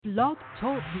Blog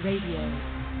Talk Radio.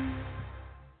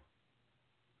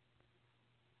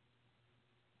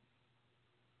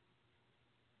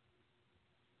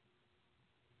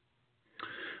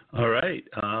 All right.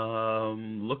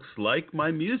 Looks like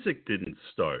my music didn't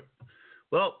start.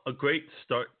 Well, a great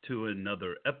start to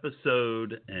another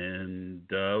episode, and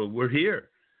we're here.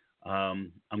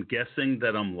 I'm guessing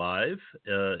that I'm live.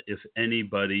 If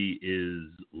anybody is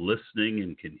listening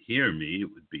and can hear me, it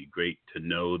would be great to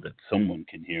know that someone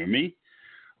can hear me.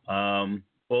 Well,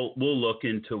 we'll look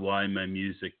into why my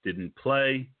music didn't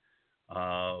play.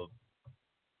 So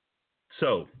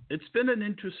it's been an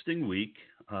interesting week.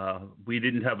 We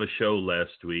didn't have a show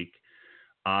last week.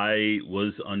 I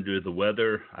was under the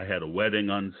weather. I had a wedding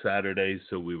on Saturday,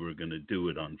 so we were going to do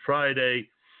it on Friday.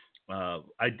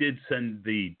 I did send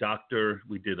the doctor.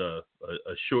 We did a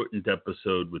shortened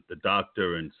episode with the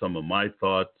doctor and some of my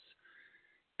thoughts.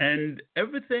 And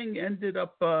everything ended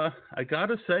up, I got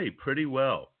to say, pretty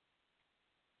well.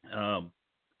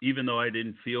 Even though I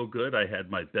didn't feel good, I had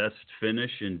my best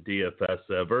finish in DFS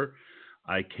ever.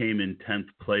 I came in 10th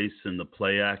place in the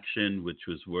play action, which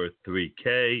was worth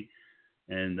 $3K,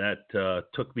 and that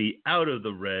took me out of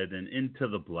the red and into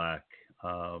the black.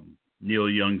 Neil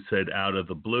Young said out of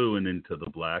the blue and into the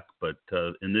black, but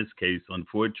in this case,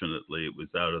 unfortunately, it was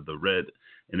out of the red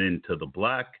and into the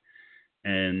black.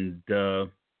 And a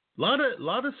lot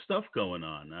of stuff going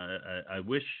on. I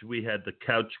wish we had the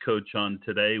couch coach on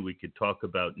today. We could talk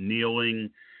about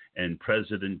kneeling and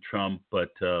President Trump,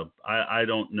 but I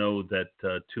don't know that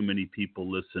too many people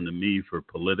listen to me for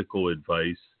political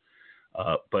advice.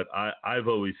 But I've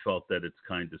always felt that it's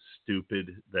kind of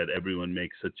stupid that everyone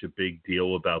makes such a big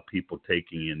deal about people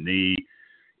taking a knee.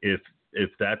 If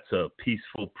that's a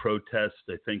peaceful protest,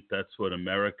 I think that's what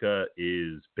America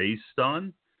is based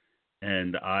on,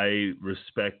 and I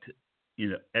respect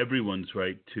everyone's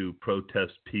right to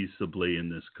protest peaceably in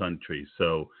this country.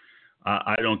 So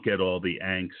I don't get all the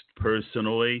angst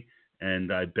personally,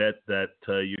 and I bet that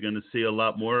you're going to see a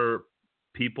lot more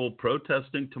people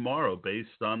protesting tomorrow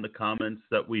based on the comments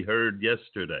that we heard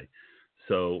yesterday.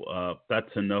 So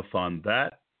that's enough on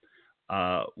that.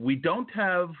 We don't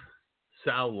have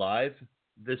Sal live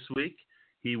this week.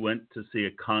 He went to see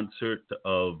a concert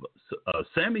of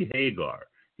Sammy Hagar.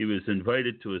 He was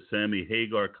invited to a Sammy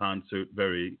Hagar concert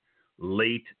very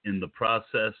late in the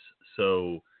process.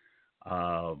 So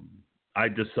I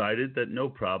decided that no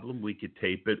problem, we could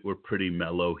tape it. We're pretty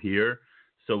mellow here.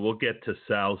 So we'll get to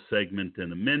Sal's segment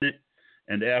in a minute.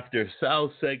 And after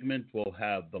Sal's segment, we'll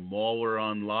have the Mauler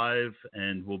on live,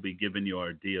 and we'll be giving you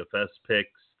our DFS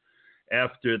picks.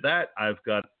 After that, I've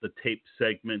got the tape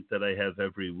segment that I have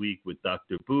every week with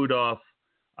Dr. Budoff.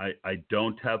 I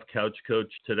don't have Couch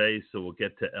Coach today, so we'll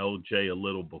get to LJ a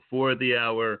little before the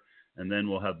hour. And then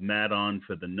we'll have Matt on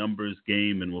for the numbers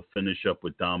game, and we'll finish up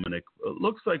with Dominick. It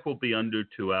looks like we'll be under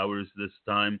 2 hours this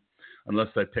time, unless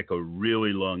I pick a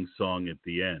really long song at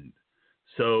the end.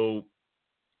 So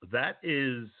that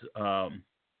is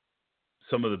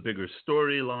some of the bigger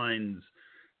storylines.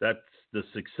 That's the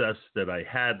success that I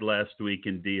had last week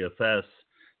in DFS.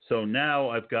 So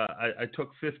now I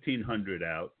took 1,500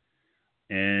 out,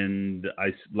 and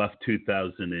I left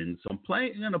 2,000 in. So I'm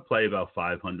going to play about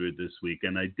 500 this week.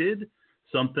 And I did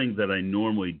something that I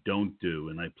normally don't do,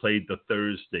 and I played the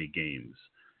Thursday games.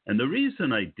 And the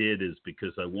reason I did is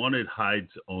because I wanted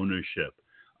Hyde's ownership.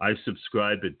 I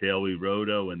subscribed at Daily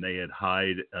Roto, and they had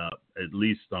Hyde, at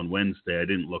least on Wednesday, I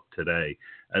didn't look today,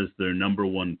 as their number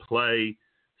one play.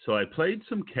 So I played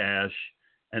some cash,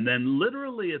 and then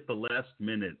literally at the last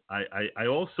minute, I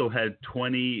also had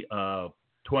 20 of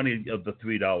the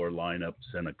 $3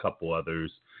 lineups and a couple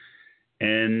others.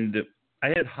 And I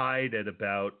had Hyde at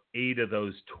about 8 of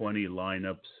those 20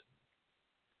 lineups.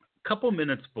 A couple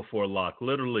minutes before lock,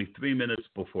 literally 3 minutes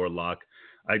before lock,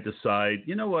 I decide,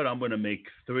 you know what, I'm going to make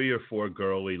 3 or 4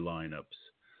 Gurley lineups.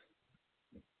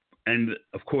 And,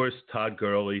 of course, Todd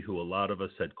Gurley, who a lot of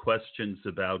us had questions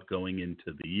about going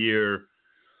into the year,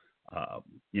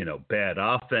 bad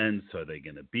offense, are they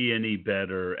going to be any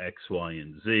better, X, Y,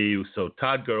 and Z. So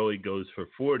Todd Gurley goes for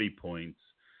 40 points.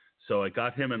 So I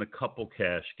got him in a couple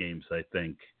cash games, I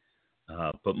think.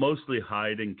 But mostly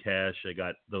Hyde and cash. I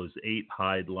got those 8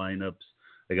 Hyde lineups.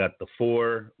 I got the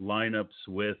 4 lineups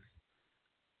with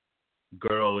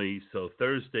Gurley. So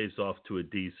Thursday's off to a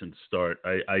decent start.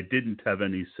 I didn't have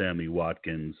any Sammy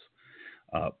Watkins,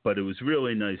 but it was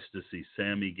really nice to see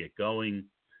Sammy get going.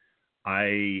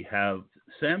 I have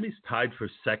Sammy's tied for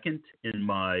second in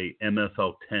my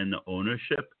MFL 10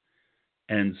 ownership.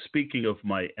 And speaking of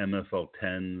my MFL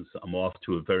 10s, I'm off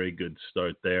to a very good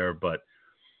start there, but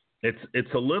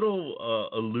it's a little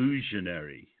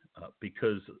illusionary.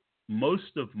 because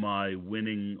most of my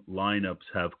winning lineups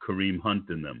have Kareem Hunt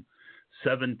in them.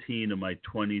 17 of my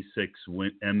 26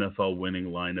 MFL winning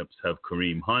lineups have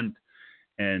Kareem Hunt.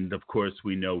 And, of course,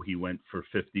 we know he went for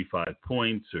 55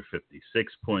 points or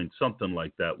 56 points, something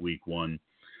like that week one.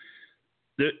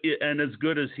 And as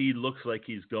good as he looks like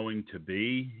he's going to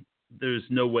be, there's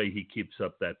no way he keeps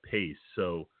up that pace.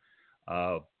 So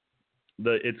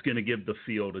it's going to give the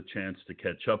field a chance to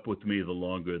catch up with me the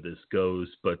longer this goes.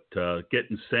 But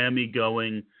getting Sammy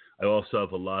going, I also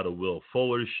have a lot of Will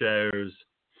Fuller shares.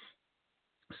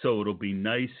 So it'll be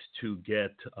nice to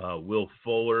get Will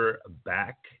Fuller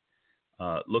back.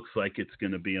 Looks like it's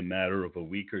going to be a matter of a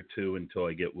week or two until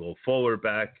I get Will Fuller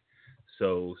back.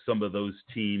 So some of those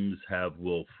teams have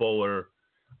Will Fuller.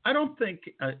 I don't think,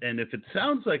 and if it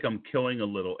sounds like I'm killing a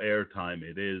little airtime,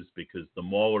 it is, because the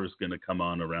Mauler is going to come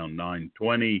on around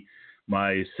 9:20.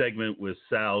 My segment with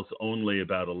Sal's only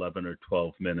about 11 or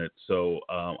 12 minutes. So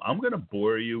I'm going to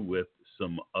bore you with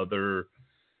some other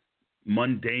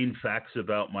mundane facts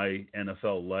about my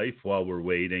NFL life while we're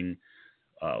waiting.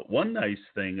 One nice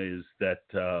thing is that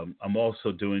I'm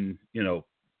also doing,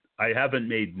 I haven't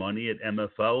made money at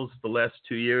MFLs the last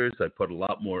 2 years. I put a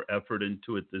lot more effort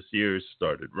into it this year,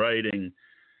 started writing,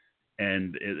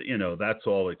 and, that's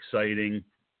all exciting.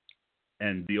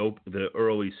 And the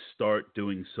early start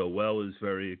doing so well is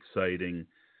very exciting.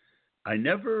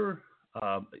 The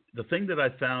thing that I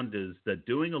found is that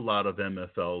doing a lot of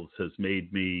MFLs has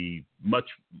made me much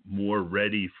more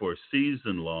ready for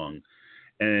season long.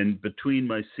 And between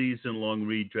my season-long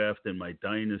redraft and my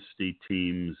dynasty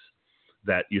teams,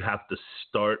 that you have to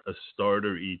start a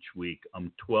starter each week,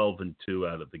 I'm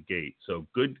 12-2 out of the gate. So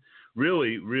good,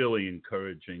 really, really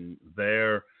encouraging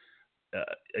there.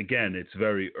 Again, it's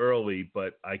very early,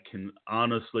 but I can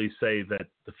honestly say that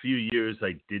the few years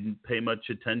I didn't pay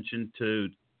much attention to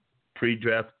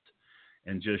pre-draft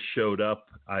and just showed up,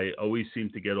 I always seem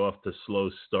to get off to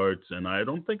slow starts, and I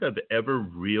don't think I've ever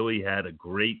really had a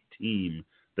great team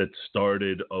that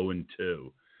started 0-2.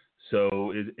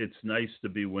 So it's nice to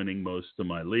be winning most of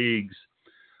my leagues.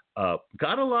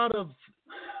 Got a lot of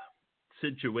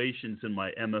situations in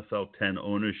my MFL 10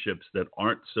 ownerships that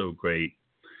aren't so great,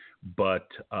 but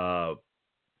I'm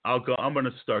going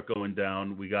to start going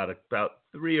down. We got about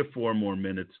 3 or 4 more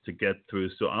minutes to get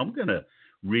through, so I'm going to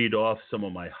read off some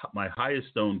of my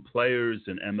highest owned players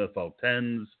in MFL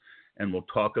 10s, and we'll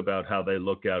talk about how they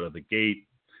look out of the gate.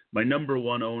 My number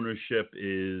one ownership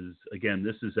is, again,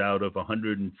 this is out of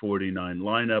 149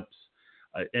 lineups.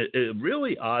 A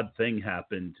really odd thing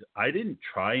happened. I didn't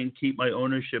try and keep my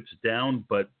ownerships down,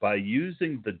 but by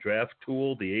using the draft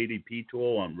tool, the ADP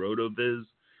tool on RotoViz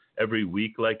every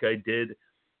week like I did,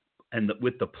 and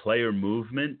with the player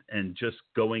movement and just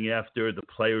going after the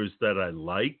players that I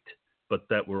liked, but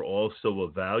that were also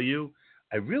of value,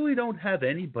 I really don't have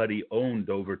anybody owned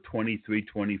over 23,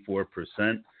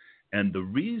 24%. And the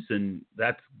reason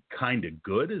that's kind of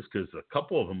good is because a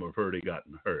couple of them have already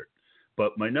gotten hurt.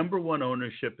 But my number one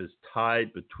ownership is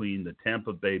tied between the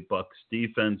Tampa Bay Bucks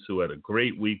defense, who had a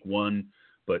great week one,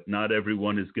 but not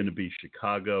everyone is going to be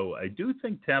Chicago. I do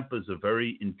think Tampa is a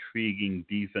very intriguing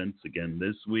defense again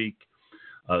this week.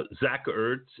 Zach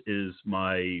Ertz is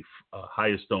my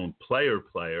highest owned player,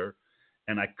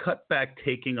 and I cut back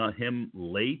taking on him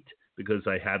late because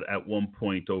I had at one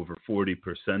point over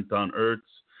 40% on Ertz.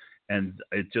 And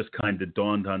it just kind of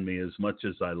dawned on me, as much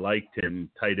as I liked him,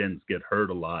 tight ends get hurt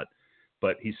a lot.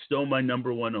 But he's still my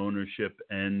number one ownership,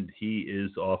 and he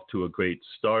is off to a great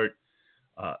start.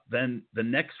 Then the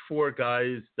next 4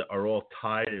 guys that are all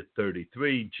tied at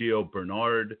 33, Gio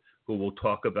Bernard, who we'll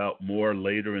talk about more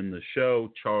later in the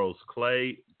show. Charles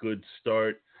Clay, good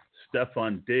start.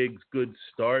 Stephon Diggs, good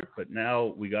start. But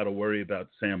now we got to worry about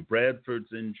Sam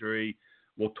Bradford's injury.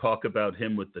 We'll talk about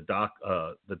him with the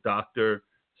doctor.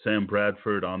 Sam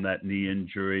Bradford on that knee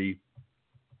injury,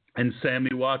 and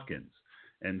Sammy Watkins.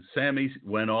 And Sammy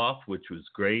went off, which was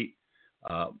great.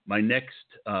 My next,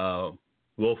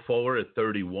 Will Fuller at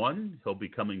 31. He'll be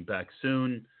coming back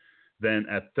soon. Then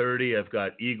at 30, I've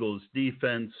got Eagles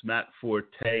defense, Matt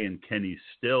Forte, and Kenny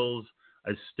Stills.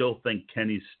 I still think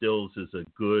Kenny Stills is a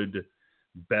good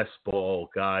best ball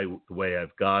guy the way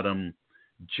I've got him.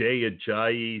 Jay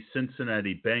Ajayi,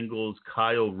 Cincinnati Bengals,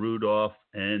 Kyle Rudolph,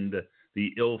 and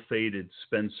the ill-fated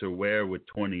Spencer Ware with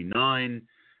 29.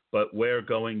 But Ware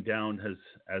going down has,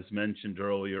 as mentioned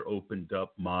earlier, opened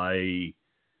up my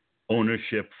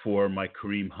ownership for my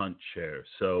Kareem Hunt share.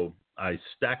 So I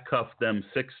stack cuffed them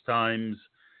 6 times,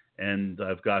 and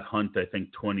I've got Hunt, I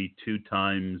think, 22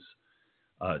 times.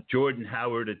 Jordan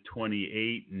Howard at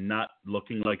 28, not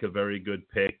looking like a very good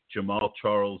pick. Jamal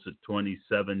Charles at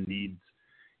 27 needs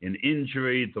in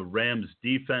injury. The Rams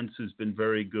defense has been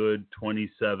very good,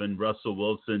 27. Russell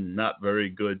Wilson, not very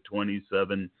good,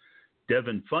 27.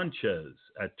 Devin Funchess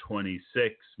at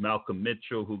 26. Malcolm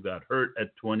Mitchell, who got hurt,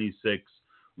 at 26.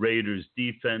 Raiders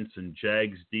defense and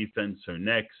Jags defense are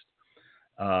next.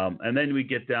 And then we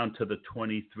get down to the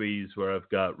 23s where I've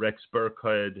got Rex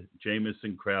Burkhead,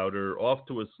 Jamison Crowder, off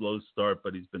to a slow start,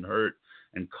 but he's been hurt,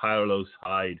 and Carlos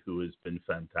Hyde, who has been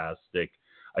fantastic.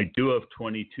 I do have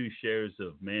 22 shares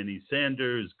of Manny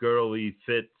Sanders, Gurley,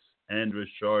 Fitz, and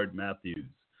Rashard Matthews.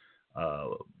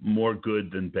 More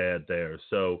good than bad there.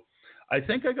 So I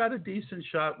think I got a decent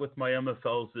shot with my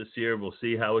MFLs this year. We'll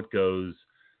see how it goes.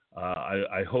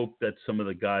 I hope that some of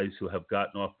the guys who have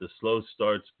gotten off the slow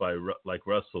starts like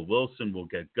Russell Wilson will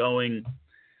get going.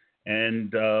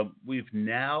 And we've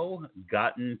now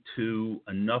gotten to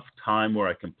enough time where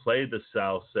I can play the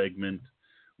Sal segment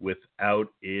without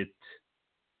it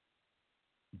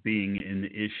being an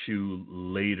issue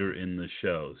later in the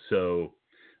show. So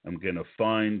I'm going to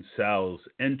find Sal's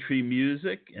entry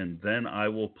music, and then I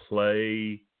will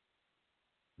play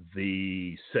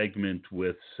the segment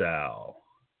with Sal.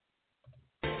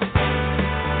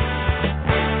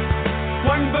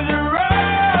 One for the road,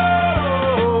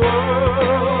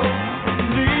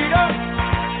 leader.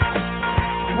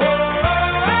 Whoa,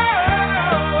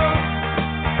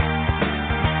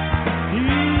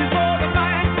 he's for the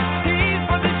fight, he's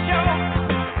for the show.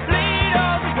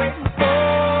 Leader, waiting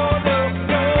for the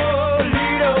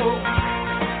leader.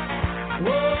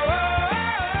 Whoa.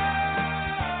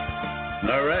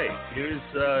 All right,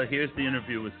 here's the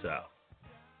interview with Sal.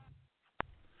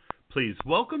 Please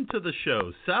welcome to the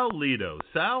show, Sal Leto.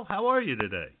 Sal, how are you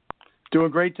today?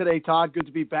 Doing great today, Todd. Good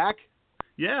to be back.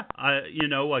 Yeah, I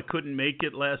couldn't make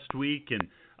it last week, and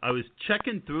I was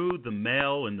checking through the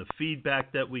mail and the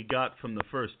feedback that we got from the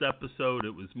first episode.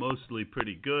 It was mostly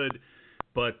pretty good,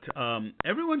 but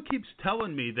everyone keeps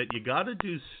telling me that you got to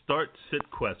do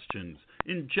start-sit questions.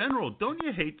 In general, don't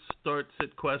you hate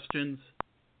start-sit questions?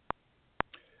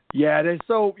 Yeah, it is.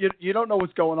 So you don't know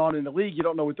what's going on in the league. You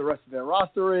don't know what the rest of their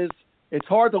roster is. It's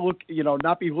hard to look,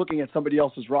 not be looking at somebody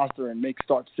else's roster and make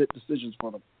start-sit decisions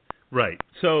for them. Right.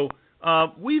 So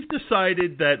we've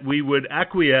decided that we would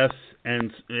acquiesce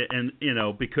and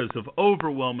because of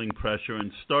overwhelming pressure,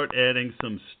 and start adding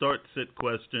some start-sit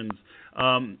questions.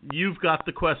 You've got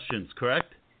the questions,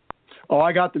 correct? Oh,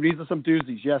 I got them. These are some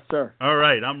doozies. Yes, sir. All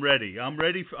right. I'm ready. I'm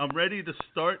ready to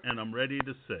start, and I'm ready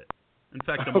to sit. In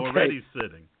fact, I'm already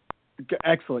sitting.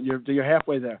 Excellent. You're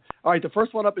halfway there. All right, the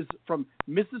first one up is from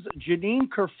Mrs. Janine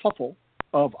Kerfuffle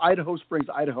of Idaho Springs,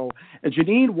 Idaho. And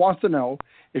Janine wants to know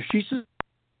if she should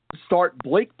start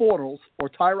Blake Bortles or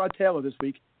Tyrod Taylor this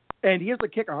week. And here's the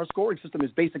kicker. Her scoring system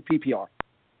is basic PPR.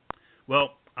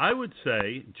 Well, I would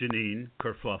say, Janine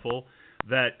Kerfuffle,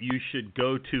 that you should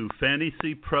go to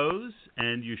Fantasy Pros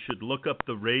and you should look up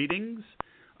the ratings.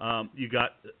 You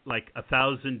got like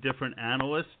 1,000 different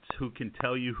analysts who can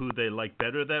tell you who they like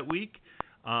better that week.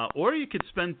 Or you could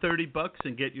spend $30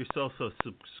 and get yourself a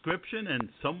subscription, and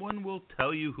someone will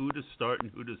tell you who to start and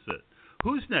who to sit.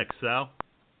 Who's next, Sal?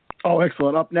 Oh,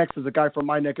 excellent. Up next is a guy from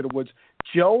my neck of the woods,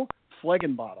 Joe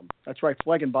Flegenbottom. That's right,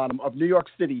 Flegenbottom of New York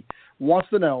City wants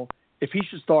to know if he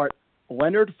should start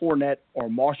Leonard Fournette or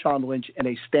Marshawn Lynch in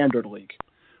a standard league.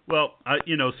 Well,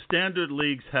 standard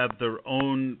leagues have their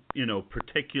own,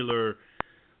 particular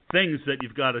things that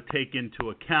you've got to take into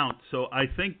account. So I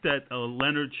think that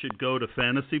Leonard should go to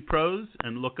Fantasy Pros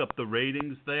and look up the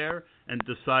ratings there and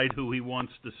decide who he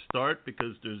wants to start,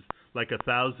 because there's like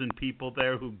 1,000 people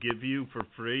there who give you for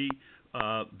free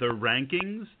their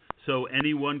rankings. So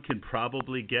anyone can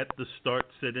probably get the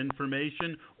start-sit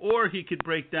information, or he could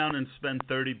break down and spend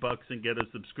 $30 and get a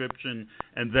subscription,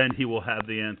 and then he will have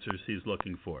the answers he's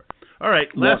looking for. All right,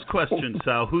 last question,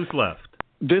 Sal. Who's left?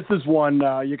 This is one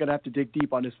you're going to have to dig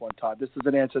deep on this one, Todd. This is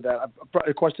an answer that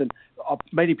a question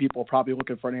many people are probably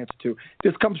looking for an answer to.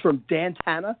 This comes from Dan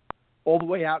Tanner, all the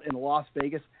way out in Las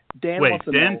Vegas. Dan wants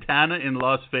to know. Tanner in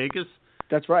Las Vegas?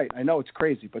 That's right. I know it's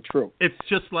crazy, but true. It's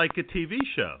just like a TV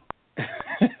show.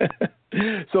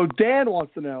 So Dan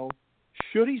wants to know,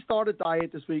 should he start a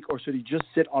diet this week, or should he just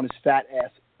sit on his fat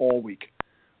ass all week?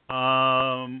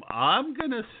 I'm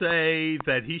going to say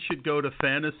that he should go to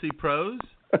Fantasy Pros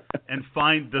and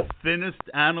find the thinnest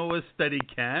analyst that he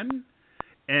can,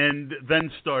 and then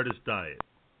start his diet.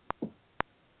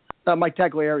 Mike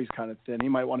Taglieri's kind of thin. He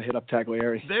might want to hit up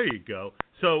Taglieri. There you go.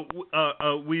 So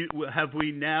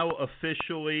we now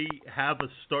officially have a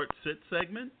start-sit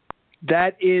segment?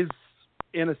 That is,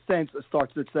 in a sense, a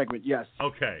start-sit segment, yes.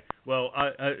 Okay. Well,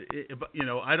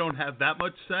 I don't have that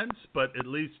much sense, but at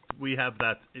least we have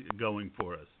that going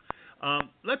for us.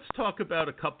 Let's talk about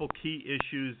a couple key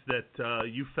issues that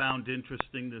you found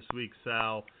interesting this week,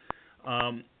 Sal.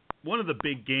 One of the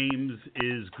big games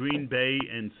is Green Bay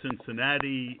and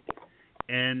Cincinnati,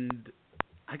 and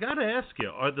I got to ask you,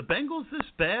 are the Bengals this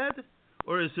bad,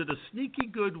 or is it a sneaky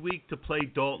good week to play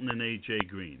Dalton and A.J.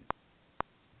 Green?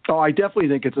 Oh, I definitely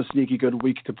think it's a sneaky good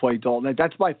week to play Dalton.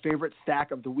 That's my favorite stack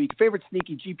of the week, favorite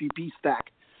sneaky GPP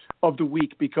stack of the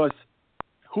week, because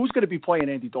who's going to be playing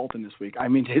Andy Dalton this week? I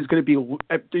mean, he's going to be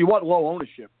 – you want low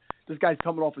ownership. This guy's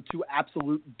coming off of 2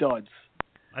 absolute duds.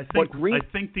 I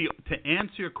think to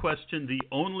answer your question, the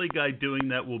only guy doing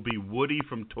that will be Woody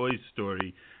from Toy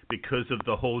Story because of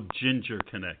the whole Ginger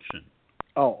connection.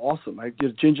 Oh, awesome.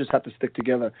 Gingers have to stick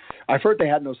together. I've heard they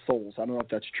had no souls. I don't know if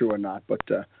that's true or not, but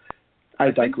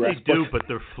I digress. Think they do, but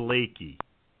they're flaky.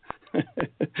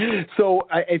 So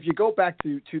if you go back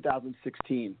to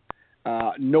 2016,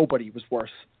 nobody was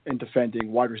worse in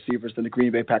defending wide receivers than the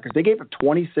Green Bay Packers. They gave up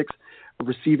 26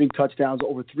 receiving touchdowns,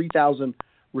 over 3,000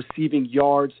 receiving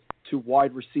yards to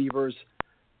wide receivers.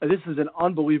 This is an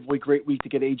unbelievably great week to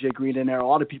get A.J. Green in there. A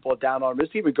lot of people are down on him. This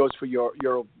even goes for your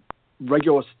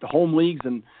regular home leagues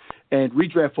and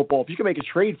redraft football. If you can make a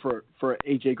trade for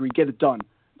A.J. Green, get it done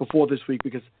before this week,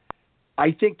 because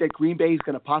I think that Green Bay is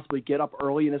going to possibly get up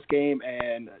early in this game,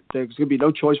 and there's going to be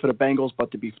no choice for the Bengals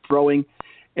but to be throwing.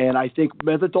 And I think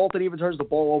whether Dalton even turns the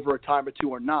ball over a time or two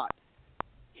or not,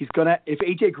 he's going to – if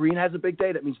A.J. Green has a big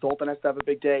day, that means Dalton has to have a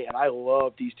big day, and I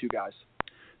love these two guys.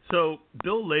 So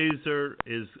Bill Lazor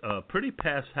is pretty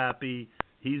pass happy.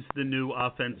 He's the new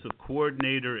offensive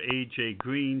coordinator. A.J.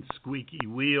 Green, squeaky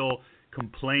wheel,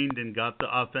 complained and got the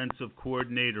offensive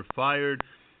coordinator fired.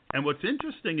 And what's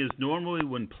interesting is normally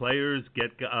when players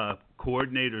get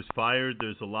coordinators fired,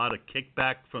 there's a lot of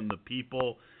kickback from the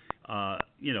people,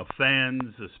 fans,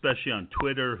 especially on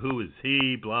Twitter. Who is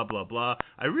he? Blah, blah, blah.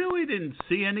 I really didn't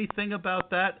see anything about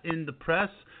that in the press,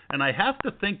 and I have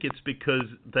to think it's because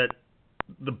that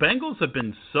the Bengals have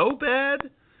been so bad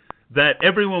that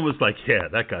everyone was like, yeah,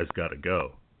 that guy's got to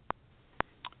go.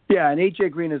 Yeah, and A.J.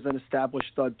 Green is an established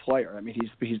stud player. I mean,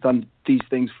 he's done these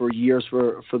things for years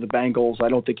for the Bengals. I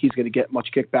don't think he's going to get much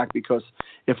kickback, because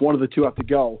if one of the two have to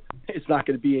go, it's not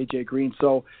going to be A.J. Green.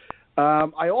 So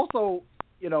I also,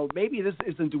 maybe this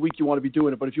isn't the week you want to be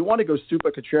doing it, but if you want to go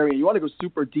super contrarian, you want to go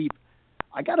super deep,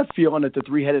 I got a feeling that the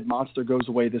three-headed monster goes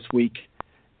away this week,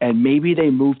 and maybe they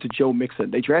move to Joe Mixon.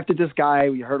 They drafted this guy.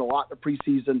 We heard a lot in the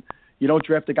preseason. You don't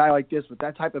draft a guy like this with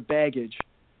that type of baggage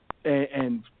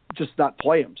and just not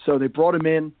play him. So they brought him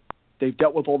in. They've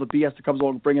dealt with all the BS that comes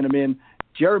along with bringing him in.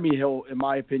 Jeremy Hill, in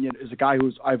my opinion, is a guy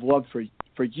who I've loved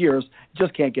for years.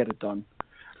 Just can't get it done.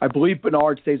 I believe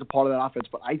Bernard stays a part of that offense,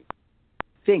 but I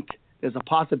think there's a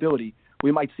possibility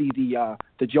we might see the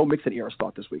Joe Mixon era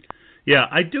start this week. Yeah,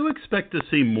 I do expect to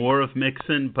see more of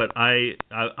Mixon, but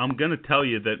I'm going to tell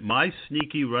you that my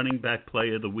sneaky running back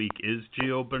play of the week is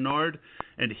Gio Bernard,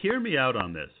 and hear me out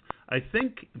on this. I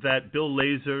think that Bill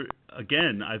Lazor,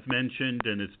 again, I've mentioned,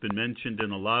 and it's been mentioned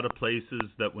in a lot of places,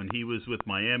 that when he was with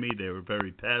Miami, they were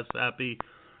very pass happy.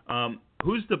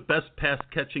 Who's the best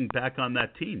pass-catching back on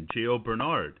that team? Gio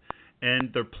Bernard.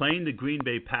 And they're playing the Green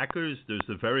Bay Packers. There's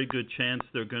a very good chance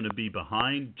they're going to be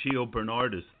behind. Gio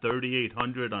Bernard is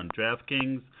 3,800 on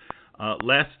DraftKings.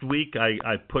 Last week,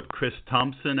 I put Chris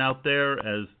Thompson out there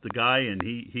as the guy, and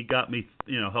he got me,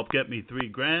 helped get me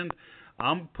 $3,000.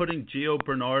 I'm putting Gio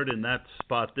Bernard in that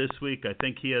spot this week. I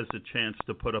think he has a chance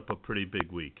to put up a pretty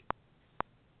big week.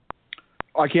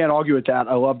 I can't argue with that.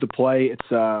 I love the play.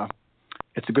 It's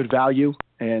a good value,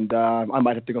 and I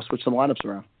might have to go switch some lineups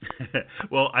around.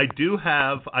 Well, I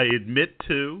admit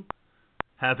to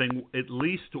having at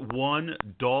least one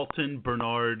Dalton,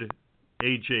 Bernard,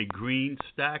 A.J. Green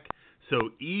stack.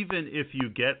 So even if you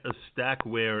get a stack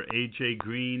where A.J.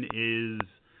 Green is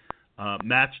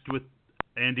matched with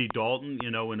Andy Dalton,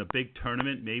 in a big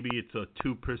tournament, maybe it's a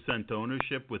 2%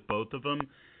 ownership with both of them,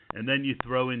 and then you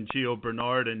throw in Gio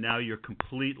Bernard, and now you're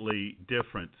completely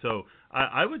different. So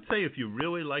I would say if you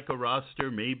really like a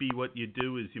roster, maybe what you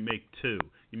do is you make two.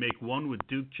 You make one with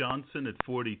Duke Johnson at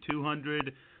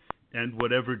 4,200 and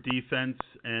whatever defense,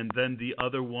 and then the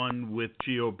other one with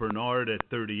Gio Bernard at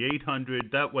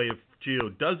 3,800. That way, if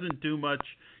Gio doesn't do much,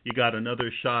 you got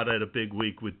another shot at a big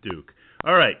week with Duke.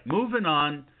 All right, moving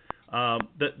on.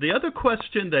 The other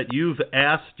question that you've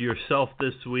asked yourself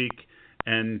this week,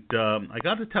 and I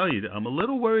got to tell you, I'm a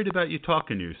little worried about you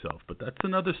talking to yourself, but that's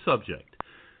another subject.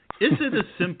 Is it as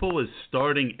simple as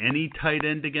starting any tight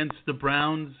end against the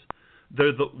Browns?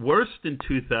 They're the worst in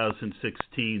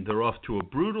 2016. They're off to a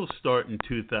brutal start in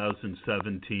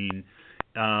 2017.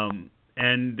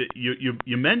 And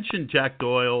you mentioned Jack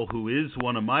Doyle, who is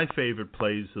one of my favorite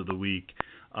plays of the week.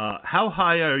 How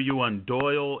high are you on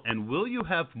Doyle, and will you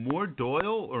have more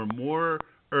Doyle or more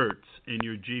Ertz in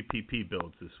your GPP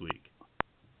builds this week?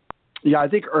 Yeah, I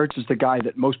think Ertz is the guy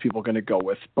that most people are going to go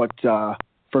with, but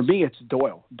for me, it's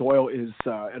Doyle. Doyle is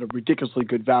at a ridiculously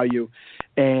good value,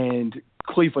 and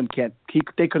Cleveland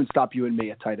they couldn't stop you and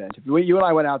me at tight end. If you and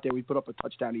I went out there, we put up a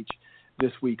touchdown each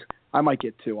this week. I might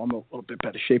get two. I'm a little bit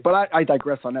better shape, but I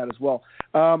digress on that as well.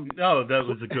 No, that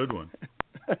was a good one.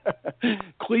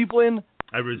 Cleveland.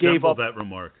 I resemble that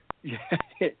remark.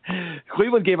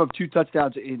 Cleveland gave up 2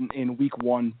 touchdowns in week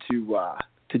 1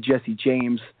 to Jesse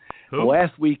James. Who?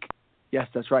 Last week, yes,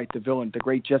 that's right, the villain, the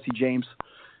great Jesse James.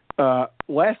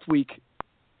 Last week,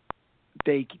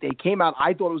 they came out.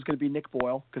 I thought it was going to be Nick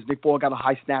Boyle because Nick Boyle got a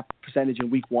high snap percentage in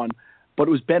week 1, but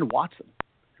it was Ben Watson.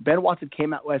 Ben Watson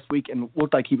came out last week and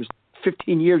looked like he was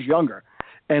 15 years younger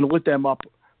and lit them up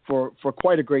for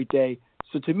quite a great day.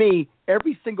 So to me,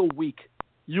 every single week,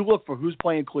 you look for who's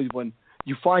playing Cleveland,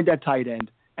 you find that tight end,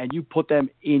 and you put them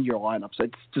in your lineups.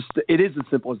 It is as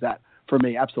simple as that for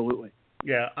me, absolutely.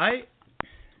 Yeah, I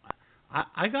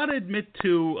gotta admit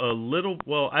to a little.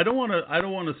 Well, I don't want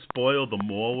to spoil the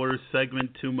Mauler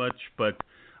segment too much, but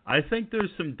I think there's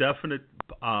some definite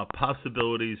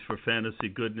possibilities for fantasy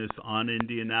goodness on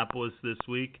Indianapolis this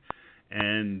week,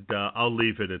 and I'll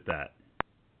leave it at that.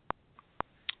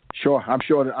 Sure, I'm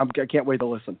sure. I can't wait to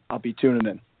listen. I'll be tuning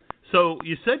in. So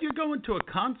you said you're going to a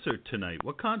concert tonight.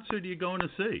 What concert are you going to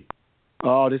see?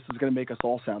 Oh, this is going to make us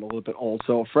all sound a little bit old.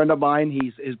 So a friend of mine,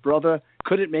 his brother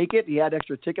couldn't make it. He had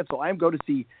extra tickets, so I'm going to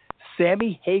see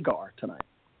Sammy Hagar tonight.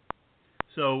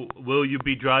 So will you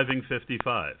be driving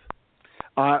 55?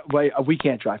 We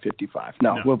can't drive 55.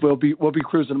 No. We'll be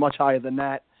cruising much higher than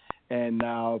that, and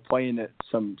playing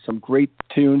some great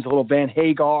tunes. A little Van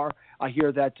Hagar. I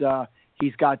hear that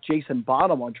he's got Jason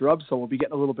Bonham on drums, so we'll be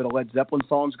getting a little bit of Led Zeppelin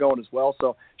songs going as well.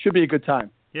 So should be a good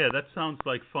time. Yeah, that sounds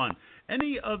like fun.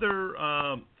 Any other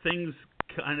things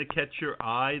kind of catch your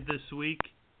eye this week?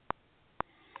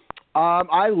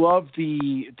 I love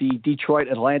the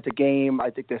Detroit-Atlanta game. I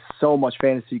think there's so much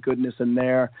fantasy goodness in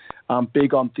there. I'm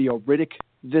big on Theo Riddick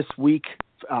this week.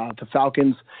 The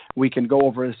Falcons, we can go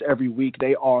over this every week.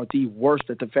 They are the worst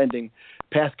at defending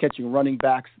pass-catching running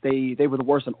backs. They were the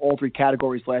worst in all 3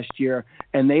 categories last year,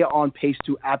 and they are on pace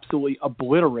to absolutely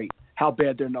obliterate how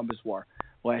bad their numbers were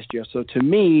last year. So to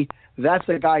me, that's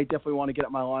a guy I definitely want to get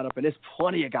at my lineup, and there's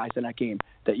plenty of guys in that game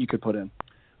that you could put in.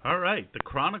 All right, the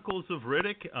Chronicles of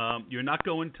Riddick. You're not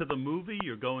going to the movie.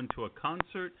 You're going to a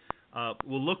concert.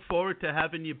 We'll look forward to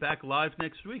having you back live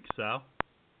next week, Sal.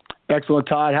 Excellent,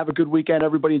 Todd. Have a good weekend.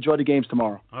 Everybody enjoy the games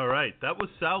tomorrow. All right, that was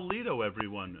Sal Leto,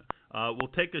 everyone.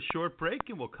 We'll take a short break,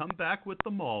 and we'll come back with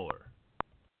the Mauler.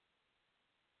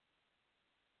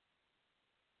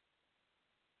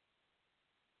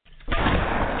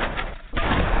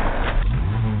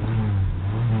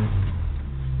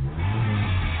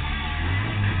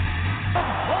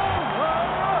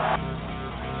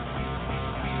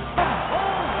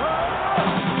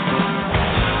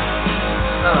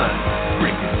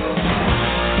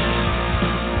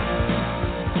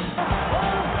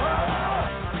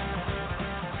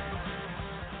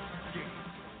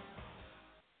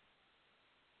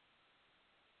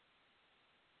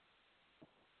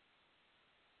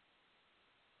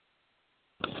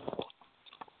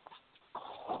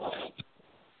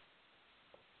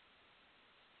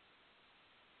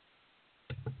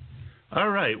 All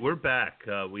right, we're back.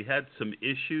 We had some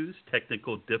issues,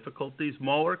 technical difficulties.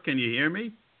 Mauler, can you hear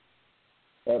me?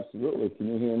 Absolutely. Can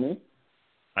you hear me?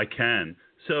 I can.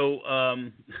 So,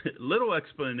 little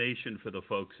explanation for the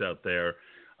folks out there.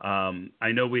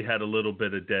 I know we had a little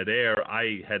bit of dead air.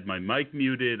 I had my mic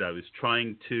muted. I was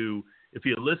trying to, if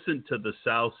you listen to the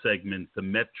Sal segment, the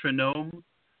metronome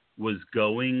was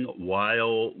going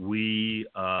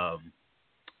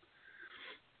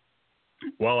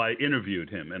while I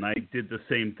interviewed him, and I did the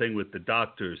same thing with the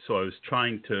doctors. So I was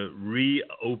trying to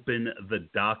reopen the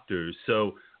doctors.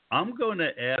 So I'm going to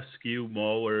ask you,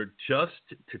 Mauler, just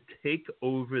to take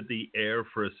over the air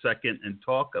for a second and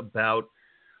talk about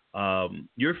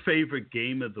your favorite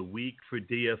game of the week for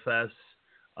DFS.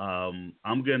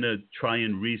 I'm going to try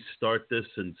and restart this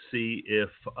and see if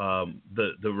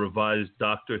the revised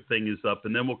doctor thing is up,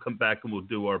 and then we'll come back and we'll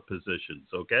do our positions,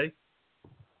 okay?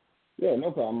 Yeah,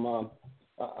 no problem.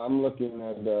 I'm looking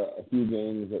at a few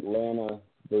games. Atlanta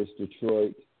versus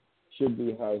Detroit should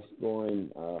be high scoring.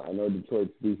 I know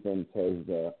Detroit's defense has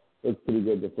looked pretty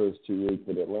good the first 2 weeks,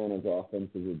 but Atlanta's offense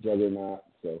is a juggernaut.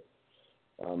 So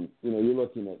You're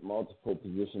looking at multiple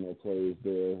positional plays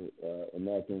there in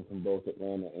that game from both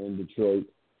Atlanta and Detroit.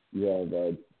 You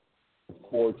have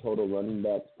 4 total running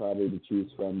backs probably to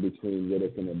choose from between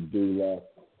Riddick and Abdullah,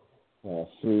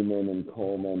 Freeman and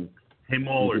Coleman. Hey,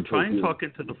 Mauler, try and talk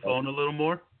into the phone a little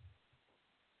more.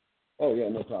 Oh, yeah,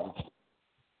 no problem.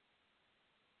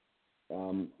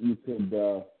 You could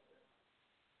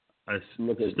I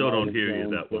look at still don't Marvin hear you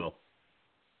Jones. that well.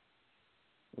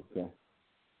 Okay.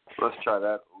 Let's try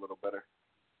that a little better.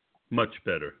 Much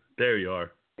better. There you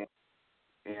are.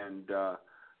 And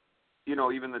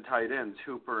even the tight ends,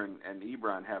 Hooper and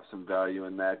Ebron, have some value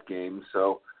in that game.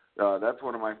 So that's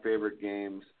one of my favorite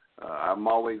games. I'm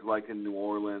always liking New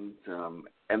Orleans.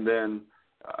 And then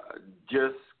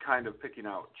just kind of picking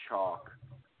out chalk.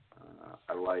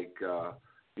 I like,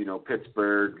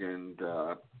 Pittsburgh and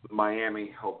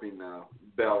Miami, hoping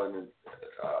Bell and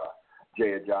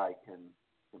Jay Ajayi can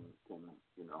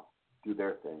do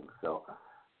their thing. So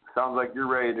sounds like you're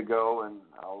ready to go, and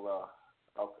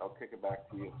I'll kick it back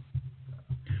to you.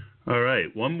 All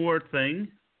right, one more thing.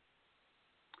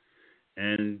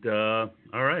 And, all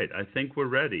right, I think we're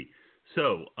ready.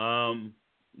 So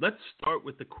let's start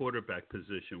with the quarterback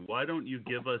position. Why don't you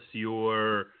give us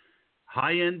your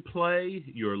high-end play,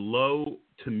 your low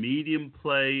to medium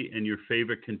play, and your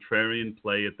favorite contrarian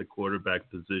play at the quarterback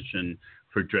position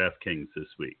for DraftKings this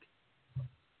week?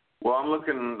 Well, I'm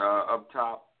looking up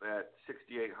top at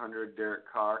 6,800 Derek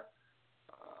Carr.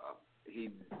 He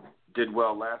did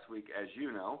well last week, as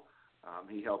you know.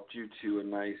 He helped you to a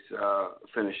nice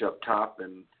finish up top,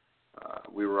 and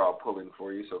we were all pulling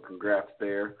for you, so congrats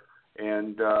there.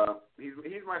 And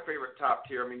he's my favorite top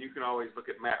tier. I mean, you can always look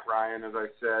at Matt Ryan, as I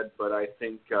said, but I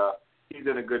think he's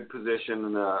in a good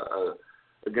position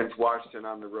against Washington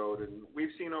on the road. And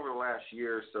we've seen over the last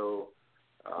year or so,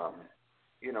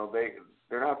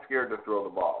 they're not scared to throw the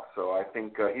ball. So I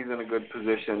think he's in a good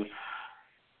position.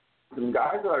 Some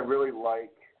guys that I really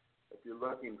like, if you're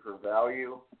looking for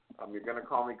value, you're going to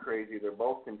call me crazy. They're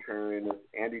both contrarian. It's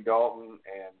Andy Dalton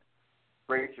and,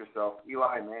 brace yourself,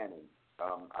 Eli Manning.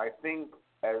 I think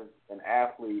as an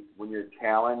athlete, when you're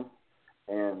challenged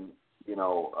and,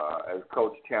 as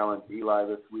coach challenged Eli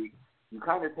this week, you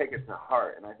kind of take it to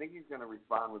heart. And I think he's going to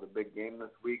respond with a big game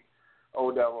this week.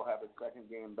 Odell will have his second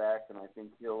game back, and I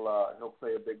think he'll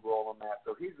play a big role in that.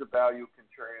 So he's the value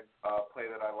contrarian play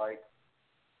that I like.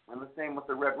 And the same with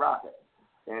the Red Rocket,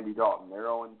 Andy Dalton. They're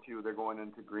 0-2. They're going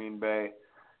into Green Bay,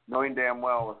 knowing damn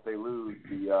well if they lose,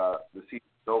 the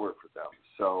season's over for them.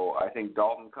 So I think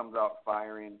Dalton comes out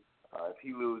firing. If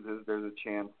he loses, there's a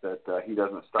chance that he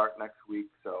doesn't start next week.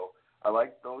 So I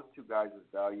like those two guys as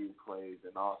value plays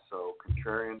and also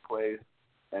contrarian plays.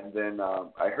 And then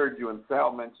I heard you and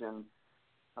Sal mention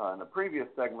in a previous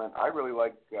segment, I really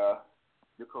like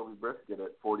Jacoby Brisket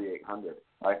at 4,800.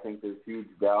 I think there's huge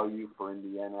value for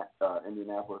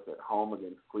Indianapolis at home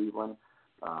against Cleveland.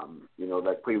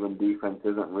 That Cleveland defense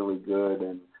isn't really good,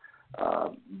 and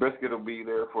Brisket will be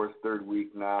there for his third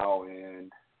week now,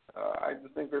 and I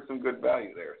just think there's some good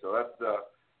value there. So that's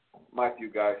my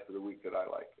few guys for the week that I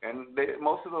like. And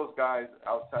most of those guys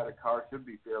outside of Carr should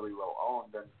be fairly low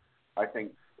owned, and I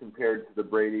think compared to the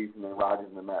Bradys and the Rodgers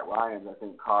and the Matt Ryans, I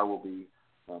think Carr will be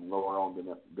lower owned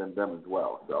than them as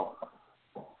well. So.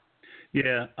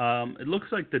 Yeah, it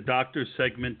looks like the doctor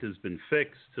segment has been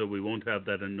fixed, so we won't have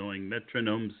that annoying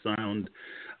metronome sound.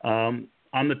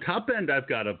 On the top end, I've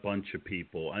got a bunch of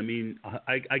people. I mean,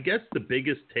 I guess the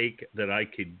biggest take that I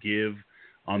could give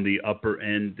on the upper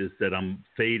end is that I'm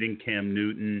fading Cam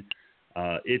Newton.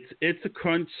 It's a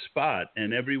crunch spot,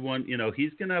 and everyone,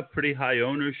 he's going to have pretty high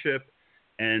ownership,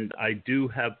 and I do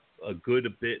have a good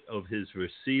bit of his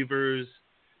receivers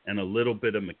and a little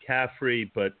bit of McCaffrey,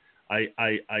 but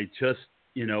I just,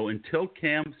 until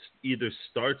Cam either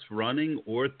starts running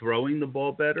or throwing the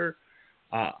ball better,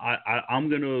 I'm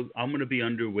gonna be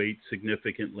underweight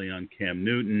significantly on Cam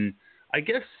Newton. I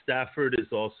guess Stafford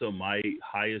is also my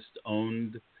highest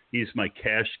owned. He's my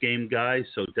cash game guy,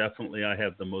 so definitely I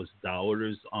have the most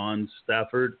dollars on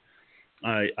Stafford.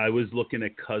 I was looking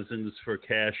at Cousins for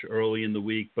cash early in the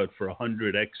week, but for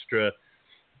 100 extra,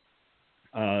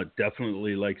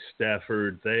 definitely like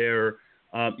Stafford there.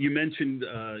 You mentioned,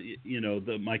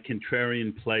 my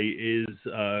contrarian play is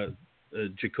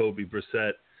Jacoby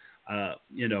Brissett.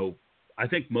 I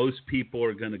think most people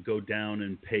are going to go down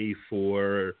and pay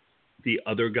for the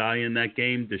other guy in that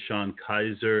game, Deshaun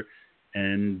Kaiser.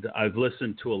 And I've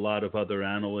listened to a lot of other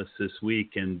analysts this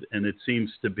week, and it seems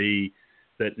to be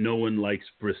that no one likes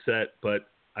Brissett. But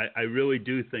I really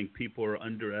do think people are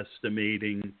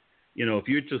underestimating, if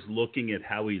you're just looking at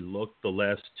how he looked the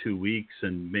last 2 weeks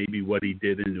and maybe what he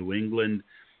did in New England,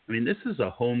 I mean, this is a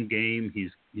home game.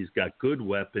 He's got good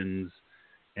weapons,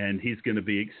 and he's going to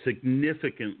be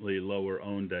significantly lower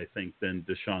owned, I think, than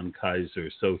Deshaun Kaiser.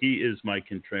 So he is my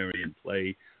contrarian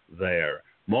play there.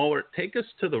 Mauler, take us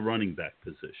to the running back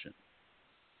position.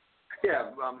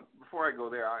 Yeah, before I go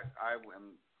there, I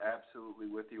am absolutely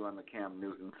with you on the Cam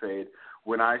Newton fade.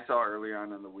 When I saw earlier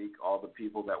on in the week all the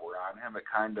people that were on him, it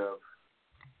kind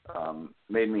of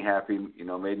made me happy,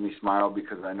 made me smile,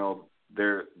 because I know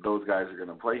those guys are going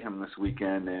to play him this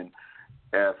weekend. And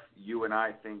if you and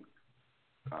I think,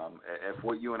 if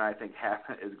what you and I think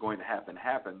is going to happen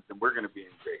happens, then we're going to be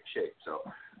in great shape. So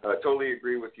totally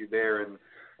agree with you there. And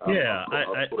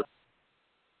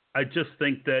I just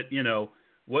think that,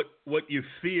 what you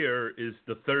fear is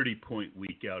the 30-point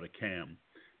week out of Cam.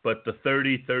 But the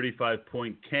 30,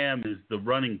 35-point Cam is the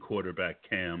running quarterback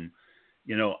Cam.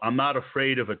 I'm not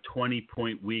afraid of a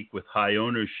 20-point week with high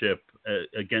ownership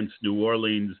against New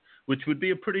Orleans, which would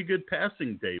be a pretty good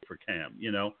passing day for Cam.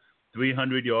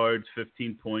 300 yards,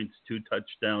 15 points, 2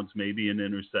 touchdowns, maybe an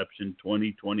interception,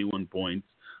 20, 21 points,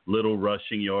 little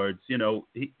rushing yards.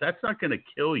 That's not going to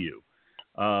kill you.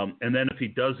 And then if he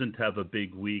doesn't have a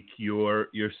big week, you're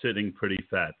sitting pretty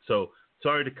fat. So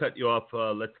sorry to cut you off.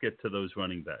 Let's get to those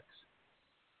running backs.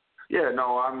 Yeah,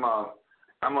 no, I'm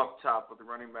up top with the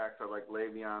running backs. I like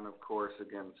Le'Veon, of course,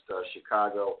 against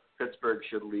Chicago. Pittsburgh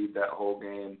should lead that whole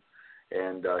game,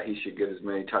 and he should get as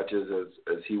many touches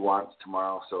as he wants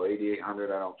tomorrow. So 8,800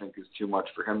 I don't think is too much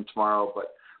for him tomorrow,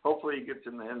 but hopefully he gets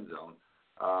in the end zone.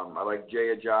 I like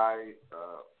Jay Ajayi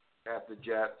at the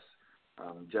Jets.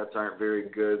 Jets aren't very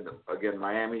good. Again,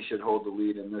 Miami should hold the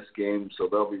lead in this game, so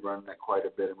they'll be running it quite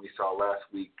a bit. And we saw last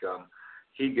week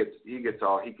he gets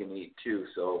all he can eat too.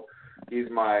 So he's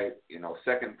my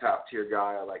second top tier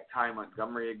guy. I like Ty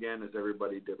Montgomery again, as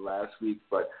everybody did last week.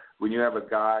 But when you have a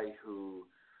guy who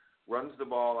runs the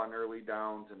ball on early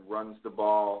downs and runs the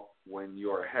ball when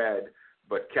you're ahead,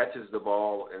 but catches the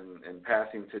ball in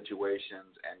passing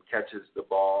situations and catches the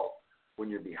ball when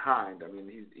you're behind, I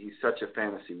mean, he's such a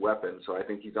fantasy weapon. So I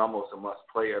think he's almost a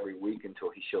must-play every week until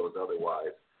he shows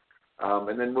otherwise.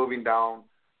 And then moving down,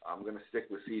 I'm going to stick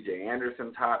with C.J.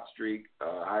 Anderson's hot streak.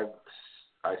 I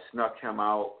snuck him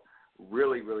out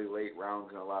really, really late rounds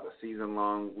in a lot of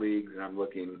season-long leagues, and I'm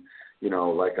looking,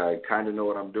 like I kind of know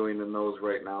what I'm doing in those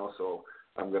right now, so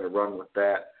I'm going to run with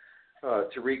that.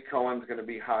 Tariq Cohen's going to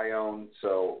be high owned,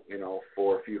 so,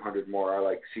 for a few hundred more, I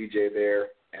like C.J. there.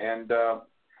 And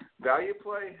value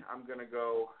play, I'm going to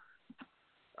go,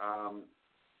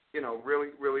 really,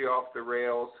 really off the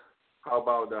rails. How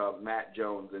about Matt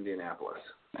Jones, Indianapolis?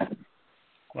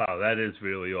 Wow, that is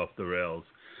really off the rails.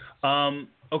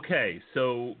 Okay,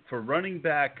 so for running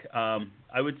back,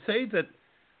 I would say that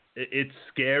it's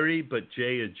scary, but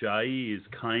Jay Ajayi is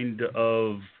kind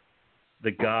of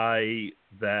the guy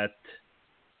that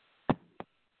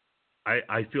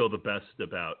I feel the best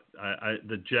about.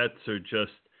 The Jets are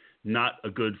just not a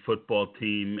good football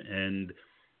team, and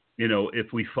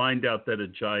if we find out that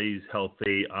Ajayi's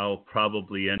healthy, I'll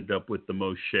probably end up with the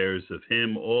most shares of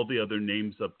him. All the other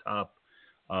names up top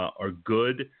are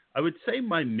good. I would say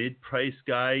my mid-price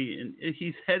guy, and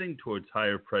he's heading towards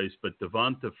higher price, but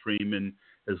Devonta Freeman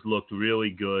has looked really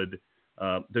good.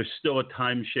 There's still a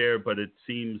timeshare, but it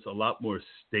seems a lot more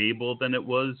stable than it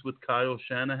was with Kyle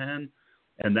Shanahan.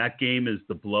 And that game is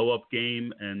the blow-up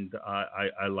game, and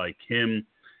I like him.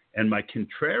 And my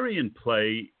contrarian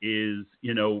play is,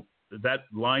 that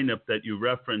lineup that you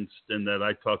referenced and that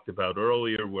I talked about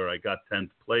earlier where I got 10th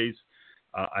place.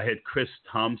 I had Chris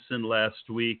Thompson last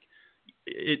week.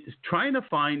 It's trying to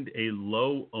find a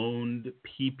low-owned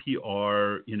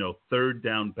PPR, third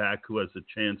down back who has a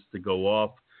chance to go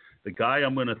off. The guy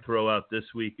I'm going to throw out this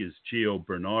week is Gio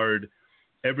Bernard.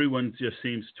 Everyone just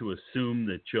seems to assume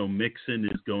that Joe Mixon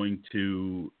is going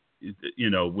to,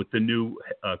 with the new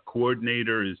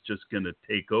coordinator, is just going to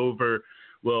take over.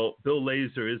 Well, Bill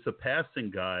Lazor is a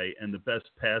passing guy, and the best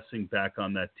passing back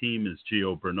on that team is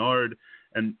Gio Bernard.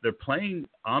 And they're playing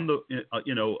on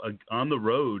the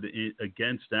road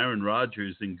against Aaron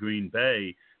Rodgers in Green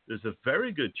Bay. There's a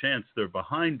very good chance they're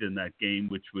behind in that game,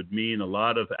 which would mean a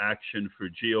lot of action for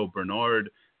Gio Bernard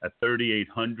at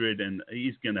 3,800, and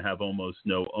he's going to have almost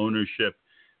no ownership.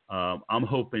 I'm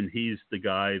hoping he's the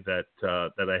guy that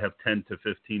I have 10 to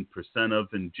 15% of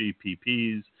in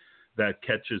GPPs that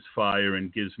catches fire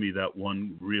and gives me that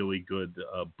one really good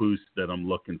boost that I'm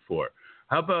looking for.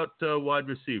 How about wide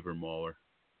receiver, Mauler?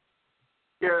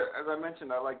 Yeah, as I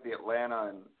mentioned, I like the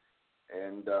Atlanta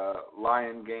and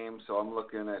Lion game, so I'm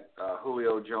looking at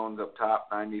Julio Jones up top,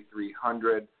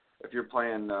 9,300. If you're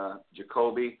playing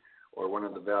Jacoby or one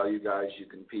of the value guys, you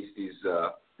can piece these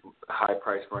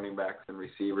high-priced running backs and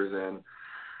receivers in.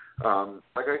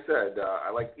 Like I said,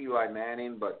 I like Eli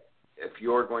Manning, but if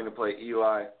you're going to play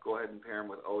Eli, go ahead and pair him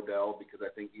with Odell because I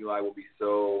think Eli will be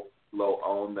so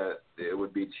low-owned that it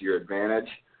would be to your advantage.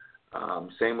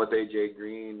 Same with A.J.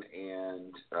 Green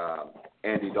and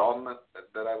Andy Dalton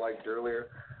that I liked earlier.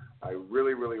 I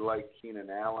really, really like Keenan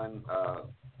Allen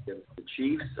against the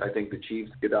Chiefs. I think the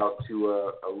Chiefs get out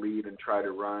to a lead and try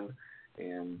to run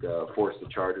and force the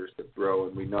Chargers to throw,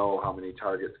 and we know how many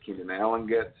targets Keenan Allen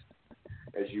gets.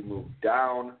 As you move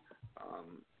down,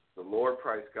 the lower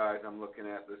price guys I'm looking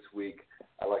at this week,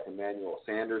 I like Emmanuel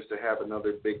Sanders to have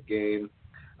another big game.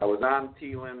 I was on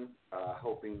Thielen,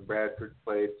 hoping Bradford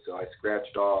played, so I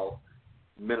scratched all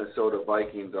Minnesota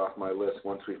Vikings off my list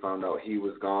once we found out he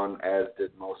was gone, as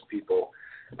did most people.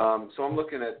 So I'm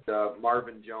looking at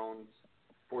Marvin Jones,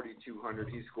 4,200.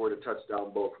 He scored a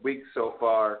touchdown both weeks so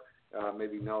far.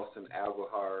 Maybe Nelson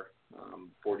Aguilar,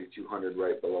 4,200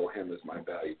 right below him is my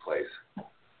value place.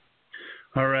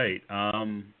 All right.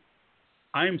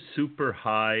 I'm super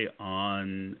high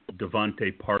on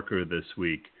Devontae Parker this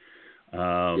week.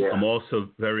 I'm also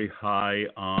very high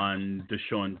on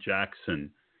Deshaun Jackson.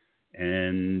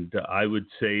 And I would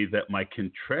say that my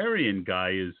contrarian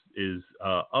guy is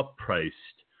uppriced.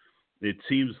 It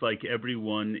seems like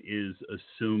everyone is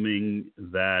assuming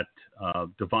that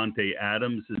Devontae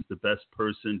Adams is the best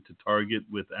person to target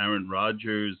with Aaron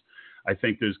Rodgers. I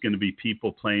think there's going to be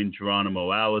people playing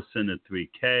Geronimo Allison at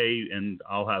 3K, and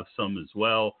I'll have some as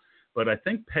well. But I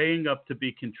think paying up to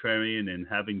be contrarian and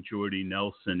having Jordy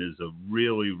Nelson is a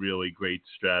really, really great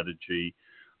strategy.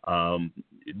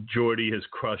 Jordy has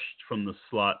crushed from the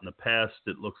slot in the past.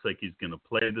 It looks like he's going to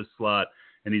play the slot,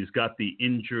 and he's got the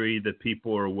injury that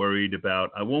people are worried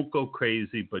about. I won't go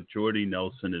crazy, but Jordy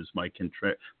Nelson is my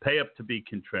pay up to be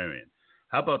contrarian.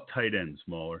 How about tight ends,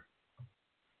 Mauler?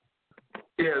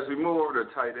 Yeah, as we move over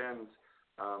to tight ends,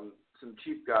 some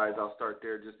cheap guys, I'll start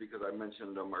there just because I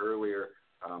mentioned them earlier.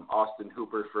 Austin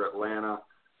Hooper for Atlanta.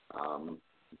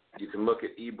 You can look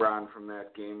at Ebron from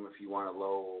that game if you want a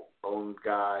low-owned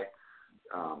guy.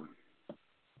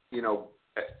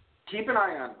 Keep an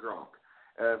eye on Gronk.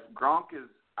 If Gronk is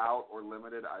out or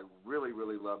limited, I really,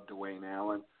 really love Dwayne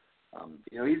Allen.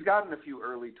 He's gotten a few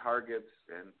early targets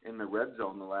in the red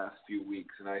zone the last few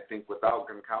weeks, and I think without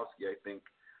Gronkowski, I think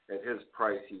at his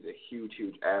price, he's a huge,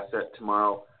 huge asset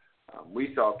tomorrow.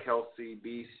 We saw Kelsey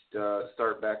Beast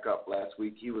start back up last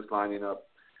week. He was lining up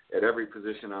at every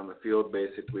position on the field,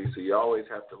 basically, so you always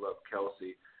have to love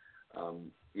Kelsey,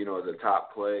 as a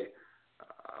top play.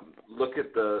 Look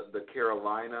at the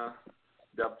Carolina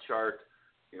depth chart.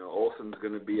 Olsen's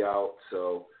going to be out,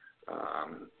 so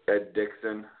Ed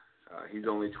Dixon, he's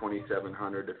only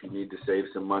 2,700. If you need to save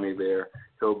some money there,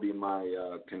 he'll be my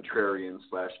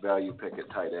contrarian/value pick at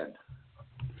tight end.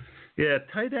 Yeah,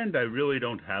 tight end, I really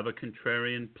don't have a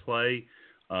contrarian play.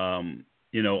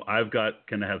 I've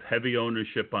going to have heavy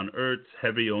ownership on Ertz,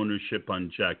 heavy ownership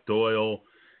on Jack Doyle,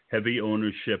 heavy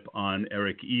ownership on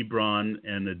Eric Ebron,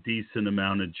 and a decent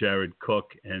amount of Jared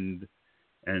Cook, and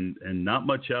not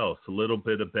much else, a little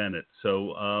bit of Bennett.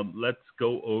 So let's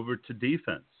go over to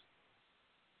defense.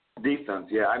 Defense,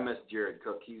 yeah, I missed Jared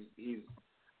Cook. He's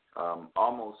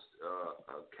almost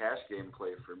a cash game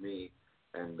play for me,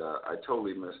 and I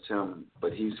totally missed him.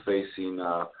 But he's facing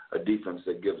a defense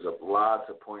that gives up lots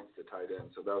of points to tight end,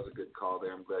 so that was a good call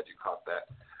there. I'm glad you caught that.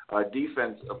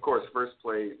 Defense, of course, first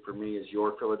play for me is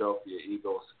your Philadelphia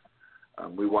Eagles.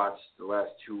 We watched the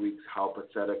last 2 weeks how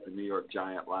pathetic the New York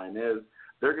Giant line is.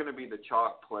 They're going to be the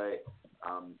chalk play,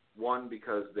 one,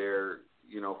 because they're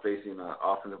facing an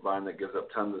offensive line that gives up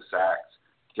tons of sacks.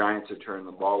 Giants are turning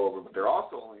the ball over, but they're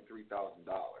also only $3,000.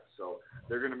 So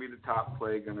they're going to be the top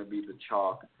play, going to be the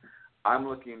chalk. I'm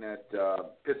looking at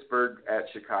Pittsburgh at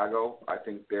Chicago. I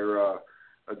think they're a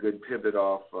good pivot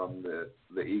off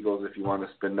the Eagles if you want to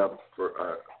spend up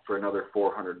for another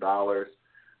 $400.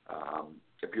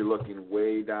 If you're looking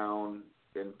way down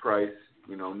in price,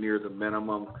 near the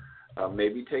minimum,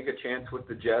 maybe take a chance with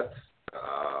the Jets,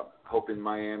 hoping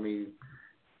Miami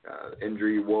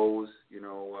injury woes,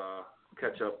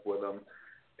 catch up with them.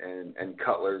 And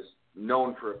Cutler's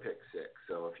known for a pick six.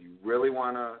 So if you really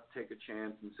want to take a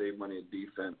chance and save money at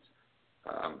defense,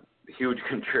 the huge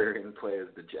contrarian play is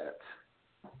the Jets.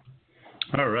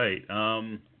 All right.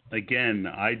 Again,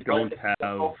 I don't have.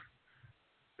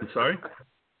 I'm sorry?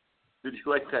 Did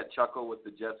you like that chuckle with the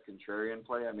Jets contrarian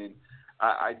play? I mean,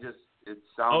 it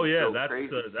sounds so crazy.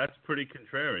 That's pretty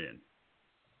contrarian.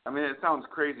 I mean, it sounds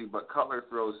crazy, but Cutler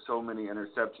throws so many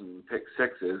interceptions and pick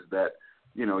sixes that,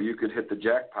 you could hit the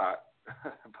jackpot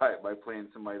by playing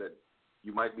somebody that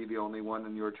you might be the only one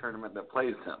in your tournament that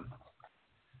plays him.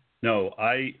 No,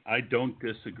 I don't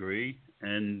disagree,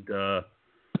 and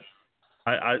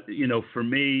I for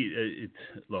me,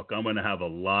 look, I'm going to have a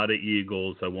lot of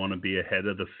Eagles. I want to be ahead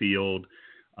of the field.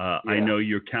 I know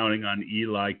you're counting on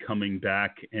Eli coming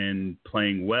back and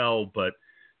playing well, but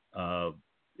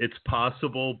it's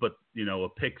possible. But a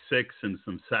pick six and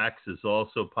some sacks is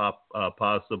also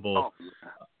possible.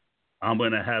 I'm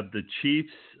going to have the Chiefs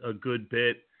a good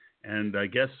bit. And I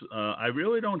guess I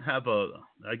really don't have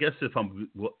I guess if I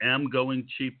am going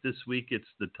cheap this week, it's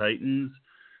the Titans.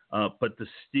 But the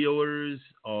Steelers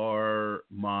are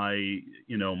my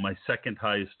second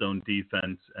highest owned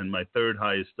defense, and my third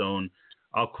highest owned,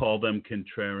 I'll call them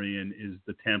contrarian, is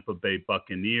the Tampa Bay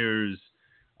Buccaneers.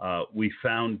 We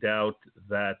found out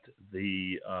that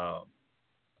the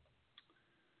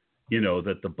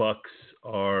Bucs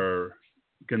are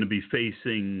going to be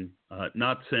facing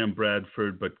not Sam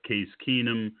Bradford, but Case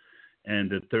Keenum,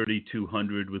 and at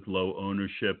 3,200 with low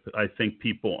ownership, I think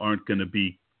people aren't going to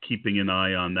be keeping an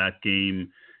eye on that game,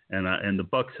 and the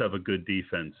Bucs have a good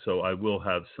defense, so I will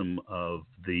have some of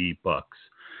the Bucs.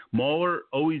 Mauler,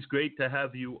 always great to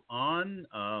have you on.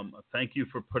 Thank you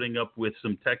for putting up with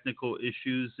some technical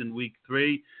issues in week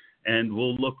 3, and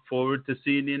we'll look forward to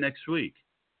seeing you next week.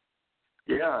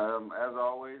 Yeah, as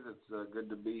always, it's good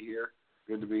to be here.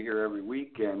 Good to be here every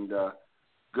week, and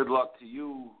good luck to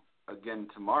you again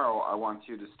tomorrow. I want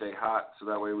you to stay hot so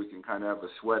that way we can kind of have a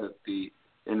sweat at the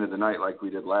end of the night like we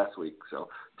did last week. So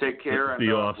take care. It would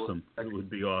be awesome. It would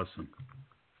be awesome.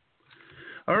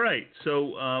 All right,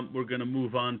 so we're going to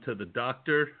move on to the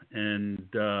doctor, and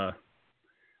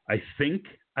I think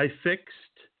I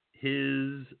fixed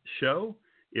his show.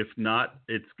 If not,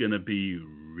 it's going to be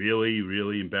really,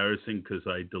 really embarrassing because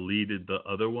I deleted the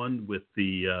other one with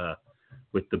the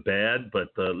bad. But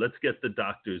let's get the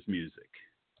doctor's music.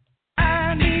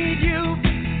 I need you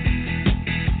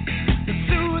to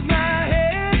soothe my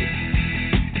head,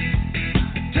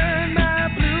 turn my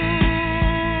blue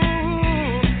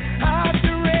heart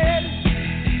to red.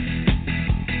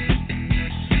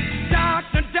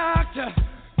 Doctor, doctor,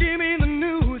 give me the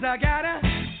news. I got a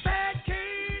bad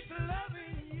case of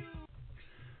loving you.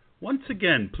 Once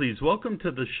again, please welcome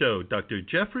to the show, Dr.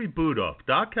 Jeffrey Budoff.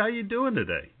 Doc, how you doing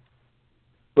today?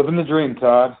 Living the dream,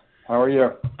 Todd. How are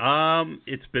you?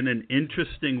 It's been an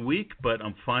interesting week, but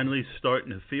I'm finally starting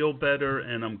to feel better,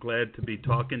 and I'm glad to be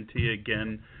talking to you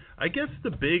again. I guess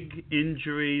the big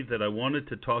injury that I wanted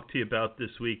to talk to you about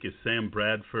this week is Sam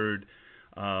Bradford.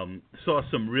 Saw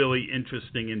some really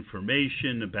interesting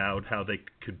information about how they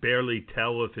could barely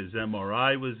tell if his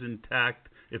MRI was intact,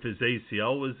 if his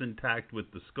ACL was intact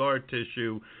with the scar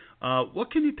tissue.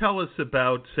 What can you tell us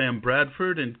about Sam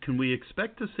Bradford, and can we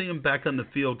expect to see him back on the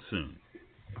field soon?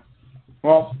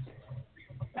 Well,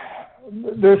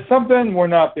 there's something we're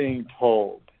not being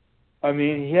told. I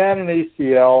mean, he had an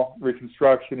ACL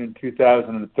reconstruction in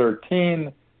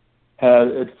 2013.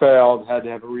 It failed, had to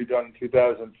have it redone in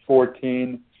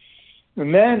 2014.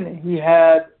 And then he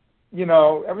had,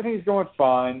 everything's going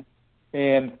fine.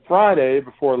 And Friday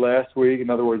before last week, in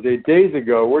other words, 8 days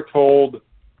ago, we're told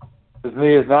his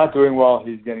knee is not doing well.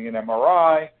 He's getting an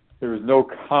MRI. There is no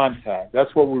contact.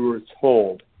 That's what we were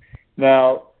told.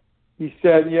 Now, he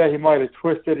said, he might have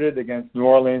twisted it against New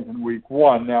Orleans in week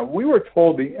 1. Now, we were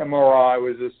told the MRI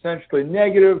was essentially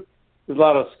negative. There's a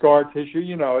lot of scar tissue.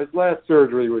 His last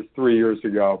surgery was 3 years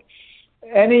ago.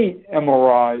 Any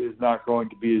MRI is not going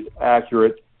to be as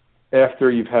accurate after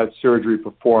you've had surgery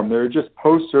performed. There are just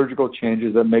post-surgical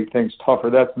changes that make things tougher.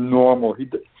 That's normal.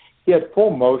 He had full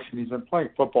motion. He's been playing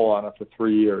football on it for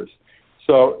 3 years.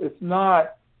 So it's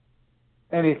not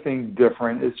anything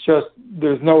different. It's just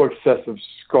there's no excessive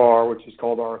scar, which is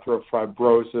called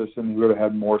arthrofibrosis, and he would have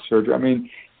had more surgery. I mean,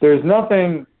 there's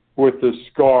nothing with the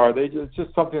scar. It's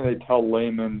just something they tell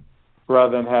laymen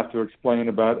rather than have to explain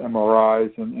about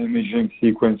MRIs and imaging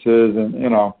sequences. And,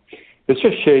 it's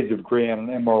just shades of gray on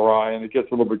an MRI, and it gets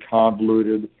a little bit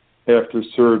convoluted after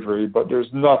surgery, but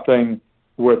there's nothing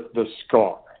with the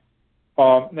scar.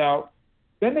 Now,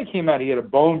 then they came out, he had a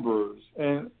bone bruise,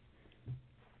 and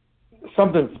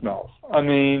something smells. I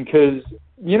mean, because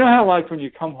you know how, like, when you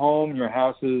come home, your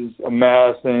house is a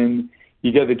mess, and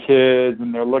you get the kids,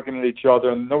 and they're looking at each other,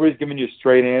 and nobody's giving you a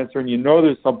straight answer, and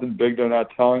there's something big they're not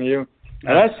telling you.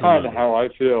 And that's kind of how I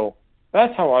feel.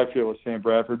 That's how I feel with Sam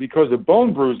Bradford, because the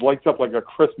bone bruise lights up like a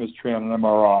Christmas tree on an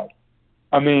MRI.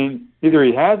 I mean, either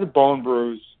he has a bone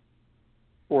bruise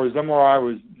or his MRI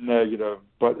was negative,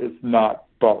 but it's not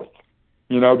both.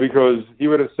 Because he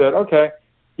would have said, okay,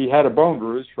 he had a bone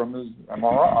bruise from his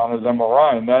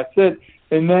MRI, and that's it.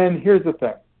 And then here's the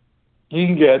thing. You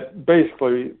can get,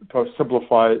 basically, to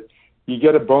simplify it, you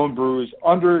get a bone bruise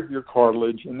under your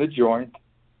cartilage in the joint,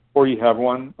 or you have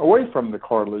one away from the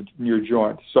cartilage in your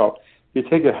joint. So you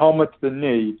take a helmet to the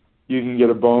knee, you can get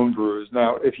a bone bruise.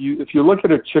 Now, if you look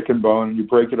at a chicken bone and you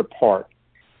break it apart,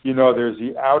 there's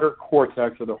the outer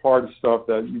cortex of the hard stuff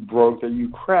that you broke, that you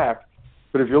cracked.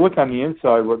 But if you look on the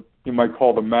inside, what you might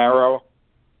call the marrow,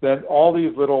 then all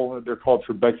these little, they're called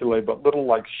trabeculae, but little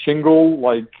like shingle,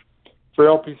 like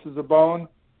frail pieces of bone.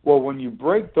 Well, when you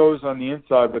break those on the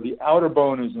inside, but the outer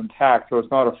bone is intact, so it's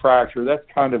not a fracture, that's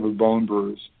kind of a bone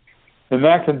bruise. And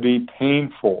that can be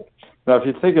painful. Now, if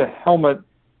you take a helmet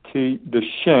to the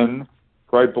shin,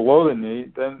 right below the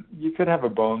knee, then you could have a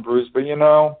bone bruise. But,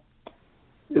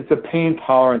 it's a pain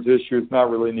tolerance issue. It's not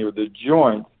really near the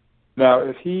joint. Now,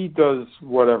 if he does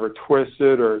whatever,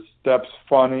 twisted or steps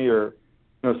funny, or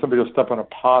somebody will step on a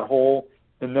pothole,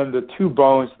 and then the two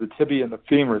bones, the tibia and the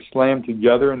femur, slam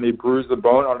together and they bruise the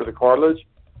bone under the cartilage,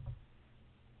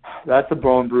 that's a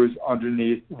bone bruise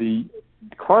underneath the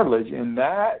cartilage, and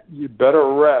that you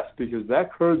better rest, because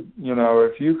that could,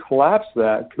 if you collapse,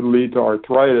 that could lead to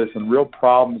arthritis and real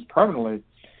problems permanently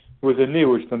with the knee,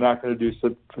 which they're not going to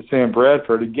do for Sam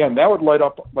Bradford. Again, that would light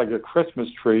up like a Christmas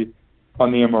tree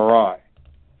on the MRI.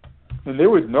 And they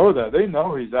would know that. They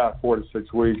know he's out 4 to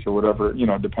 6 weeks or whatever,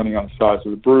 depending on the size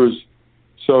of the bruise.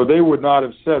 So they would not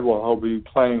have said, well, he'll be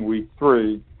playing week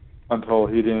 3 until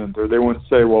he didn't. Or they wouldn't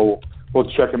say, well, we'll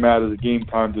check him out as a game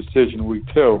time decision week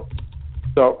 2.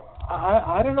 So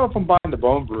I don't know if I'm buying the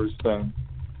bone bruise thing.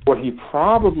 What he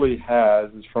probably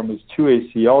has is, from his 2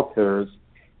 ACL tears,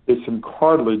 is some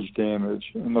cartilage damage.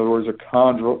 In other words, a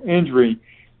chondral injury.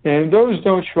 And those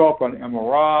don't show up on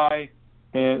MRI.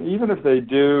 And even if they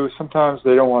do, sometimes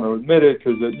they don't want to admit it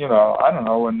because, I don't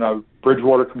know, when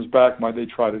Bridgewater comes back, might they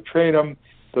try to trade him?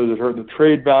 Does it hurt the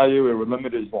trade value? It would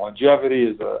limit his longevity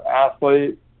as an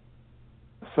athlete.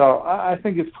 So I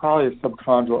think it's probably a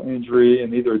subchondral injury,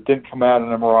 and either it didn't come out in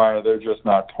MRI or they're just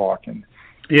not talking.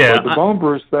 Yeah. But the bone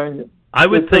bruise thing,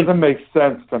 doesn't make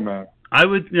sense to me.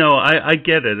 I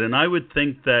get it, and I would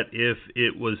think that if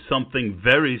it was something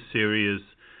very serious,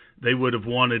 they would have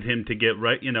wanted him to get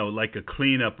right, like a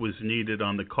cleanup was needed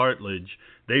on the cartilage.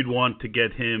 They'd want to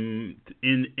get him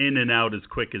in and out as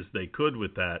quick as they could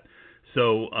with that.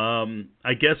 So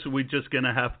I guess we're just going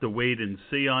to have to wait and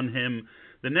see on him.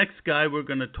 The next guy we're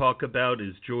going to talk about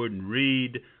is Jordan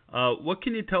Reed. What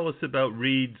can you tell us about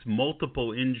Reed's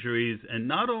multiple injuries, and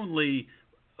not only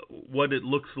what it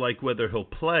looks like whether he'll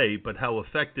play, but how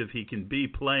effective he can be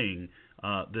playing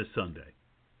this Sunday?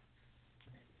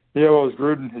 Yeah, well, as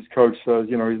Gruden, his coach, says,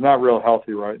 he's not real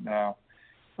healthy right now.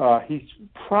 He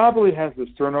probably has the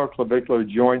sternoclavicular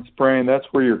joint sprain. That's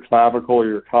where your clavicle or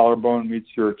your collarbone meets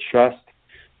your chest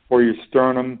or your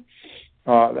sternum.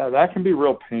 That can be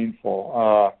real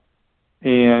painful.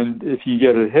 And if you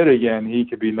get it hit again, he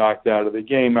could be knocked out of the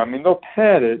game. I mean, they'll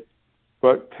pad it,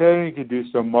 but padding can do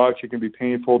so much. It can be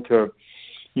painful to,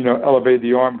 elevate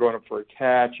the arm going up for a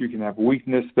catch. You can have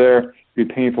weakness there. It can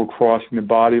be painful crossing the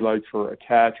body, like for a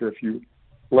catch, or if you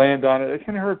land on it. It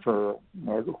can hurt for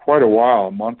quite a while,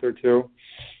 a month or two.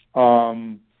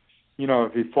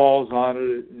 If he falls on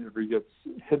it, if he gets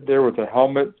hit there with a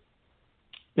helmet,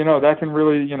 that can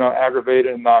really, aggravate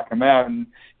it and knock him out. And,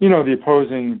 the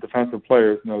opposing defensive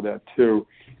players know that too.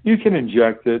 You can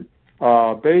inject it.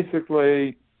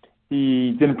 Basically,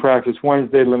 he didn't practice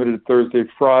Wednesday, limited to Thursday,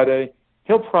 Friday.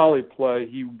 He'll probably play.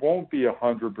 He won't be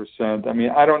 100%. I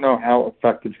mean, I don't know how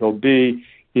effective he'll be.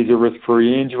 He's a risk for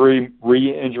re-injury,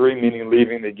 meaning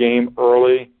leaving the game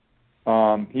early.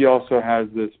 He also has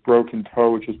this broken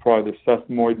toe, which is probably the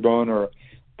sesamoid bone, or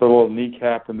the little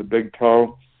kneecap in the big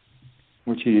toe,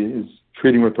 which he is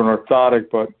treating with an orthotic.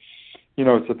 But,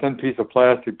 it's a thin piece of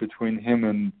plastic between him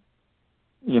and,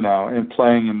 and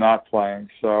playing and not playing.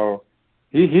 So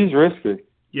he's risky.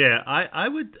 Yeah,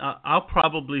 I'll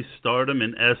probably start him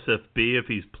in SFB if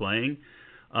he's playing.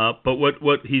 But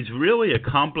what he's really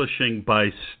accomplishing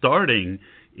by starting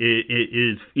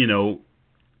is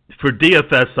for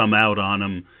DFS, I'm out on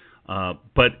him.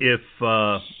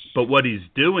 But what he's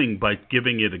doing by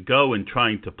giving it a go and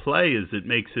trying to play is it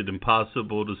makes it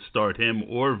impossible to start him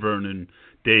or Vernon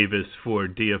Davis for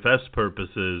DFS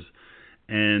purposes.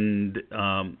 And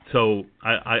so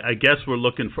I guess we're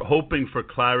hoping for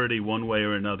clarity one way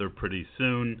or another pretty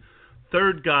soon.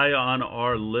 Third guy on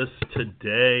our list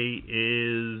today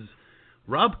is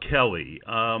Rob Kelly.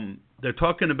 They're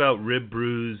talking about rib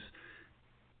bruise.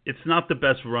 It's not the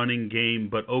best running game,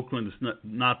 but Oakland is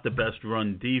not the best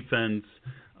run defense.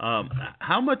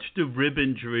 How much do rib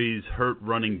injuries hurt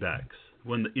running backs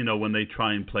when they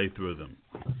try and play through them?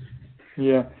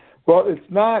 Yeah, well, it's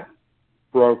not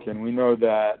broken. We know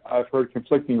that. I've heard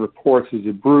conflicting reports. Is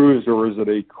it bruised or is it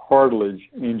a cartilage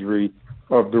injury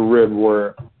of the rib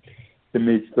where it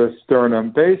meets the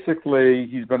sternum? Basically,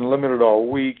 he's been limited all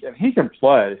week, and he can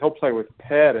play. He'll play with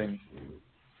padding.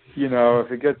 You know,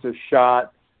 if it gets a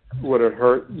shot, would it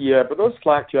hurt? Yeah, but those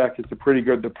flak jackets are pretty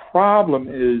good. The problem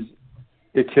is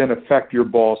it can affect your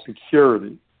ball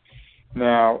security.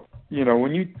 Now, you know,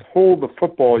 when you hold the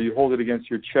football, you hold it against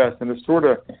your chest, and it sort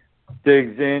of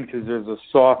digs in because there's a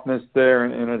softness there,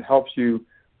 and it helps you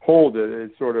hold it.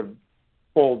 It sort of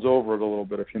folds over it a little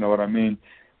bit, if you know what I mean.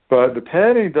 But the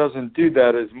padding doesn't do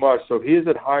that as much, so he is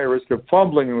at higher risk of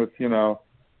fumbling. And with, you know,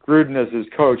 Gruden as his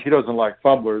coach, he doesn't like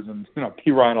fumblers, and, you know,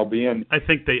 P. Ryan will be in. I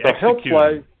think they so execute. He'll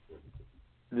play.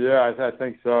 Yeah, I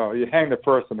think so. You hang the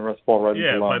first and the rest fall right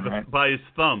into the line, right? By his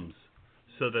thumbs,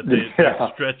 so that they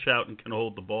stretch out and can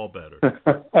hold the ball better.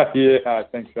 Yeah, I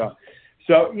think so.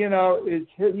 So, you know,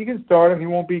 you can start him. He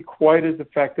won't be quite as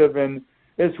effective, and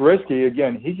it's risky.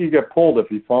 Again, he could get pulled if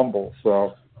he fumbles.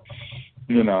 So,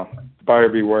 you know, buyer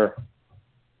beware.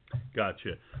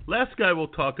 Gotcha. Last guy we'll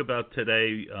talk about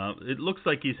today, it looks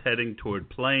like he's heading toward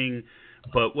playing,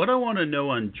 but what I want to know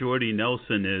on Jordy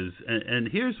Nelson is, and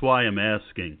here's why I'm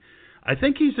asking, I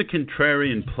think he's a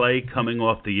contrarian play coming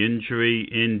off the injury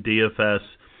in DFS.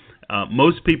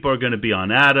 Most people are going to be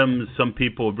on Adams. Some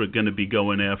people are going to be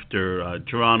going after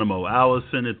Geronimo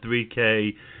Allison at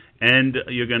 3K, and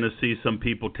you're going to see some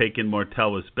people taking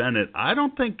Martellus Bennett. I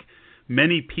don't think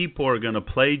many people are going to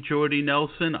play Jordy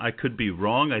Nelson. I could be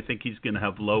wrong. I think he's going to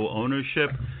have low ownership.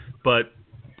 But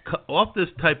off this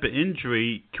type of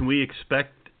injury, can we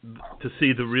expect to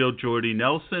see the real Jordy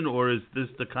Nelson, or is this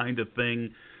the kind of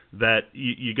thing that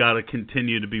you got to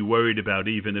continue to be worried about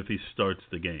even if he starts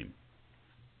the game?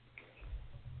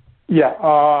 Yeah,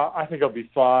 I think he'll be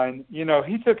fine. You know,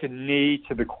 he took a knee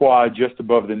to the quad just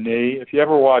above the knee. If you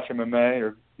ever watch MMA or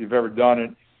if you've ever done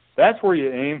it, that's where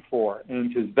you aim for, and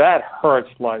because that hurts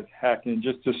like heck and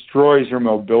just destroys your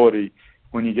mobility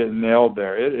when you get nailed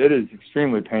there. It is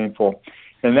extremely painful,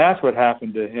 and that's what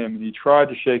happened to him. And he tried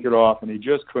to shake it off, and he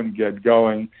just couldn't get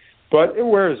going. But it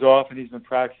wears off, and he's been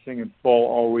practicing in full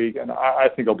all week, and I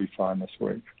think he'll be fine this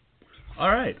week. All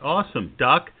right, awesome.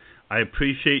 Doc, I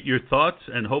appreciate your thoughts,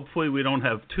 and hopefully we don't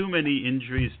have too many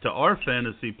injuries to our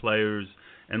fantasy players,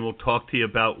 and we'll talk to you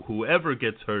about whoever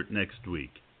gets hurt next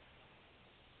week.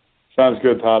 Sounds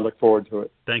good, Todd. Look forward to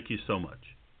it. Thank you so much.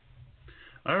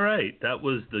 All right, that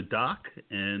was the Doc,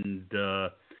 and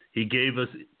he gave us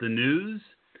the news.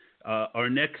 Our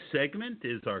next segment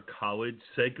is our college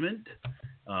segment.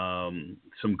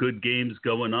 Some good games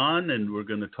going on, and we're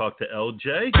going to talk to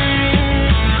LJ.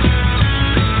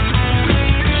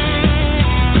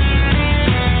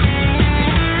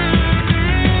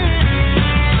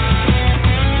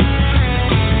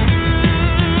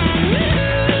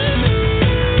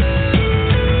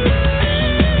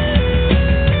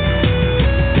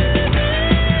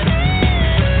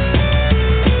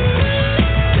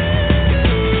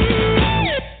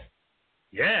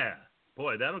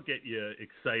 That'll get you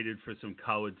excited for some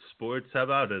college sports. How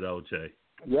about it, LJ?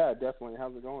 Yeah, definitely.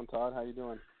 How's it going, Todd? How you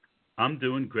doing? I'm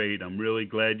doing great. I'm really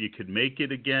glad you could make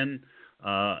it again.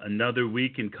 Another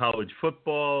week in college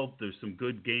football. There's some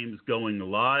good games going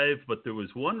live, but there was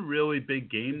one really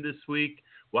big game this week.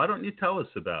 Why don't you tell us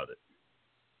about it?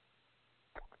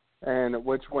 And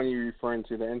which one are you referring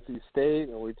to? The NC State?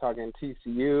 Are we talking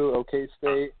TCU, OK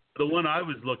State? The one I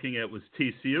was looking at was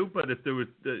TCU, but if there was,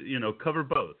 cover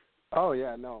both. Oh,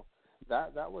 yeah, no.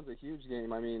 That was a huge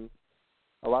game. I mean,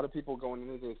 a lot of people going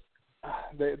into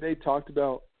this, they talked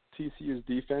about TCU's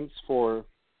defense for,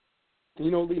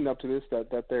 leading up to this,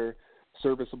 that they're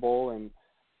serviceable and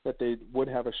that they would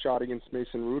have a shot against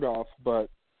Mason Rudolph. But,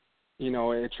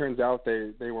 it turns out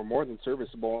they were more than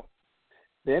serviceable.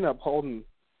 They ended up holding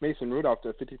Mason Rudolph to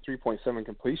a 53.7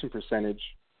 completion percentage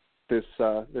this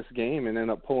game and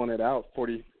ended up pulling it out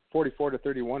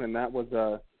 44-31, and that was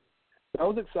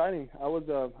exciting. I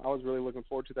was really looking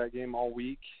forward to that game all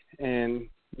week, and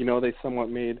they somewhat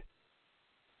made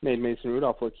Mason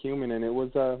Rudolph look human, and it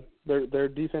was their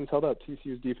defense held up.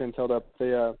 TCU's defense held up.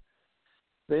 They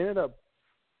ended up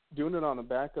doing it on the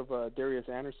back of Darius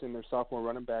Anderson, their sophomore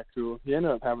running back, who he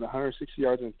ended up having 160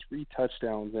 yards and 3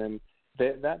 touchdowns, and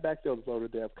that backfield is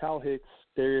loaded. They have Kyle Hicks,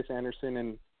 Darius Anderson,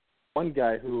 and one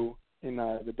guy who in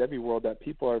the Debbie world that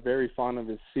people are very fond of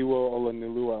is Siwo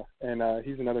Olanilua, and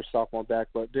he's another sophomore back.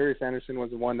 But Darius Anderson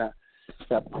was the one that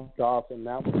popped off, and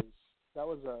it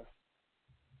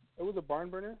was a barn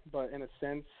burner. But in a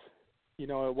sense,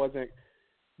 it wasn't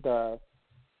the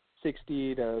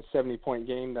 60 to 70 point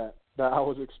game that I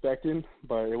was expecting,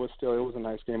 but it was a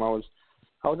nice game. I was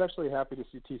I was actually happy to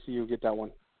see TCU get that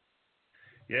one.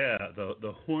 Yeah,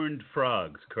 the Horned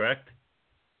Frogs, correct?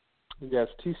 Yes,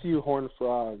 TCU Horned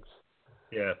Frogs.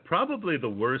 Yeah, probably the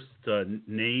worst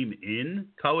name in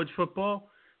college football.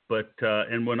 But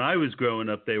and when I was growing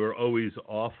up, they were always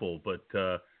awful. But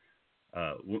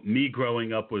me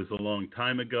growing up was a long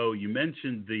time ago. You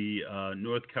mentioned the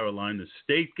North Carolina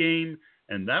State game,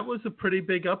 and that was a pretty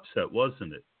big upset,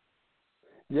 wasn't it?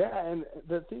 Yeah, and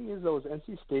the thing is, though, is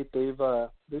NC State,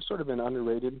 they've sort of been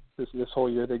underrated this whole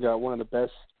year. They got one of the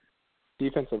best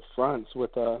defensive fronts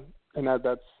with and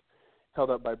that's held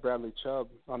up by Bradley Chubb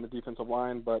on the defensive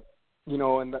line. But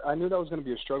and I knew that was going to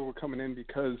be a struggle coming in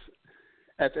because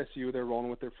FSU, they're rolling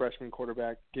with their freshman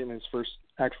quarterback, getting his first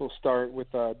actual start with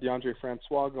DeAndre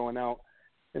Francois going out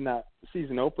in that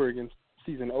season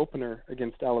opener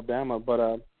against Alabama. But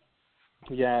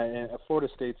and Florida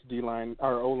State's D-line,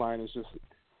 our O-line is just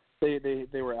they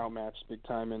were outmatched big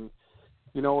time, and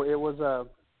it was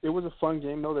a fun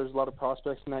game though. There's a lot of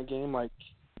prospects in that game, like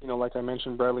I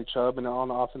mentioned, Bradley Chubb, and on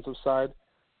the offensive side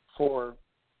for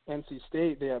NC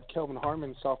State, they have Kelvin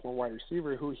Harmon, sophomore wide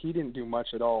receiver, who he didn't do much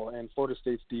at all, and Florida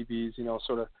State's DBs,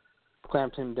 sort of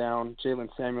clamped him down. Jalen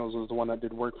Samuels was the one that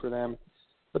did work for them,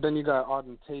 but then you got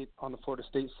Auden Tate on the Florida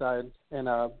State side, and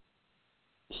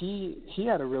he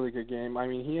had a really good game. I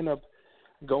mean, he ended up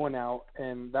going out,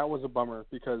 and that was a bummer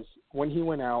because when he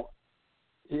went out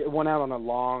on a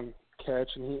long catch,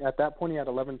 and at that point he had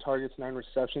 11 targets, 9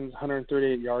 receptions,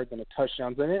 138 yards, and a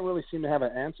touchdown. They didn't really seem to have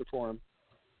an answer for him,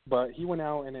 but he went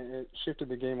out, and it shifted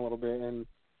the game a little bit. And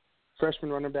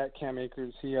freshman running back Cam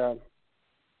Akers, he had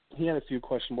a few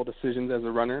questionable decisions as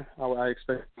a runner. I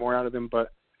expect more out of him,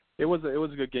 but it was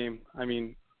a good game. I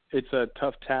mean, it's a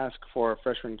tough task for a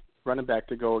freshman running back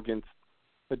to go against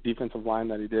the defensive line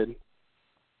that he did.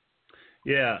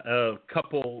 Yeah, a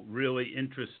couple really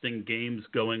interesting games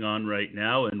going on right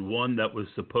now, and one that was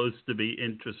supposed to be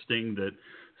interesting that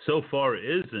so far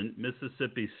isn't.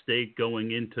 Mississippi State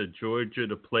going into Georgia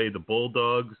to play the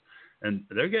Bulldogs, and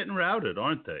they're getting routed,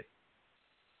 aren't they?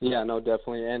 Yeah, no,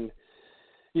 definitely. And,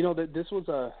 this was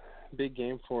a big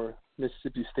game for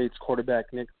Mississippi State's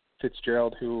quarterback, Nick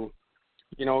Fitzgerald, who,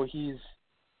 he's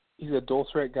a dual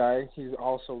threat guy. He's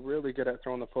also really good at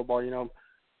throwing the football.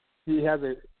 He has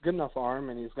a good enough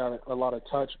arm, and he's got a lot of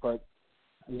touch. But,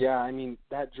 yeah, I mean,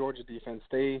 that Georgia defense,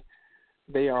 they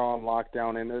are on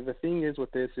lockdown. And the thing is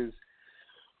with this is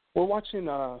we're watching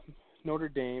Notre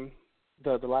Dame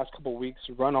the last couple of weeks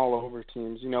run all over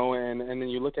teams, and then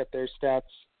you look at their stats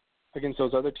against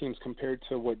those other teams compared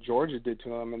to what Georgia did to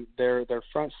them. And their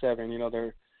front seven,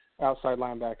 their outside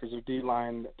linebackers, their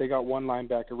D-line, they got one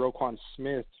linebacker, Roquan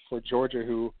Smith, for Georgia,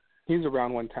 who he's a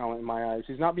round one talent in my eyes.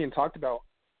 He's not being talked about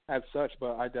as such,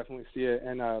 but I definitely see it.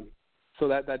 And so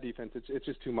that defense, it's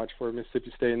just too much for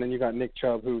Mississippi State. And then you got Nick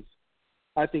Chubb, who's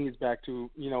I think he's back to,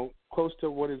 close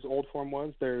to what his old form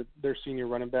was. Their senior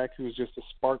running back, who's just a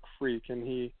spark freak, and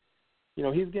he's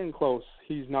getting close.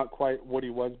 He's not quite what he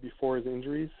was before his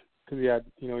injuries because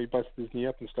he busted his knee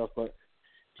up and stuff, but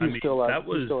he's still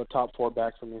a top 4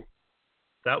 back for me.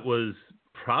 That was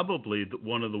probably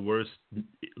one of the worst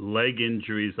leg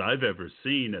injuries I've ever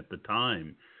seen at the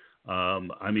time.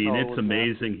 It's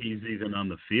amazing he's even on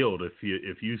the field.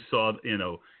 If you saw,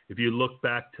 if you look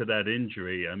back to that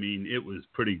injury, it was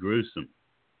pretty gruesome.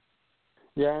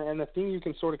 Yeah, and the thing you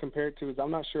can sort of compare it to is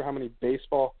I'm not sure how many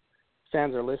baseball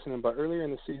fans are listening, but earlier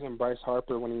in the season, Bryce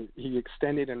Harper, when he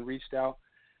extended and reached out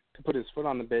to put his foot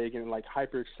on the bag and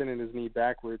hyperextended his knee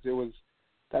backwards,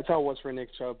 that's how it was for Nick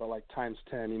Chubb, but times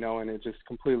 10, and it just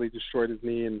completely destroyed his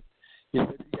knee. And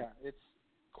it's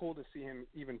cool to see him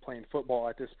even playing football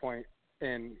at this point,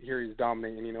 and here he's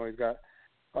dominating. He's got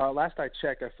last I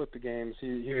checked, I flipped the games.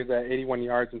 He was at 81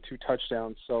 yards and 2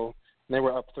 touchdowns, so they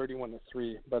were up 31-3.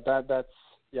 But I thought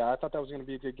that was going to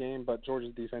be a good game, but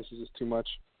Georgia's defense is just too much.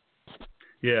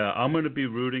 Yeah, I'm going to be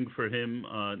rooting for him,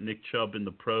 Nick Chubb, in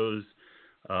the pros.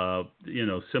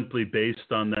 Simply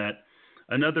based on that.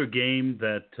 Another game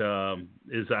that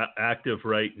is active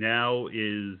right now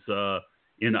is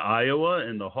in Iowa,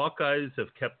 and the Hawkeyes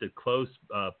have kept it close.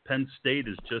 Penn State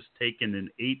has just taken an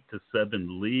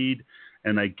 8-7 lead,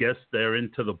 and I guess they're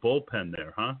into the bullpen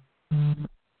there, huh?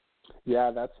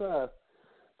 Yeah, that's a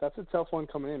tough one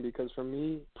coming in because for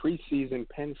me, preseason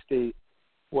Penn State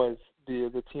was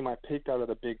the team I picked out of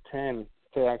the Big Ten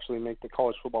to actually make the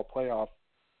college football playoff.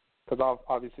 Because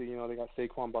obviously, they got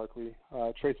Saquon Barkley,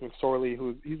 Trace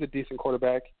McSorley, he's a decent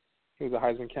quarterback. He was a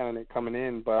Heisman candidate coming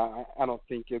in, but I don't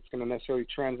think it's going to necessarily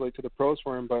translate to the pros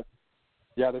for him. But,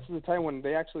 yeah, this is a tight one.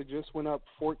 They actually just went up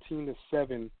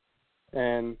 14-7,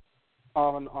 and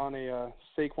on a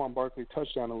Saquon Barkley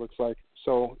touchdown. It looks like.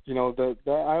 So the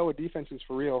Iowa defense is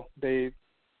for real. They're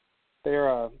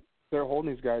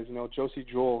holding these guys. Josie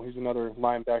Jewell, he's another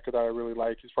linebacker that I really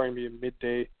like. He's probably gonna be a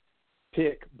midday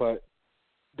pick, but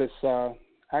this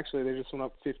actually they just went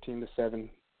up 15-7.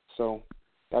 So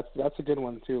that's a good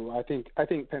one too. I think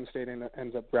Penn State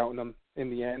ends up routing them in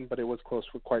the end, but it was close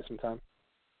for quite some time.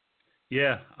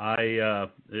 Yeah,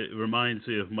 it reminds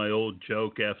me of my old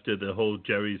joke after the whole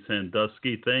Jerry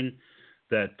Sandusky thing,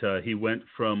 that he went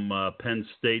from Penn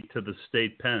State to the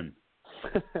State Penn.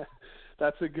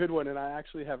 That's a good one, and I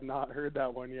actually have not heard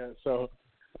that one yet. So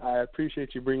I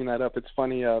appreciate you bringing that up. It's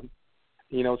funny,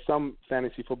 some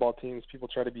fantasy football teams, people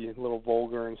try to be a little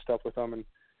vulgar and stuff with them. And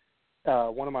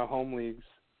one of my home leagues,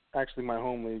 actually my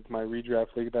home league, my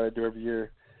redraft league that I do every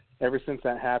year, ever since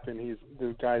that happened,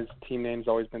 the guy's team name's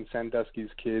always been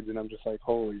Sandusky's Kids, and I'm just like,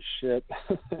 holy shit.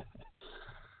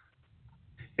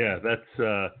 Yeah, that's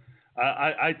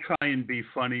I try and be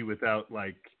funny without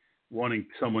wanting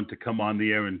someone to come on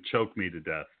the air and choke me to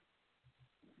death.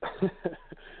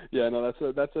 Yeah, no,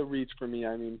 that's a reach for me.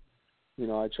 I mean,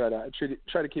 I try to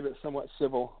keep it somewhat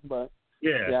civil, but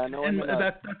yeah, no, and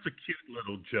that's a cute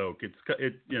little joke. It's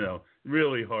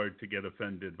really hard to get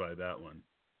offended by that one.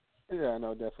 Yeah,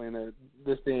 no, definitely. In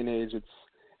this day and age,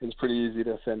 it's pretty easy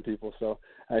to offend people. So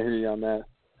I hear you on that.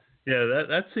 Yeah,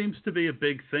 that seems to be a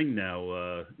big thing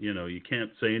now. You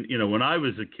can't say. When I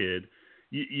was a kid,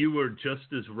 you were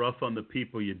just as rough on the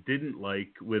people you didn't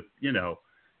like. With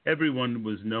everyone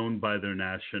was known by their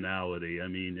nationality. I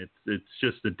mean, it's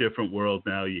just a different world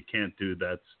now. You can't do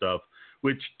that stuff,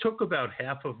 which took about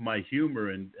half of my humor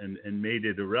and made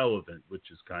it irrelevant,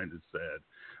 which is kind of sad.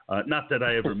 Not that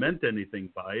I ever meant anything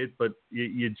by it, but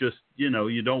you just,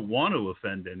 you don't want to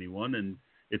offend anyone, and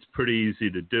it's pretty easy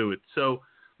to do it. So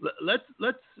let's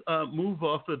move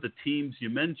off of the teams. You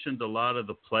mentioned a lot of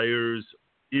the players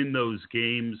in those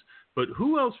games, but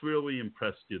who else really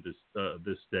impressed you this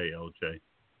day, LJ?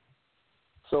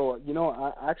 So,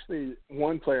 actually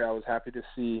one player I was happy to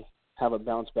see have a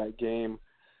bounce-back game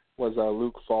was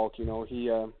Luke Falk. He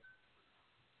 2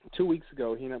 weeks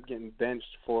ago, he ended up getting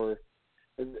benched for –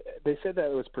 they said that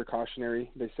it was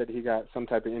precautionary. They said he got some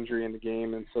type of injury in the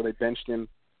game, and so they benched him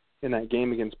in that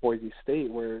game against Boise State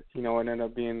where, it ended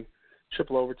up being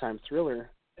triple overtime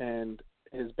thriller. And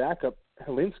his backup,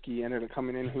 Helinski, ended up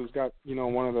coming in, who's got,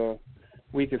 one of the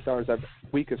weakest arms I've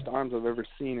ever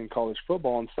seen in college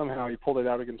football, and somehow he pulled it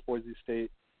out against Boise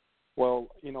State. Well,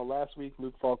 last week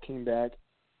Luke Falk came back,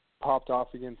 popped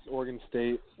off against Oregon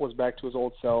State, was back to his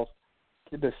old self.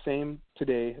 Did the same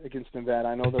today against Nevada.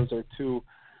 I know those are two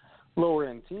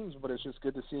lower-end teams, but it's just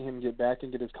good to see him get back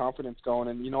and get his confidence going.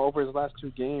 And, over his last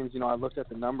two games, I looked at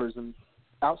the numbers, and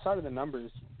outside of the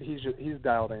numbers, he's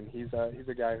dialed in. He's a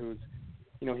guy who's,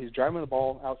 he's driving the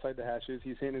ball outside the hashes.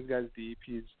 He's hitting his guys deep.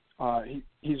 He's a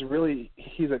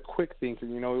quick thinker.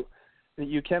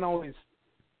 You can't always,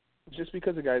 just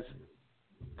because a guy's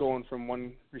going from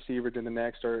one receiver to the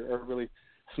next or really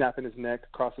snapping his neck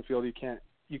across the field, you can't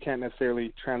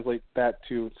necessarily translate that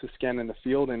to scanning the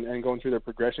field and going through their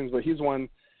progressions, but he's one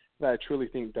that I truly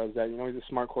think does that. He's a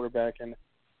smart quarterback, and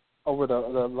over the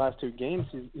last two games,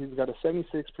 he's got a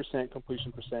 76%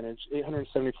 completion percentage,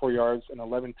 874 yards, and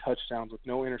 11 touchdowns with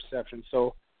no interceptions.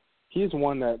 So he's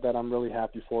one that I'm really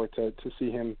happy for to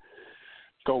see him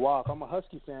go off. I'm a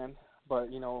Husky fan, but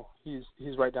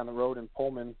he's right down the road in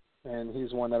Pullman, and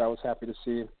he's one that I was happy to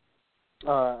see.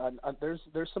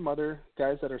 There's some other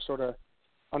guys that are sort of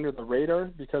under the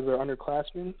radar because they're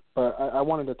underclassmen, but I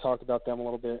wanted to talk about them a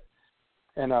little bit.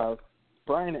 And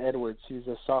Brian Edwards, he's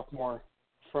a sophomore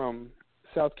from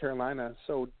South Carolina.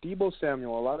 So Deebo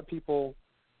Samuel, a lot of people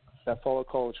that follow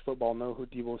college football know who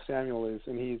Deebo Samuel is,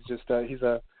 and he's just he's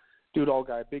a do-it-all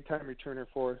guy, big-time returner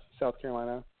for South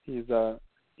Carolina. He's listed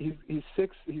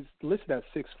at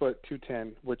 6'2",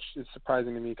 210, which is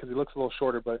surprising to me because he looks a little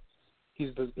shorter, but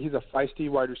he's a feisty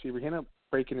wide receiver. He ended up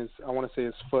breaking his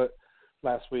foot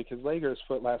last week, his leg or his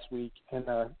foot last week, and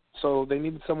so they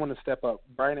needed someone to step up.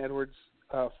 Brian Edwards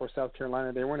for South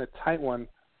Carolina, they were in a tight one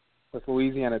with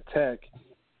Louisiana Tech,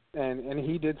 and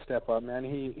he did step up, man.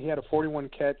 He had a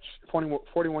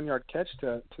 41-yard catch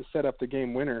to set up the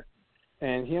game winner,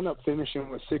 and he ended up finishing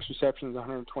with 6 receptions,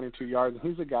 122 yards. And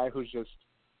he's a guy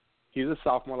he's a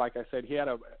sophomore, like I said. He had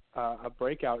a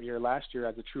breakout year last year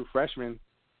as a true freshman,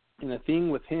 and the thing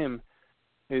with him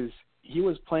is he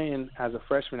was playing as a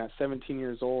freshman at 17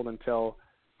 years old until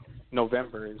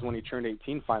November is when he turned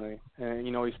 18 finally. And,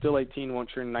 he's still 18, won't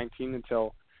turn 19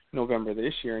 until November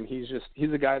this year. And he's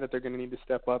a guy that they're going to need to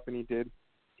step up, and he did.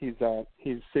 He's 6'3",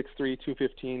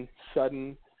 215,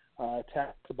 sudden,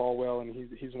 attacks the ball well, and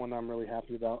he's one that I'm really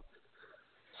happy about.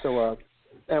 So,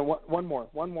 and one more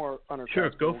unattached. Sure,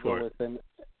 go for it. And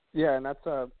that's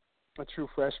a true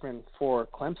freshman for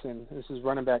Clemson. This is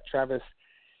running back Travis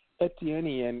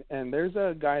Etienne, and there's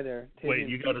a guy there. Wait,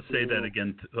 you got to say that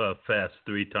again fast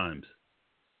 3 times.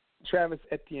 Travis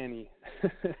Etienne.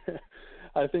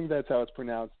 I think that's how it's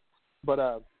pronounced.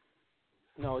 But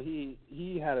no,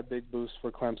 he had a big boost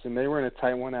for Clemson. They were in a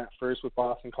tight one at first with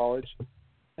Boston College,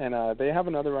 and they have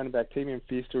another running back, Tavian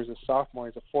Feaster, who's a sophomore.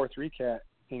 He's a 4.3 cat,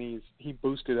 and he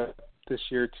boosted up this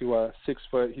year to 6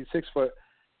 foot. He's 6 foot,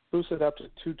 boosted up to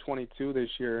 222 this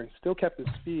year. Still kept his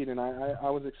speed, and I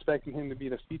was expecting him to be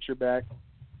the feature back,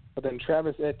 but then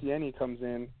Travis Etienne comes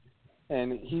in,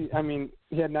 and he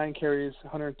had 9 carries,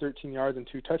 113 yards, and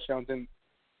 2 touchdowns, and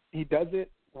he does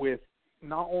it with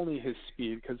not only his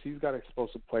speed, because he's got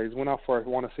explosive plays. Went out for, I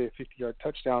want to say, a 50-yard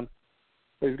touchdown,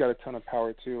 but he's got a ton of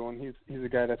power too, and he's a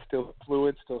guy that's still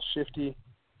fluid, still shifty.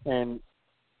 And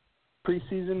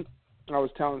preseason, I was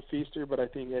telling Feaster, but I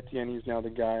think Etienne is now the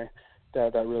guy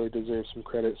that really deserves some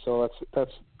credit. So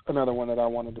that's another one that I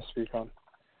wanted to speak on.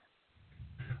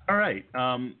 All right.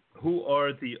 Who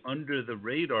are the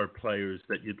under-the-radar players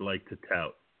that you'd like to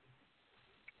tout?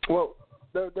 Well,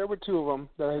 there were 2 of them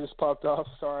that I just popped off.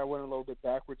 Sorry, I went a little bit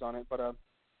backwards on it, but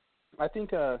I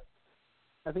think a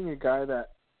guy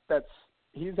that's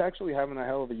he's actually having a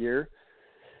hell of a year,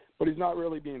 but he's not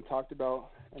really being talked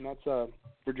about, and that's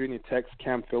Virginia Tech's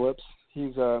Cam Phillips.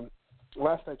 He's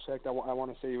last I checked, I want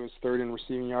to say he was 3rd in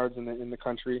receiving yards in the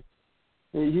country.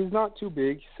 He's not too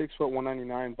big, 6 foot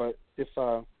 199, but if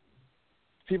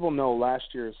people know last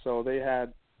year, so they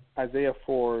had Isaiah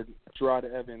Ford, Gerard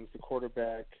Evans, the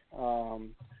quarterback,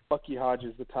 Bucky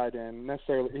Hodges, the tight end.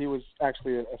 He was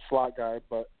actually a slot guy,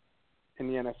 but in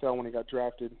the NFL when he got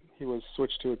drafted, he was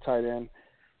switched to a tight end.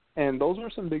 And those were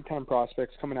some big-time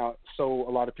prospects coming out, so a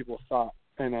lot of people thought.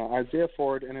 And Isaiah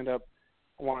Ford ended up,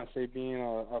 I want to say, being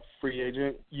a free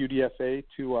agent, UDFA,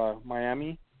 to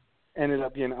Miami, ended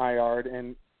up being IR'd.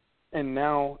 And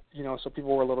now, so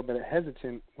people were a little bit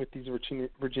hesitant with these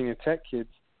Virginia Tech kids.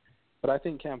 But I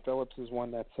think Cam Phillips is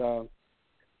one that's,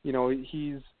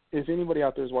 he's, if anybody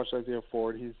out there has watched Isaiah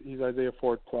Ford, he's Isaiah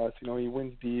Ford plus. He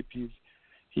wins deep.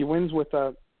 He wins with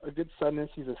a good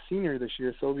suddenness. He's a senior this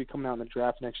year, so he'll be coming out in the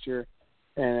draft next year.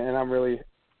 And I'm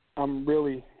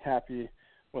really happy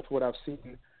with what I've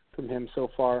seen from him so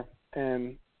far.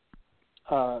 And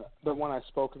the one I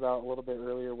spoke about a little bit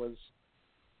earlier was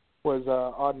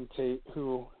Auden Tate,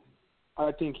 who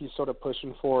I think he's sort of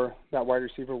pushing for that wide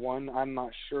receiver 1. I'm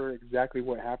not sure exactly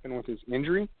what happened with his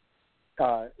injury.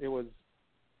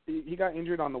 He got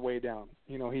injured on the way down.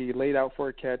 He laid out for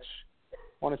a catch.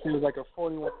 I want to say it was like a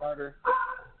 41-yarder.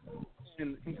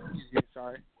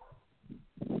 Sorry.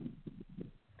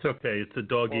 It's okay. It's a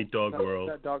dog-eat-dog world.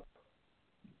 That dog.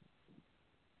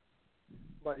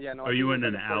 But yeah, no. Are you in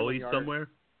an alley somewhere?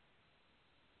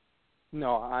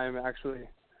 No, I'm actually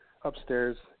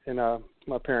upstairs in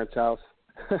my parents' house.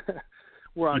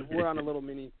 we're on a little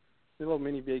mini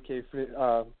vacay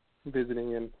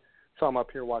visiting, and so I'm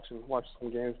up here watching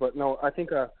some games. But no, I think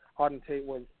Auden Tate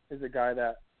is a guy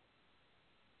that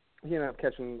he ended up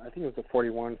catching. I think it was a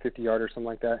 41, 50-yard or something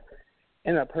like that.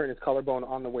 Ended up hurting his collarbone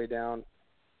on the way down,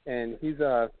 and he's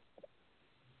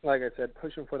like I said,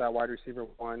 pushing for that wide receiver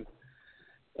 1.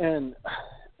 And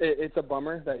it's a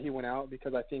bummer that he went out,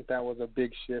 because I think that was a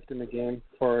big shift in the game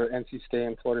for NC State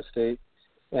and Florida State.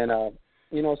 And,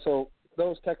 so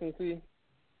those technically,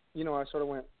 I sort of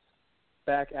went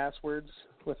back asswards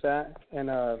with that. And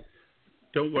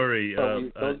don't worry.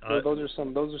 Those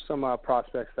are some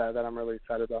prospects that I'm really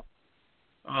excited about.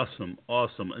 Awesome.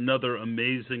 Another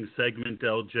amazing segment,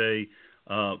 LJ.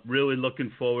 Really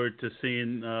looking forward to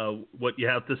seeing what you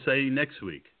have to say next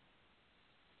week.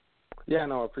 Yeah,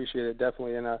 no, I appreciate it,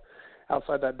 definitely. And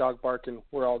outside that dog barking,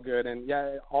 we're all good. And,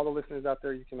 yeah, all the listeners out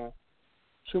there, you can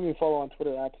shoot me a follow on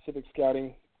Twitter at Pacific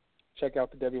Scouting. Check out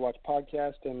the Debbie Watch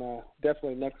podcast. And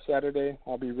definitely next Saturday,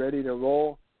 I'll be ready to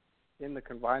roll in the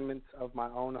confinements of my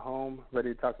own home,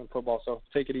 ready to talk some football. So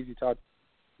take it easy, Todd.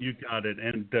 You got it.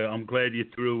 And I'm glad you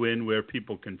threw in where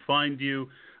people can find you.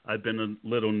 I've been a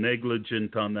little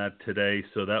negligent on that today,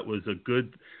 so that was a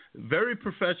good, very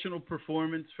professional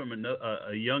performance from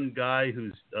a young guy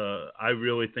who's I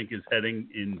really think is heading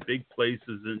in big places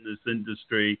in this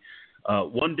industry.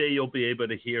 One day you'll be able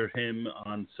to hear him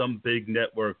on some big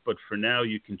network, but for now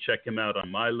you can check him out on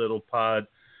my little pod.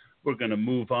 We're going to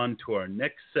move on to our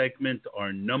next segment,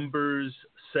 our numbers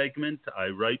segment. I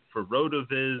write for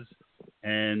RotoViz,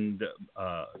 and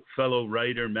fellow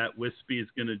writer Matt Wispe is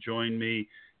going to join me.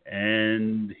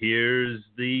 And here's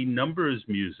the numbers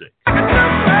music.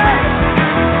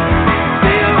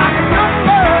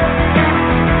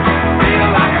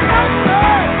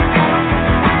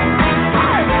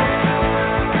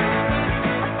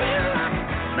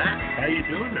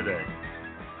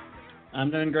 I'm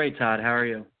doing great, Todd. How are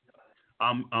you?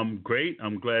 I'm great.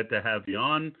 I'm glad to have you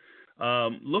on.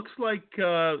 Looks like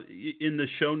in the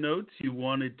show notes you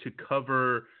wanted to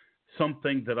cover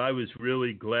something that I was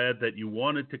really glad that you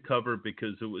wanted to cover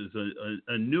because it was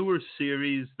a newer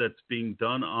series that's being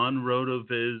done on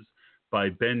RotoViz by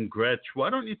Ben Gretsch.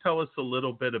 Why don't you tell us a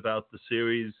little bit about the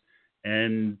series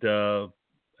and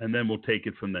then we'll take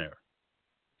it from there.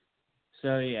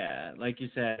 So yeah, like you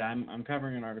said, I'm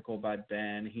covering an article by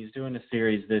Ben. He's doing a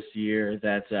series this year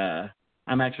that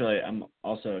I'm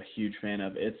also a huge fan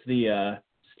of. It's the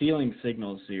Stealing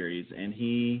Signals series, and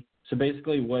so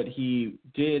basically what he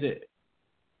did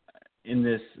in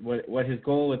this, what his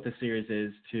goal with the series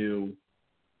is to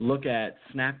look at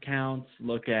snap counts,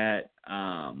 look at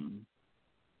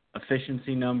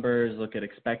efficiency numbers, look at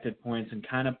expected points, and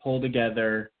kind of pull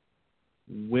together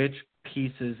which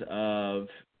pieces of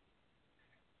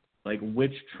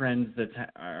which trends that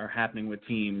are happening with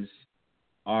teams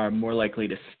are more likely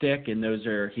to stick, and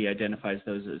he identifies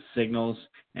those as signals,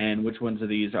 and which ones of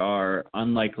these are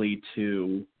unlikely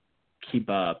to keep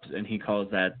up, and he calls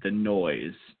that the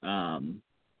noise.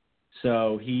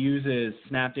 So he uses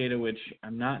snap data, which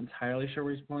I'm not entirely sure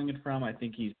where he's pulling it from. I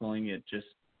think he's pulling it just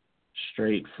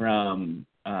straight from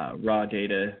raw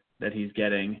data that he's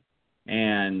getting,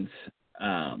 and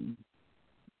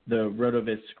the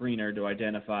RotoViz screener to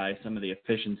identify some of the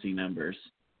efficiency numbers.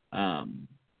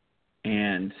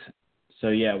 And so,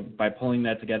 yeah, by pulling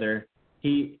that together,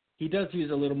 he does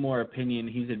use a little more opinion.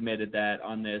 He's admitted that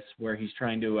on this, where he's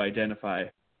trying to identify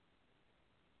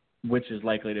which is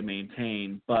likely to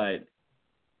maintain. But,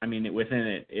 I mean, within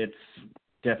it, it's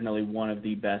definitely one of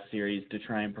the best series to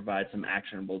try and provide some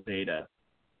actionable data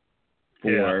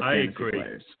for fantasy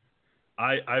players.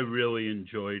 I really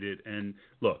enjoyed it. And,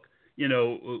 look,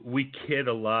 we kid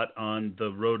a lot on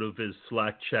the RotoViz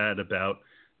Slack chat about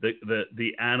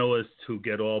the analysts who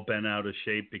get all bent out of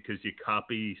shape because you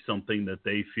copy something that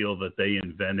they feel that they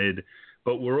invented.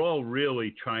 But we're all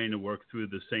really trying to work through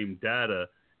the same data.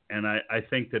 And I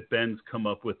think that Ben's come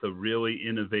up with a really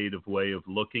innovative way of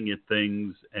looking at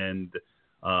things. And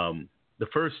the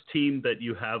first team that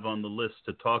you have on the list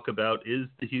to talk about is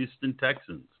the Houston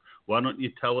Texans. Why don't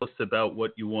you tell us about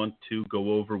what you want to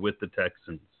go over with the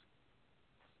Texans?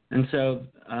 And so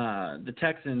the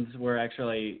Texans were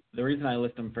actually, the reason I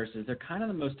list them first is they're kind of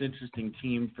the most interesting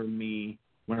team for me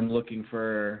when I'm looking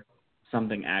for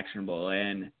something actionable.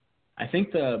 And I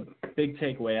think the big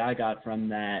takeaway I got from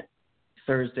that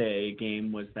Thursday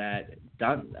game was that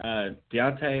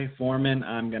Deontay Foreman,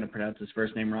 I'm going to pronounce his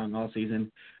first name wrong all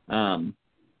season,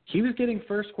 he was getting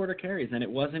first quarter carries, and it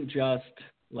wasn't just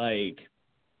like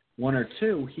one or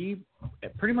two. He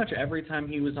pretty much every time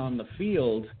he was on the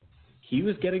field, he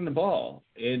was getting the ball.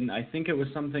 And I think it was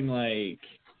something like,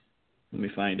 let me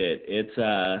find it.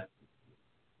 It's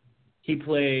he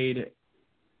played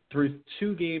through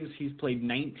 2 games. He's played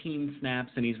 19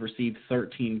 snaps and he's received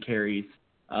 13 carries,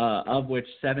 of which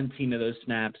 17 of those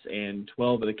snaps and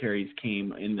 12 of the carries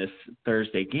came in this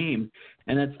Thursday game.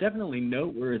 And that's definitely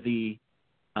noteworthy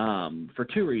for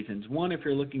 2 reasons. One, if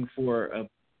you're looking for a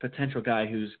potential guy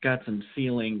who's got some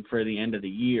ceiling for the end of the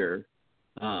year,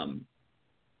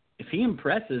 if he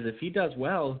impresses, if he does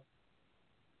well,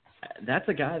 that's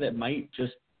a guy that might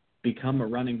just become a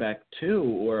running back 2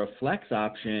 or a flex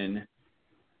option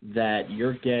that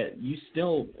you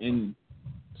still in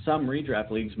some redraft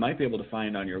leagues might be able to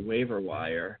find on your waiver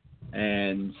wire.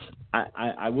 And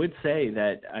I would say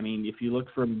that, I mean, if you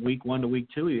look from week 1 to week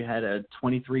 2, you had a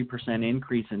 23%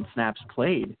 increase in snaps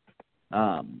played.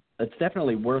 That's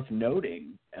definitely worth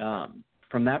noting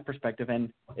from that perspective.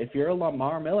 And if you're a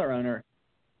Lamar Miller owner,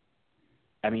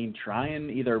 I mean, try and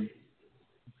either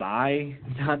buy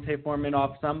Deontay Foreman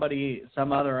off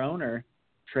some other owner,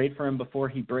 trade for him before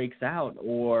he breaks out,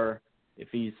 or if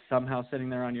he's somehow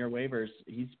sitting there on your waivers,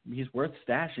 he's worth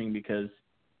stashing, because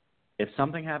if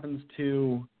something happens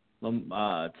to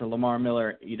Lamar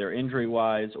Miller, either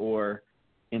injury-wise or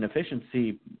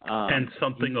inefficiency, and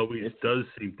something always does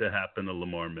seem to happen to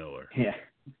Lamar Miller. Yeah.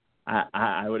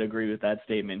 I would agree with that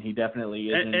statement. He definitely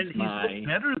isn't. And he's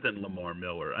better than Lamar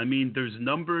Miller. I mean, there's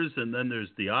numbers and then there's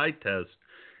the eye test.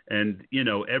 And,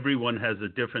 everyone has a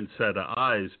different set of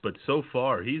eyes. But so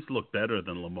far, he's looked better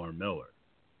than Lamar Miller.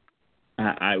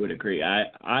 I would agree.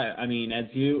 I mean,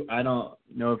 I don't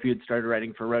know if you'd started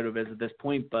writing for RotoViz at this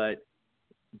point, but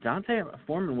Deontay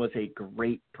Foreman was a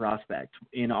great prospect.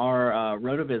 In our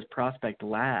RotoViz prospect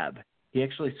lab, he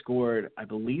actually scored, I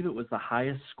believe it was the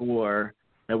highest score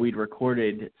that we'd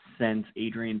recorded since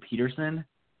Adrian Peterson.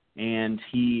 And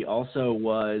he also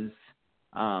was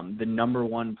the number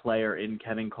one player in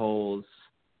Kevin Cole's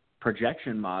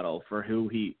projection model for who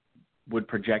he would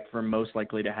project for most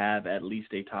likely to have at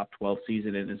least a top 12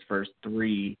 season in his first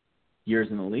 3 years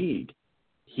in the league.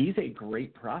 He's a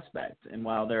great prospect. And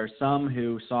while there are some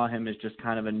who saw him as just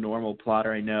kind of a normal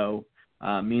plotter, I know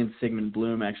me and Sigmund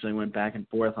Bloom actually went back and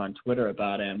forth on Twitter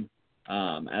about him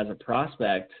as a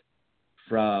prospect.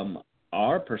 From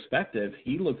our perspective,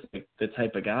 he looks like the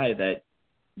type of guy that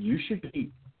you should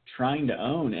be trying to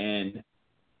own. And,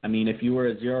 I mean, if you were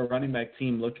a zero running back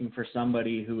team looking for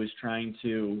somebody who is trying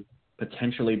to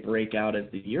potentially break out as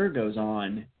the year goes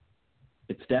on,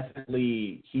 it's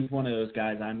definitely, he's one of those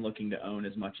guys I'm looking to own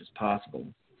as much as possible.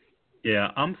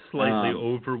 Yeah, I'm slightly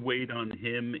overweight on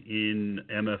him in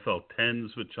MFL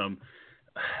 10s, which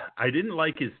I didn't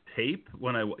like his tape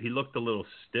he looked a little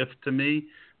stiff to me,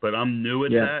 but I'm new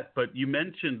at that. But you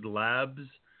mentioned Labs,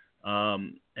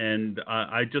 and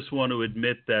I just want to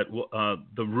admit that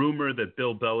the rumor that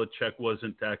Bill Belichick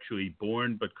wasn't actually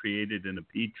born but created in a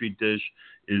petri dish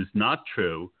is not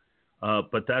true.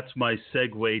 But that's my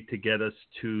segue to get us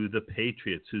to the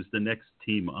Patriots, who's the next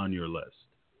team on your list.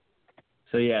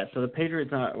 So the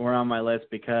Patriots were on my list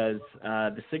because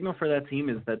the signal for that team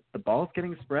is that the ball's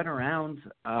getting spread around,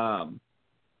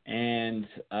 and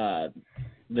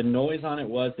the noise on it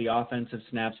was the offensive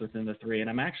snaps within the 3. And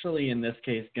I'm actually, in this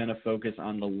case, going to focus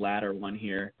on the latter one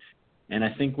here. And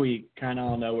I think we kind of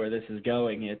all know where this is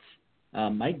going. It's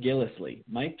Mike Gillislee.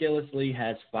 Mike Gillislee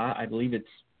has 5, I believe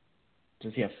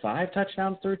does he have 5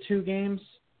 touchdowns through 2 games?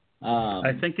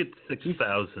 I think it's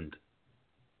 6,000.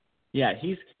 Yeah,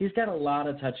 he's got a lot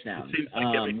of touchdowns. It seems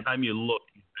like every time you look,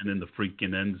 he's been in the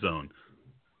freaking end zone.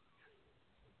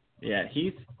 Yeah,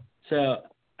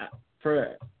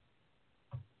 for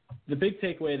the big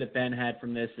takeaway that Ben had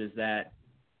from this is that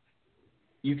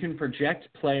you can project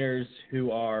players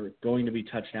who are going to be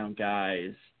touchdown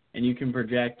guys, and you can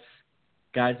project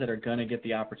guys that are going to get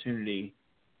the opportunity,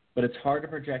 but it's hard to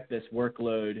project this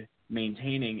workload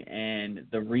maintaining, and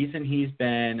the reason he's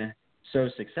been so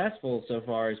successful so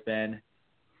far has been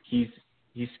he's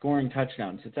scoring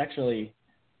touchdowns. I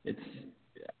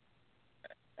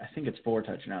think it's 4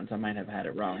 touchdowns. I might have had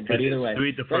it wrong, but either way,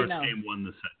 the first game, won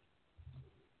the second.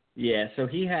 Yeah, so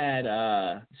he had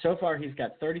so far he's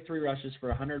got 33 rushes for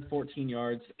 114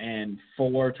 yards and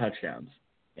 4 touchdowns,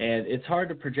 and it's hard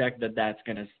to project that that's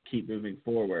going to keep moving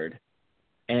forward.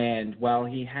 And while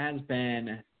he has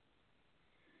been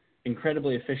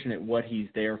incredibly efficient at what he's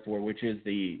there for, which is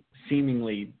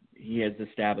seemingly he has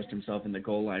established himself in the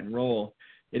goal line role,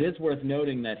 it is worth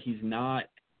noting that he's not,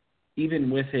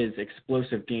 even with his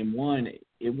explosive game 1,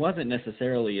 it wasn't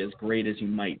necessarily as great as you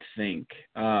might think.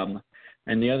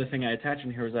 And the other thing I attached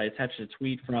in here was I attached a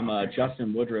tweet from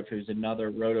Justin Woodruff, who's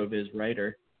another RotoViz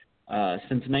writer.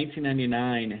 Since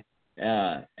 1999,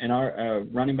 our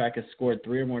running back has scored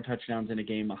 3 or more touchdowns in a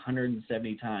game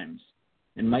 170 times.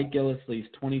 And Mike Gillislee's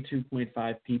 22.5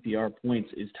 PPR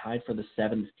points is tied for the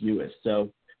 7th fewest. So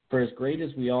for as great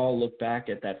as we all look back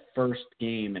at that first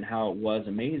game and how it was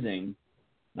amazing,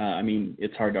 I mean,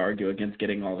 it's hard to argue against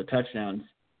getting all the touchdowns.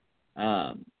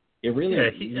 It really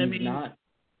not.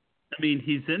 I mean,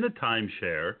 he's in a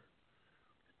timeshare,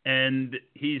 and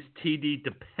he's TD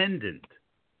dependent.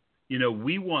 You know,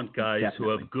 we want guys who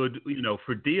have good,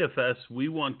 for DFS, we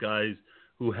want guys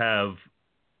who have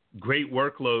great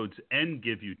workloads and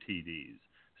give you TDs.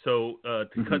 So to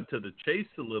cut to the chase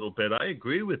a little bit, I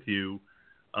agree with you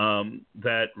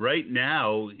that right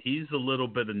now he's a little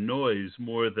bit of noise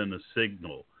more than a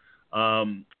signal.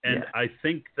 I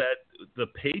think that the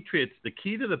Patriots, the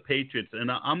key to the Patriots,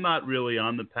 and I'm not really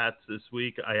on the Pats this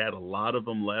week. I had a lot of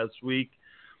them last week,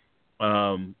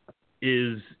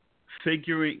 is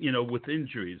figuring, with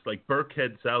injuries. Like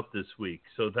Burkhead's out this week,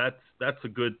 so that's a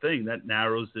good thing. That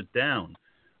narrows it down.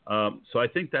 So I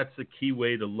think that's the key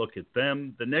way to look at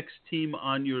them. The next team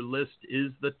on your list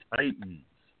is the Titans.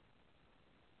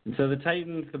 And so the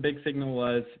Titans, the big signal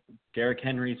was Derrick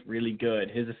Henry's really good.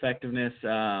 His effectiveness,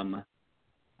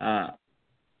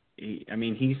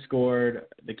 he scored.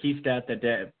 The key stat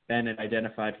that Ben had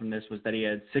identified from this was that he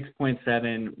had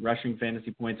 6.7 rushing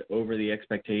fantasy points over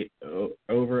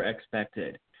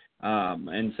expected.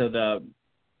 And so the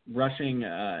rushing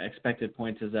expected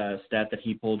points is a stat that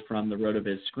he pulled from the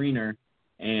RotoViz screener,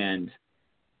 and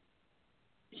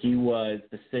he was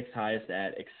the 6th highest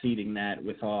at exceeding that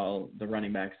with all the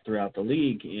running backs throughout the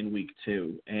league in week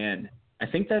 2. And I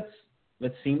think that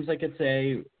seems like it's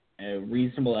a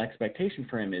reasonable expectation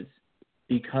for him, is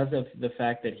because of the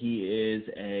fact that he is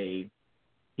a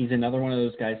he's another one of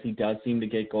those guys. He does seem to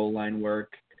get goal line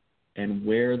work, and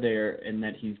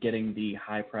that he's getting the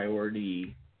high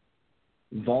priority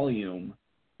volume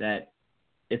that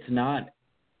it's not.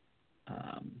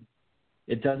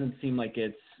 It doesn't seem like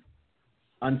it's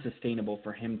unsustainable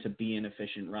for him to be an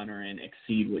efficient runner and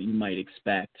exceed what you might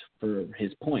expect for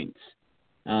his points.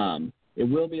 It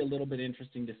will be a little bit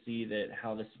interesting to see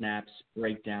how the snaps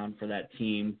break down for that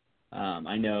team.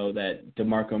 I know that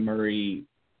DeMarco Murray,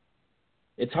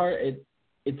 it's hard.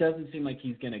 It doesn't seem like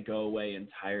he's going to go away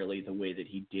entirely the way that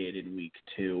he did in week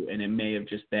 2. And it may have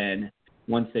just been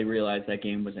once they realized that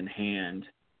game was in hand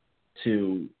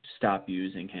to stop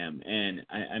using him. And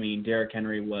I mean, Derrick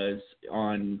Henry was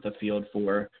on the field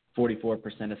for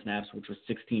 44% of snaps, which was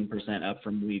 16% up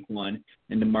from week 1.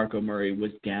 And DeMarco Murray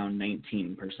was down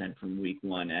 19% from week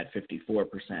 1 at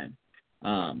 54%.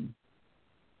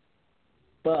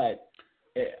 But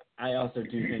I also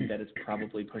do think that it's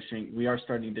probably we are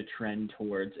starting to trend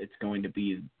towards it's going to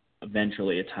be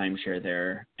eventually a timeshare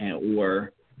there,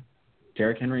 or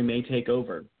Derrick Henry may take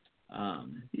over.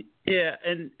 Yeah,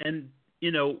 and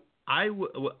you know,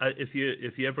 if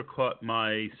you ever caught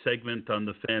my segment on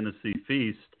the Fantasy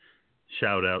Feast,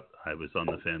 shout out, I was on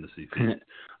the Fantasy Feast.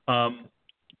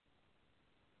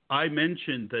 I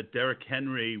mentioned that Derrick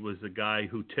Henry was a guy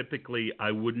who typically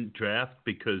I wouldn't draft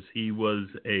because he was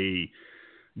a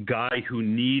guy who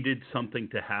needed something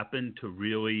to happen to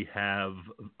really have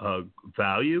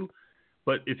value.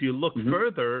 But if you look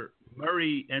further,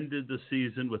 Murray ended the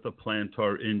season with a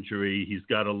plantar injury. He's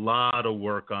got a lot of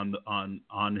work on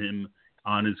him,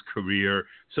 on his career.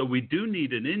 So we do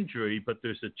need an injury, but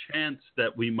there's a chance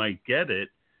that we might get it.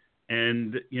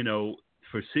 And, you know,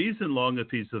 for season long, if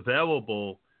he's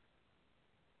available,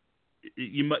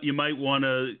 you might want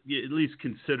to at least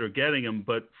consider getting him.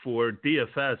 But for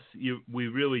DFS, we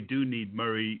really do need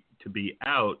Murray to be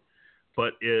out.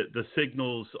 But the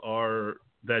signals are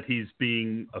that he's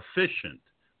being efficient,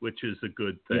 which is a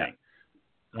good thing.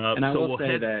 Yeah. And I will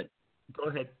say that.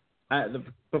 Go ahead.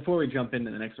 Before we jump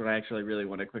into the next one, I actually really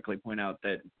want to quickly point out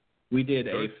that we did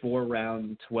a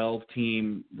 4-round,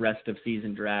 12-team rest of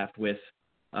season draft with,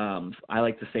 I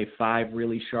like to say, 5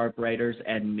 really sharp writers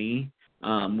and me.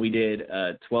 We did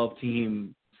a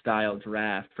 12-team style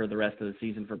draft for the rest of the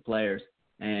season for players,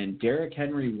 and Derrick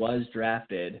Henry was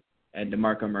drafted, and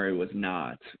DeMarco Murray was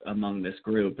not among this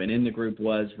group. And in the group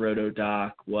was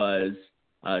RotoDoc, was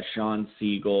Sean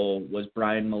Siegel, was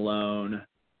Brian Malone,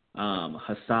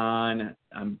 Hassan,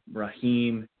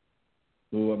 Raheem.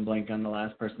 Ooh, I'm blanking on the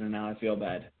last person, and now I feel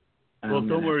bad. Well,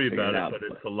 don't worry about it, but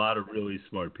it's a lot of really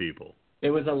smart people. It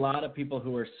was a lot of people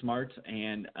who were smart,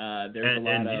 and there's a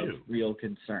lot of real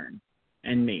concern.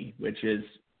 And me, which is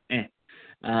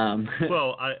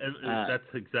well,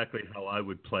 that's exactly how I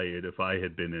would play it if I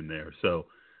had been in there. So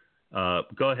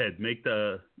go ahead,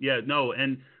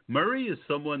 and Murray is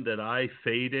someone that I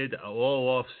faded all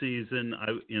off season.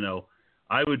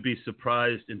 I would be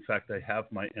surprised. In fact, I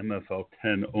have my MFL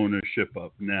 10 ownership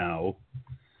up now.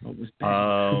 What was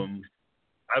that?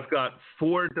 I've got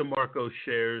 4 DeMarco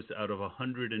shares out of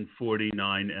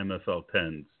 149 MFL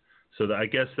 10s. So I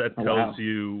guess that tells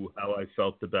you how I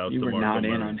felt about DeMarco. You were not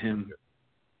in on him.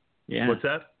 Yeah. What's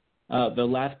that? The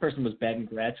last person was Ben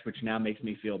Gretsch, which now makes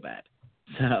me feel bad.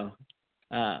 So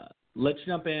let's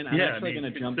jump in. I'm actually going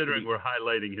to jump. Considering we're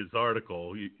highlighting his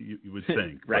article, you would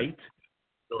think. Right?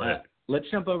 Go ahead. Let's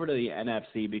jump over to the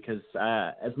NFC because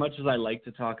as much as I like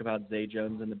to talk about Zay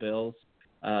Jones and the Bills,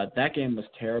 that game was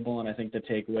terrible, and I think the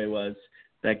takeaway was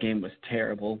that game was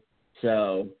terrible.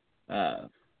 So, you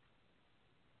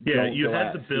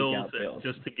had the Bills.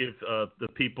 Just to give the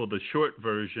people the short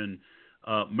version,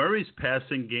 Murray's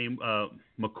passing game,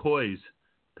 McCoy's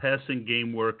passing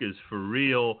game work is for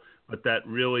real, but that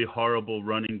really horrible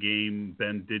running game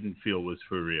Ben didn't feel was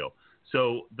for real.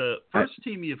 So the first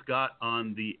team you've got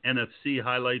on the NFC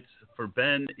highlights for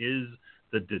Ben is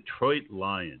the Detroit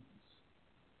Lions.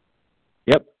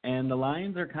 Yep, and the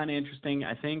Lions are kind of interesting.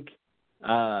 I think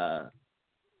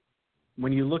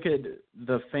when you look at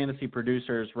the fantasy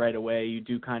producers right away, you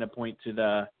do kind of point to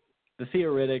the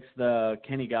Theo Riddicks, the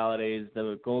Kenny Galladays,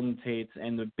 the Golden Tates,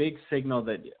 and the big signal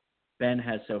that Ben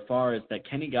has so far is that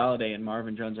Kenny Galladay and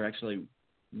Marvin Jones are actually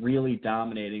really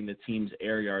dominating the team's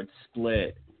air yard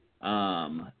split.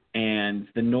 And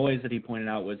the noise that he pointed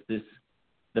out was the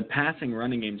passing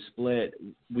running game split.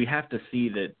 We have to see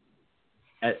that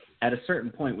at a certain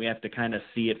point, we have to kind of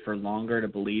see it for longer to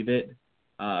believe it.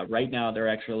 Right now, they're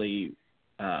actually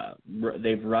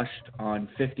they've rushed on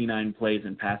 59 plays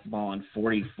and passed the ball on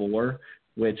 44,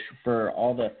 which for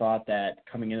all the thought that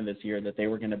coming into this year that they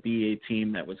were going to be a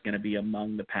team that was going to be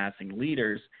among the passing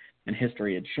leaders, and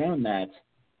history had shown that,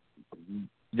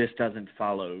 this doesn't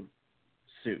follow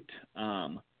suit.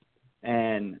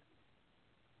 And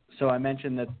so I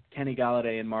mentioned that Kenny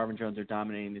Galladay and Marvin Jones are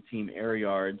dominating the team air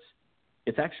yards.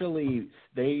 It's actually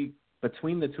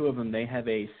between the two of them, they have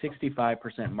a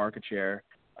 65% market share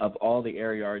of all the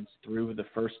air yards through the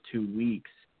first 2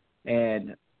 weeks.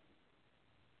 And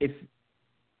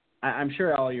I'm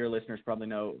sure all your listeners probably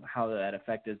know how that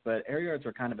effect is, but air yards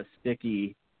are kind of a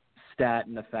sticky stat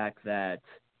in the fact that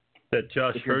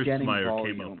Josh Hertzmeyer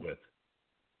came up with.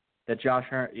 That Josh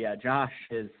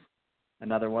is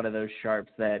another one of those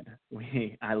sharps that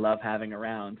I love having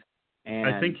around. And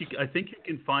I think you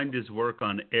can find his work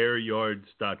on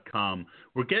airyards.com.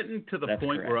 We're getting to the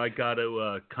point correct. where I got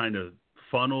to kind of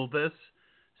funnel this.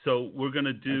 So we're going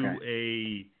to do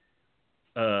a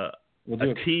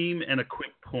team and a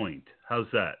quick point. How's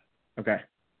that? Okay.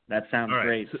 That sounds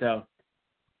great. So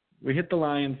we hit the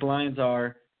Lions. The Lions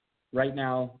are right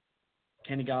now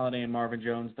Kenny Galladay and Marvin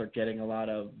Jones. They're getting a lot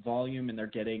of volume, and they're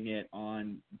getting it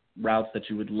on routes that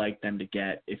you would like them to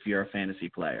get if you're a fantasy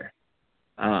player.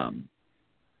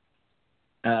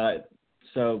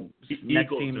 So next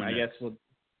team, I guess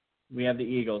we have the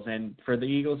Eagles, and for the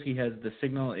Eagles, he has the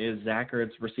signal is Zach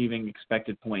Ertz receiving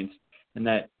expected points, and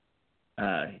that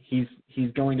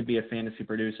he's going to be a fantasy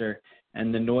producer.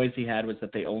 And the noise he had was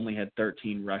that they only had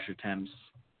 13 rush attempts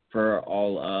for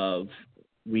all of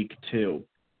week 2.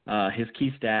 His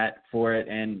key stat for it,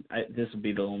 and this will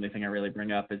be the only thing I really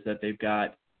bring up, is that they've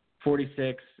got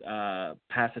 46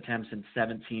 pass attempts and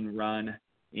 17 run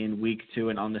in week 2,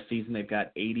 and on the season they've got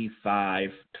 85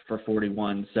 for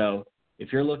 41. So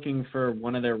if you're looking for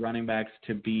one of their running backs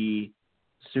to be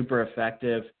super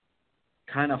effective,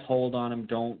 kind of hold on him.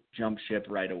 Don't jump ship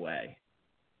right away.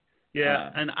 Yeah,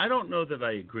 and I don't know that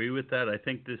I agree with that. I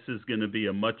think this is going to be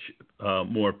a much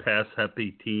more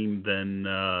pass-happy team than,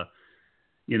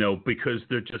 because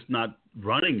they're just not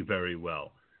running very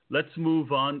well. Let's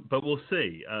move on, but we'll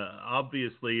see.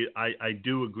 Obviously, I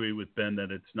do agree with Ben that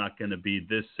it's not going to be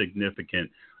this significant.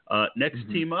 Next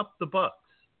team up, the Bucs.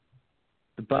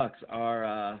 The Bucs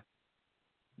are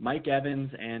Mike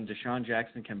Evans and Deshaun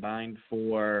Jackson combined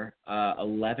for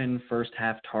 11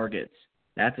 first-half targets.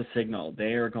 That's a signal.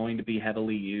 They are going to be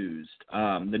heavily used.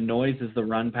 The noise is the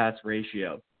run-pass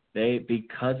ratio.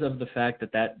 Because of the fact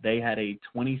that they had a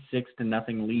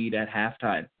 26-0 lead at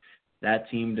halftime, that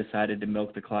team decided to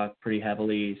milk the clock pretty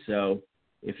heavily. So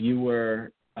if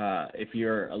you're a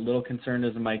little concerned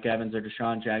as a Mike Evans or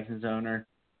Deshaun Jackson's owner,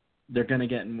 they're going to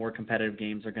get in more competitive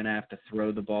games. They're going to have to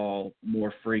throw the ball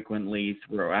more frequently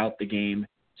throughout the game.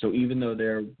 So even though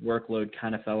their workload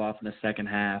kind of fell off in the second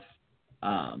half,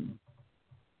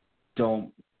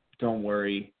 don't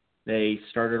worry. They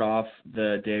started off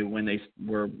the day when they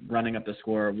were running up the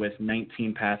score with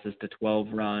 19 passes to 12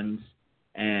 runs,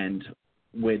 and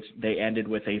which they ended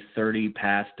with a 30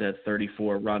 pass to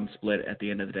 34 run split at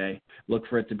the end of the day. Look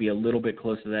for it to be a little bit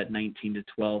closer to that 19 to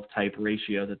 12 type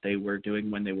ratio that they were doing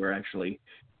when they were actually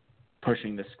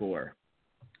pushing the score.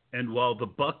 And while the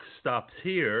Bucs stops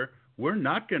here, we're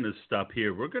not going to stop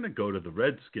here. We're going to go to the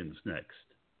Redskins next.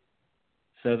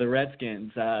 So the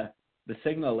Redskins, the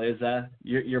signal is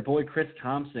your boy Chris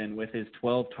Thompson with his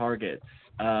 12 targets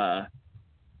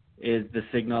is the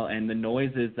signal, and the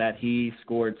noise is that he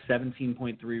scored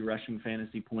 17.3 rushing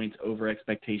fantasy points over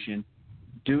expectation.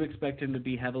 Do expect him to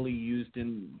be heavily used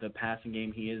in the passing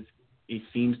game. He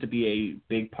seems to be a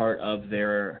big part of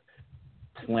their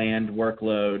planned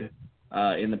workload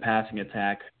in the passing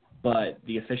attack, but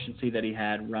the efficiency that he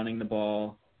had running the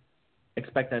ball,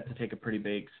 expect that to take a pretty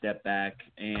big step back,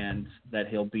 and that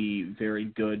he'll be very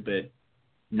good but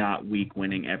not week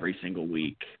winning every single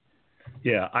week.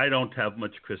 Yeah, I don't have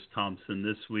much Chris Thompson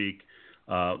this week.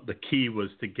 The key was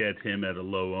to get him at a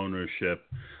low ownership.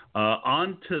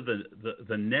 On to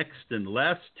the next and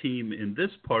last team in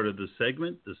this part of the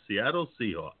segment, the Seattle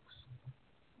Seahawks.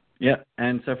 Yep,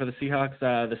 and so for the Seahawks,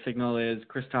 the signal is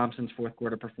Chris Thompson's fourth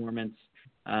quarter performance.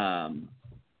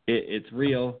 It's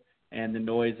real, and the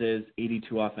noise is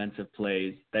 82 offensive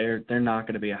plays. They're not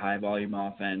going to be a high-volume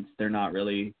offense. They're not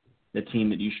really the team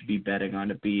that you should be betting on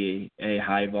to be a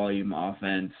high-volume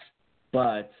offense.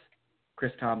 But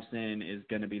Chris Thompson is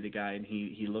going to be the guy, and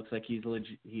he looks like he's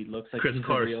legit. He looks like he's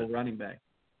a real running back.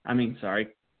 I'm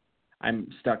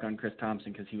stuck on Chris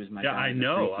Thompson because he was my guy. Yeah, I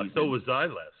know. So was I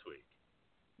last week.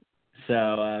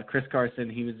 So Chris Carson,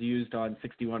 he was used on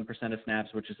 61% of snaps,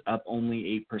 which is up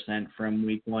only 8% from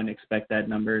week 1. Expect that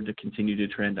number to continue to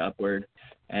trend upward,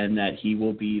 and that he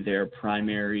will be their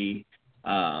primary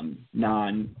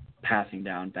non-passing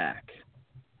down back.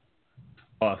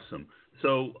 Awesome.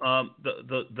 So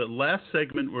the last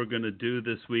segment we're going to do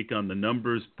this week on the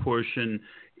numbers portion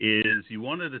is you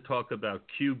wanted to talk about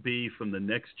QB from the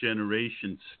next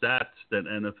generation stats that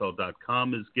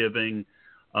NFL.com is giving.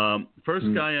 First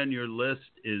guy on your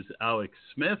list is Alex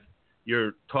Smith.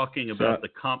 You're talking about the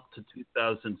comp to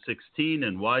 2016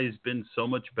 and why he's been so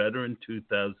much better in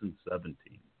 2017.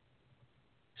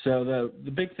 So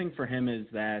the big thing for him is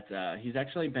that he's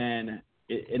actually been,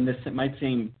 and this might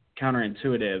seem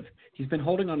counterintuitive, he's been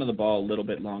holding onto the ball a little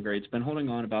bit longer. It's been holding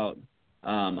on about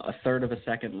a third of a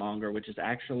second longer, which has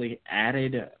actually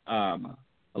added a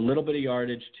little bit of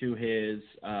yardage to his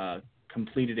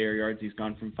completed air yards. He's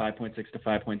gone from 5.6 to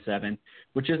 5.7,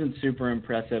 which isn't super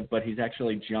impressive, but he's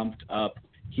actually jumped up.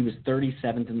 He was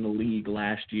 37th in the league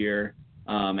last year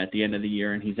at the end of the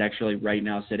year, and he's actually right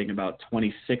now sitting about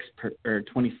 26th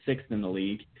in the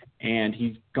league. And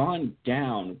he's gone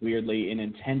down, weirdly, in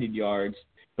intended yards,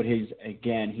 but he's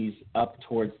up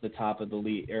towards the top of the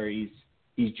league, or he's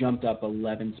jumped up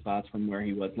 11 spots from where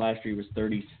he was. Last year he was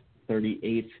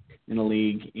 38th in the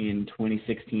league in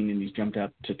 2016, and he's jumped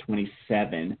up to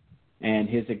 27. And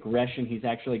his aggression, he's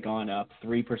actually gone up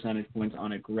 3 percentage points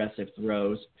on aggressive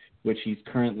throws, which he's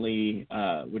currently,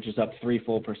 which is up 3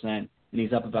 full percent, and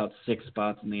he's up about 6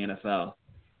 spots in the NFL.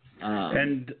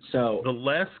 And so the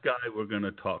last guy we're going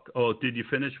to talk. Oh, did you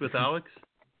finish with Alex?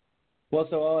 Well,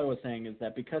 so all I was saying is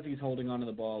that because he's holding onto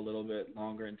the ball a little bit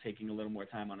longer and taking a little more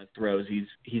time on his throws,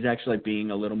 he's actually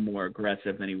being a little more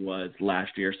aggressive than he was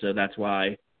last year. So that's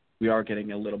why we are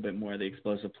getting a little bit more of the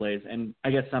explosive plays. And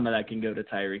I guess some of that can go to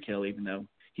Tyreek Hill, even though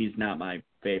he's not my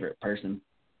favorite person.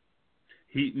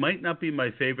 He might not be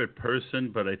my favorite person,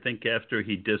 but I think after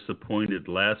he disappointed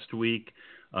last week,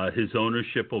 his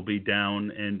ownership will be down,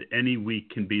 and any week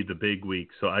can be the big week.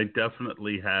 So I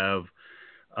definitely have,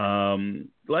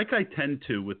 like I tend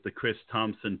to with the Chris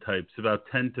Thompson types, about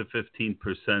 10 to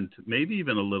 15%, maybe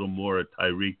even a little more at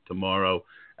Tyreek tomorrow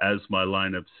as my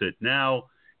lineup sit now.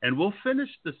 And we'll finish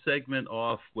the segment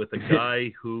off with a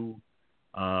guy who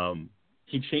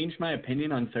he changed my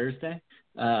opinion on Thursday.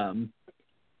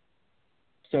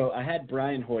 So I had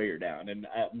Brian Hoyer down, and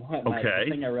the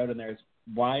thing I wrote in there is,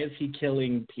 why is he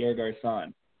killing Pierre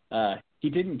Garçon? He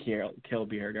didn't kill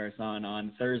Pierre Garçon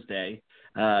on Thursday.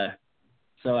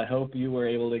 So I hope you were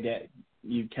able to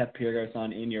you kept Pierre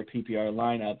Garçon in your PPR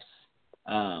lineups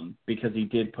because he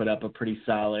did put up a pretty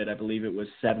solid, I believe it was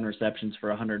 7 receptions for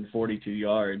 142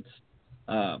 yards.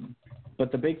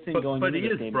 But the big thing going into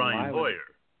this game, Brian Hoyer.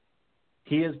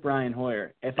 He is Brian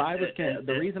Hoyer. If I was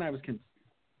the reason I was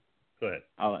go ahead.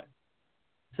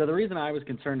 So the reason I was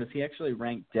concerned is he actually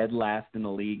ranked dead last in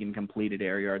the league in completed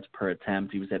air yards per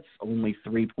attempt. He was at only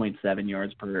 3.7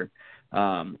 yards per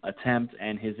attempt,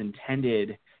 and his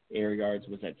intended air yards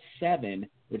was at 7,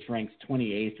 which ranks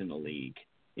 28th in the league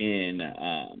in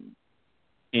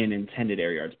intended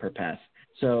air yards per pass.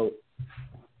 So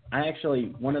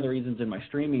one of the reasons in my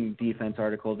streaming defense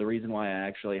article, the reason why I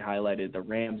actually highlighted the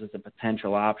Rams as a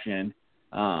potential option,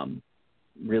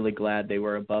 really glad they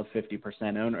were above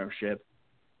 50% ownership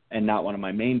and not one of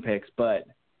my main picks. But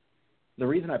the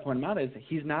reason I point him out is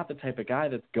he's not the type of guy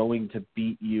that's going to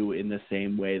beat you in the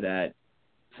same way that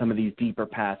some of these deeper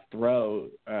pass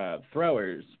throwers,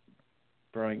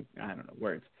 some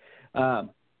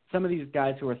of these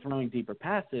guys who are throwing deeper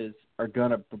passes are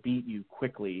going to beat you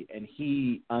quickly, and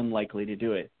he unlikely to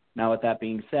do it. Now, with that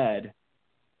being said,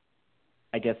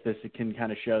 I guess this can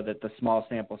kind of show that the small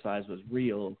sample size was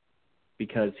real,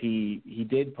 because he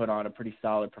did put on a pretty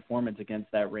solid performance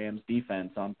against that Rams defense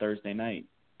on Thursday night.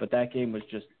 But that game was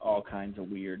just all kinds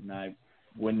of weird, and I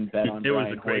wouldn't bet on Brian Hoyer to beat. It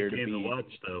was a great game to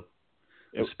watch, though,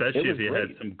 especially if you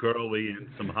had some Gurley and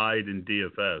some Hyde in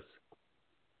DFS.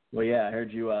 Well, yeah, I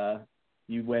heard you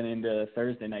you went into the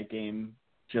Thursday night game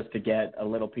just to get a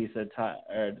little piece of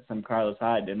some Carlos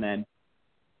Hyde and then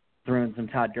threw in some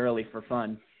Todd Gurley for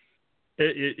fun.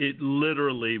 It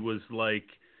literally was like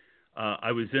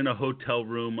I was in a hotel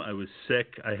room. I was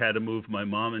sick. I had to move my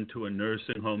mom into a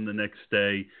nursing home the next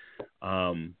day.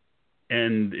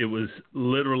 And it was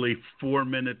literally 4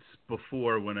 minutes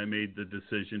before when I made the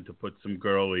decision to put some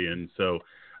Gurley in. So,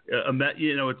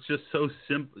 it's just so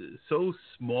simple, so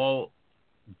small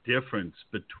difference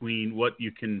between what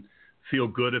you can feel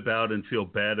good about and feel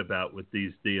bad about with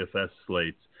these DFS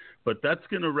slates. But that's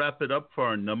going to wrap it up for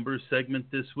our numbers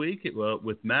segment this week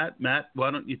with Matt. Matt, why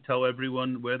don't you tell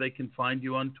everyone where they can find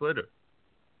you on Twitter?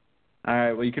 All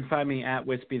right. Well, you can find me at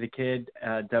Wispe the Kid,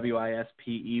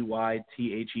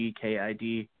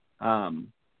 WISPEYTHEKID.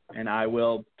 And I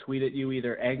will tweet at you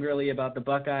either angrily about the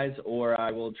Buckeyes, or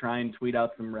I will try and tweet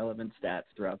out some relevant stats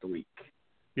throughout the week.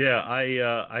 Yeah,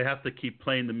 I have to keep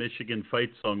playing the Michigan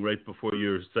fight song right before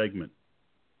your segment.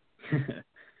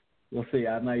 We'll see.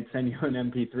 I might send you an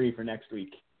MP3 for next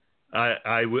week.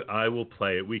 I will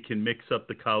play it. We can mix up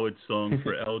the college song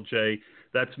for LJ.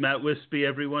 That's Matt Wispe,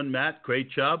 everyone. Matt,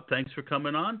 great job. Thanks for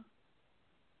coming on.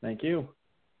 Thank you.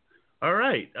 All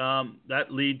right.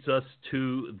 That leads us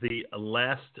to the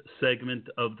last segment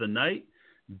of the night.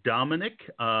 Dominick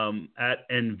at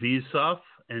Envisov.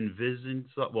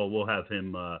 Well, we'll have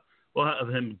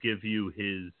him give you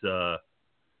his.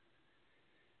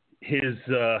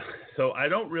 So I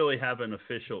don't really have an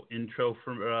official intro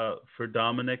for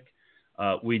Dominick.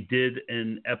 We did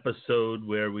an episode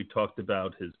where we talked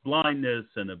about his blindness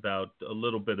and about a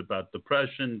little bit about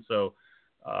depression. So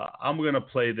I'm going to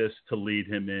play this to lead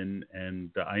him in,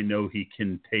 and I know he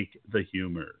can take the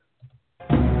humor.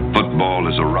 Football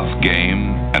is a rough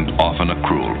game and often a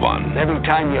cruel one. Every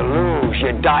time you lose,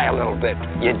 you die a little bit.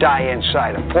 You die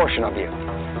inside, a portion of you.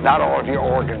 Not all of your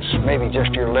organs, maybe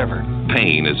just your liver.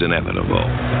 Pain is inevitable.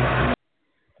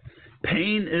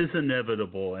 Pain is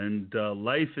inevitable, and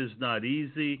life is not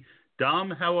easy.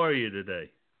 Dom, how are you today?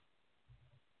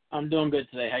 I'm doing good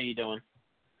today. How you doing?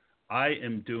 I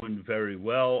am doing very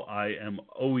well. I am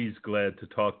always glad to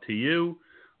talk to you.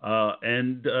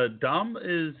 And Dom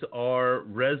is our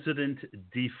resident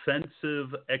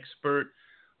defensive expert.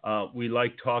 We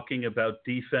like talking about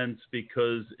defense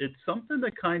because it's something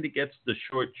that kind of gets the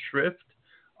short shrift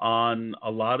on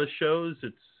a lot of shows.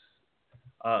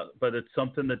 But it's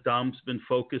something that Dom's been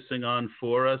focusing on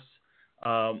for us.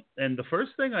 And the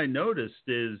first thing I noticed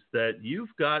is that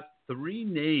you've got 3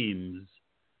 names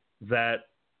that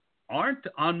aren't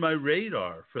on my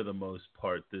radar for the most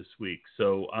part this week.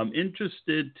 So I'm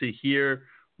interested to hear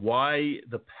why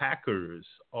the Packers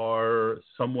are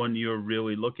someone you're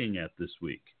really looking at this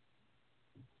week.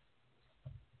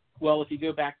 Well, if you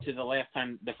go back to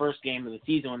the first game of the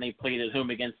season when they played at home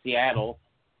against Seattle,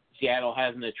 Seattle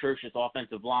has an atrocious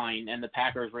offensive line, and the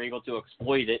Packers were able to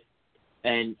exploit it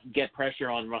and get pressure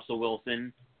on Russell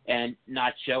Wilson and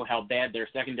not show how bad their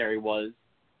secondary was.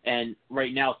 And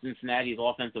right now, Cincinnati's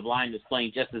offensive line is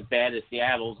playing just as bad as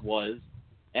Seattle's was,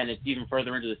 and it's even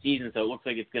further into the season, so it looks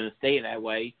like it's going to stay that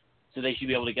way. So they should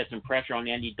be able to get some pressure on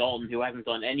Andy Dalton, who hasn't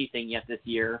done anything yet this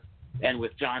year. And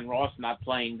with John Ross not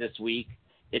playing this week,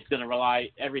 it's going to rely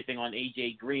everything on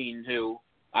A.J. Green, who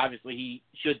obviously he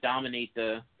should dominate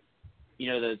the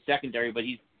secondary, but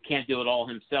he can't do it all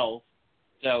himself.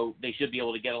 So they should be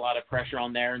able to get a lot of pressure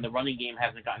on there, and the running game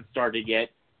hasn't gotten started yet.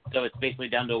 So it's basically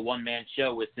down to a one-man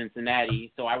show with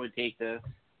Cincinnati. So I would take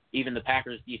even the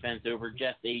Packers defense over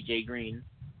just A.J. Green.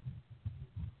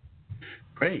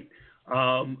 Great.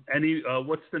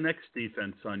 What's the next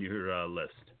defense on your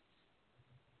list?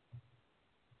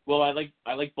 Well, I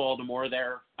like Baltimore.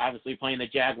 They're obviously playing the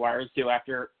Jaguars, who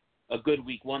after a good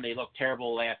week 1, they looked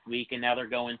terrible last week, and now they're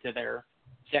going to their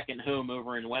second home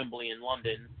over in Wembley in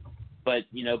London. But,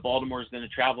 Baltimore's going to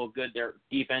travel good. Their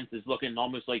defense is looking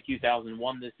almost like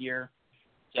 2001 this year.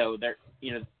 So they're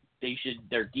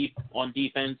deep on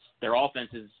defense. Their offense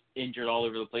is injured all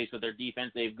over the place with their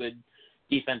defense. They have good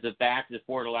defensive backs. If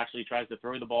Bortles actually tries to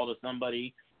throw the ball to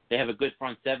somebody, they have a good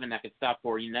front 7 that could stop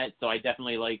Fournette. So I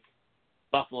definitely like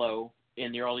Baltimore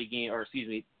in the early game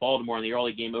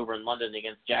over in London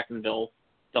against Jacksonville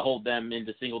to hold them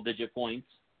into single-digit points.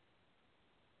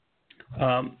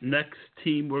 Next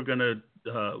team, we're gonna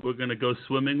go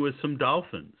swimming with some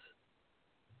dolphins.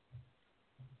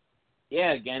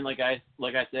 Yeah, again, like I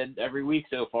said every week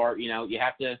so far, you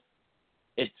have to.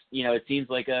 It's it seems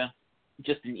like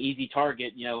just an easy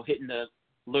target, hitting the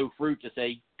low fruit to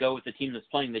say go with the team that's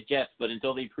playing the Jets, but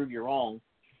until they prove you wrong,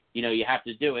 you have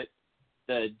to do it.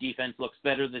 The defense looks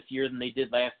better this year than they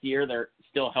did last year. They're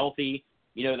still healthy.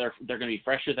 They're going to be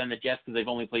fresher than the Jets because they've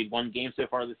only played 1 game so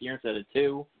far this year instead of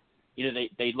 2.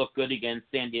 They look good against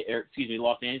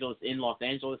Los Angeles in Los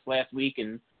Angeles last week,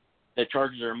 and the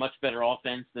Chargers are a much better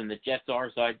offense than the Jets are.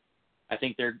 So I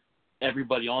think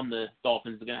everybody on the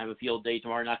Dolphins is going to have a field day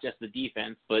tomorrow, not just the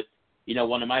defense. But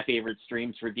one of my favorite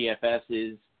streams for DFS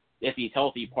is if he's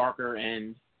healthy, Parker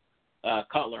and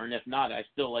Cutler, and if not, I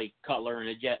still like Cutler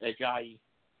and Ajayi.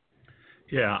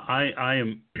 Yeah, I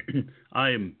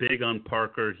am big on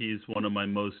Parker. He's one of my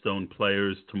most owned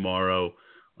players tomorrow.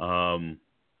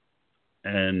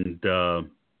 And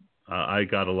I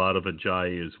got a lot of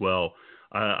Ajayi as well.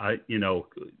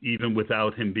 Even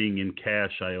without him being in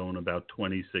cash, I own about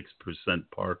 26%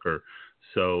 Parker.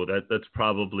 So that's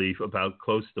probably about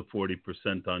close to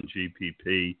 40% on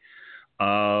GPP.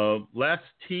 Last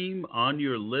team on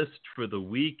your list for the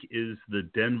week is the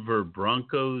Denver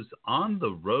Broncos on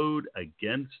the road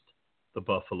against the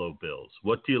Buffalo Bills.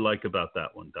 What do you like about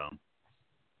that one, Dom?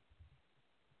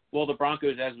 Well, the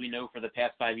Broncos, as we know, for the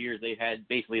past 5 years, they've had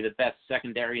basically the best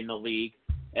secondary in the league.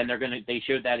 and they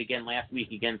showed that again last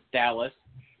week against Dallas.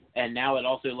 And now it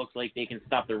also looks like they can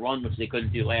stop the run, which they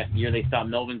couldn't do last year. They stopped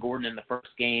Melvin Gordon in the first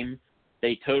game.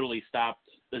 They totally stopped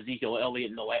Ezekiel Elliott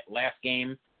in the last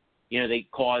game. They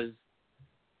caused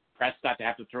Prescott to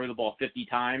have to throw the ball 50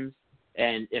 times.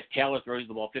 And if Taylor throws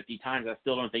the ball 50 times, I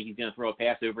still don't think he's going to throw a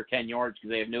pass over 10 yards because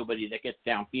they have nobody that gets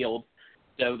downfield.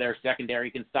 So their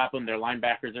secondary can stop them. Their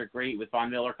linebackers are great with Von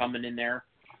Miller coming in there.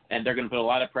 And they're going to put a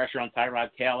lot of pressure on Tyrod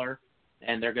Taylor.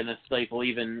 And they're going to stifle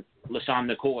even LaShawn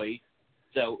McCoy.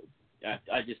 So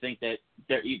I just think that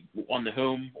they're on the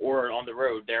home or on the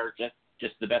road, they're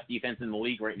just the best defense in the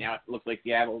league right now. It looks like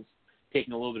Seattle's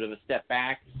taking a little bit of a step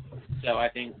back. So I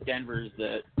think Denver's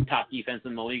the top defense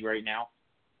in the league right now.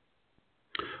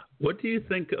 What do you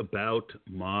think about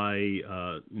my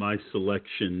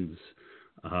selections,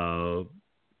 the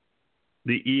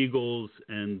Eagles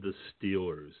and the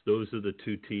Steelers? Those are the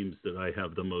two teams that I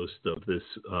have the most of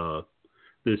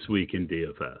this week in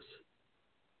DFS.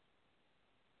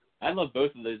 I love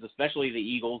both of those, especially the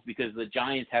Eagles, because the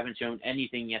Giants haven't shown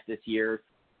anything yet this year.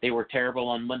 They were terrible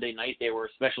on Monday night. They were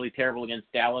especially terrible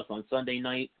against Dallas on Sunday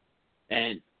night.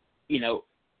 And,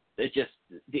 it's just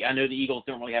I know the Eagles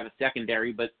don't really have a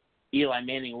secondary, but Eli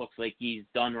Manning looks like he's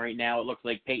done right now. It looks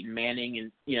like Peyton Manning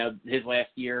and, his last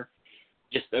year.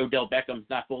 Just Odell Beckham's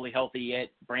not fully healthy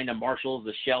yet. Brandon Marshall's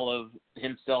a shell of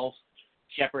himself.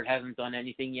 Shepard hasn't done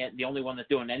anything yet. The only one that's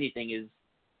doing anything is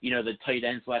the tight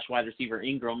end / wide receiver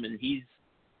Ingram, and he's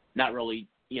not really,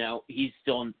 he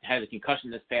still has a concussion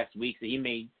this past week, so he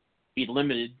may be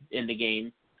limited in the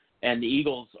game. And the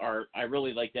Eagles I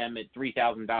really like them at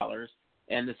 $3,000.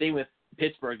 And the same with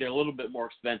Pittsburgh. They're a little bit more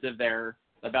expensive. They're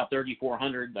about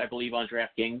 $3,400, I believe, on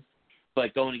DraftKings.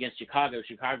 But going against Chicago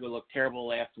looked terrible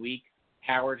last week.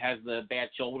 Howard has the bad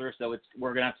shoulder, so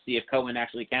we're going to have to see if Cohen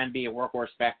actually can be a workhorse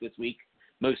back this week,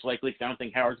 most likely, because I don't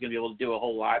think Howard's going to be able to do a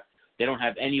whole lot. They don't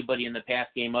have anybody in the pass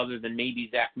game other than maybe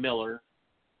Zach Miller.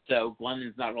 So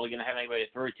Glennon's not really going to have anybody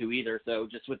to throw to either. So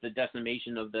just with the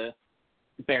decimation of the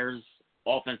Bears'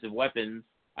 offensive weapons,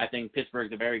 I think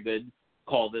Pittsburgh's a very good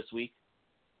call this week.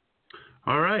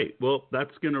 All right. Well,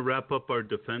 that's going to wrap up our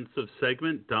defensive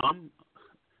segment. Dom,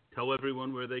 tell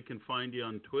everyone where they can find you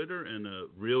on Twitter, and a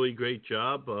really great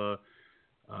job.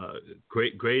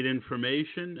 Great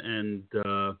information, and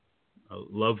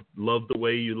love the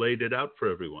way you laid it out for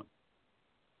everyone.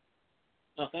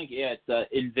 Oh, thank you. Yeah,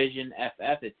 it's Envision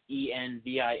FF. It's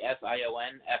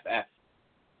ENVISION FF.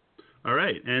 All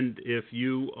right. And if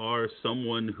you are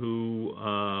someone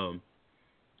who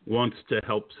wants to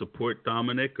help support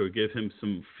Dominick or give him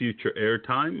some future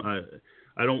airtime,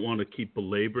 I don't want to keep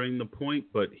belaboring the point,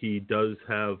 but he does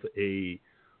have an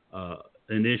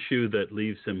issue that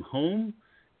leaves him home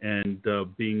and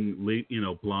being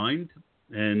blind.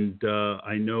 And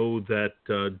I know that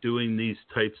doing these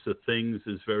types of things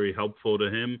is very helpful to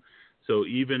him. So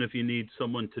even if you need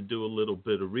someone to do a little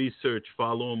bit of research,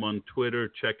 follow him on Twitter,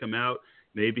 check him out.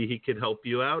 Maybe he could help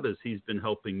you out as he's been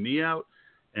helping me out.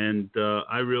 And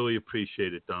I really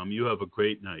appreciate it, Dom. You have a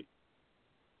great night.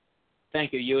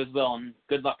 Thank you. You as well, and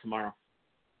good luck tomorrow.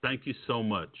 Thank you so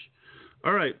much.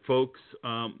 All right, folks,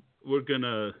 we're going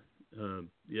to,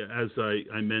 as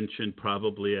I mentioned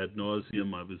probably ad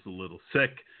nauseum, I was a little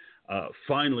sick.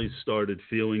 Finally started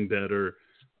feeling better.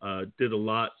 Did a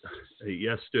lot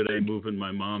yesterday moving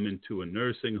my mom into a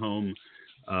nursing home.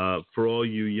 For all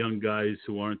you young guys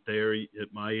who aren't there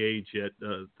at my age yet,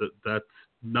 that's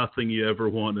nothing you ever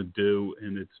want to do,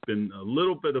 and it's been a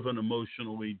little bit of an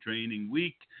emotionally draining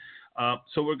week.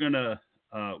 So we're gonna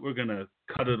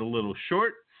cut it a little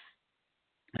short,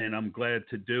 and I'm glad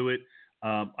to do it.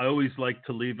 I always like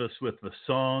to leave us with a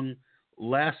song.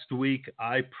 Last week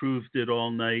I proved it all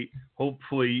night.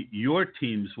 Hopefully your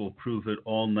teams will prove it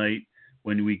all night.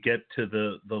 When we get to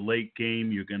the late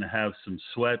game, you're going to have some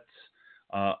sweats,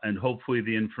 and hopefully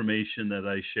the information that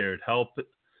I shared helped.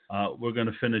 We're going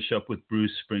to finish up with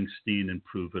Bruce Springsteen and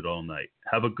prove it all night.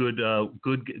 Have a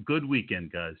good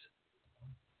weekend, guys.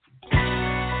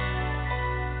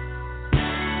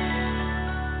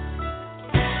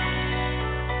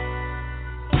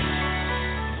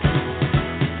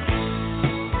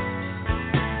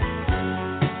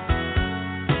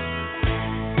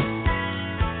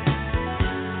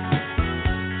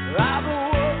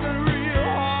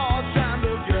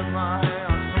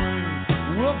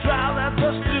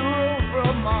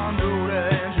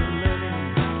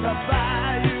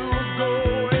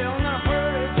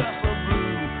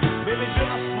 Baby,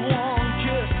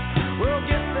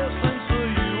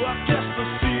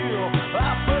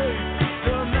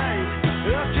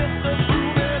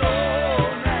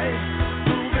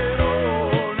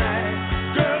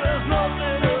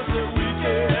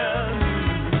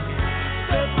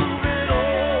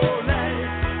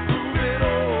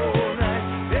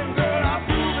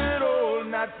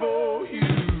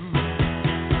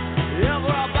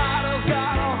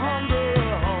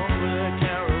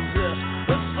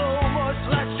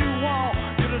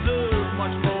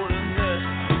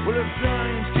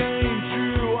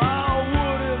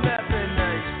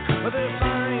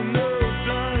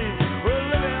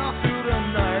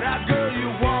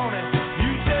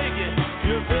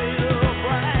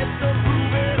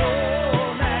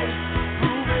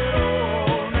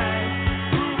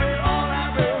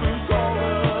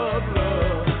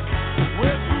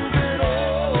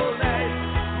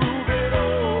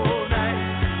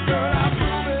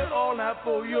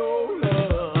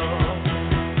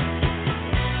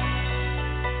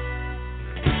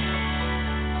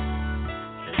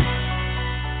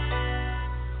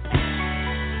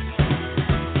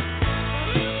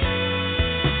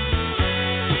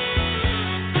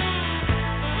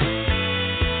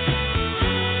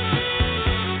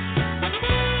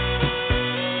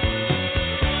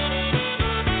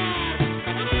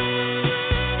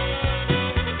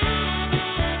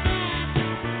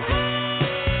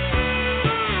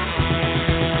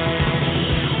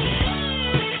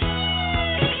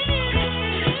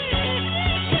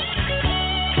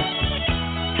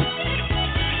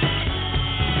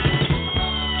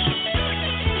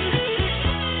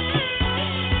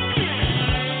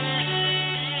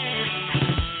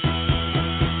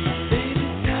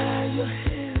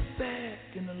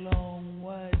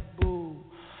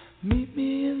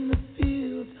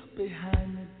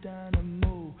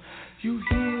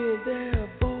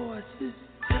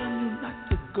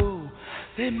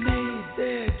 They made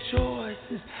their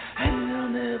choices, and they'll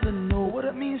never know what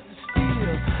it means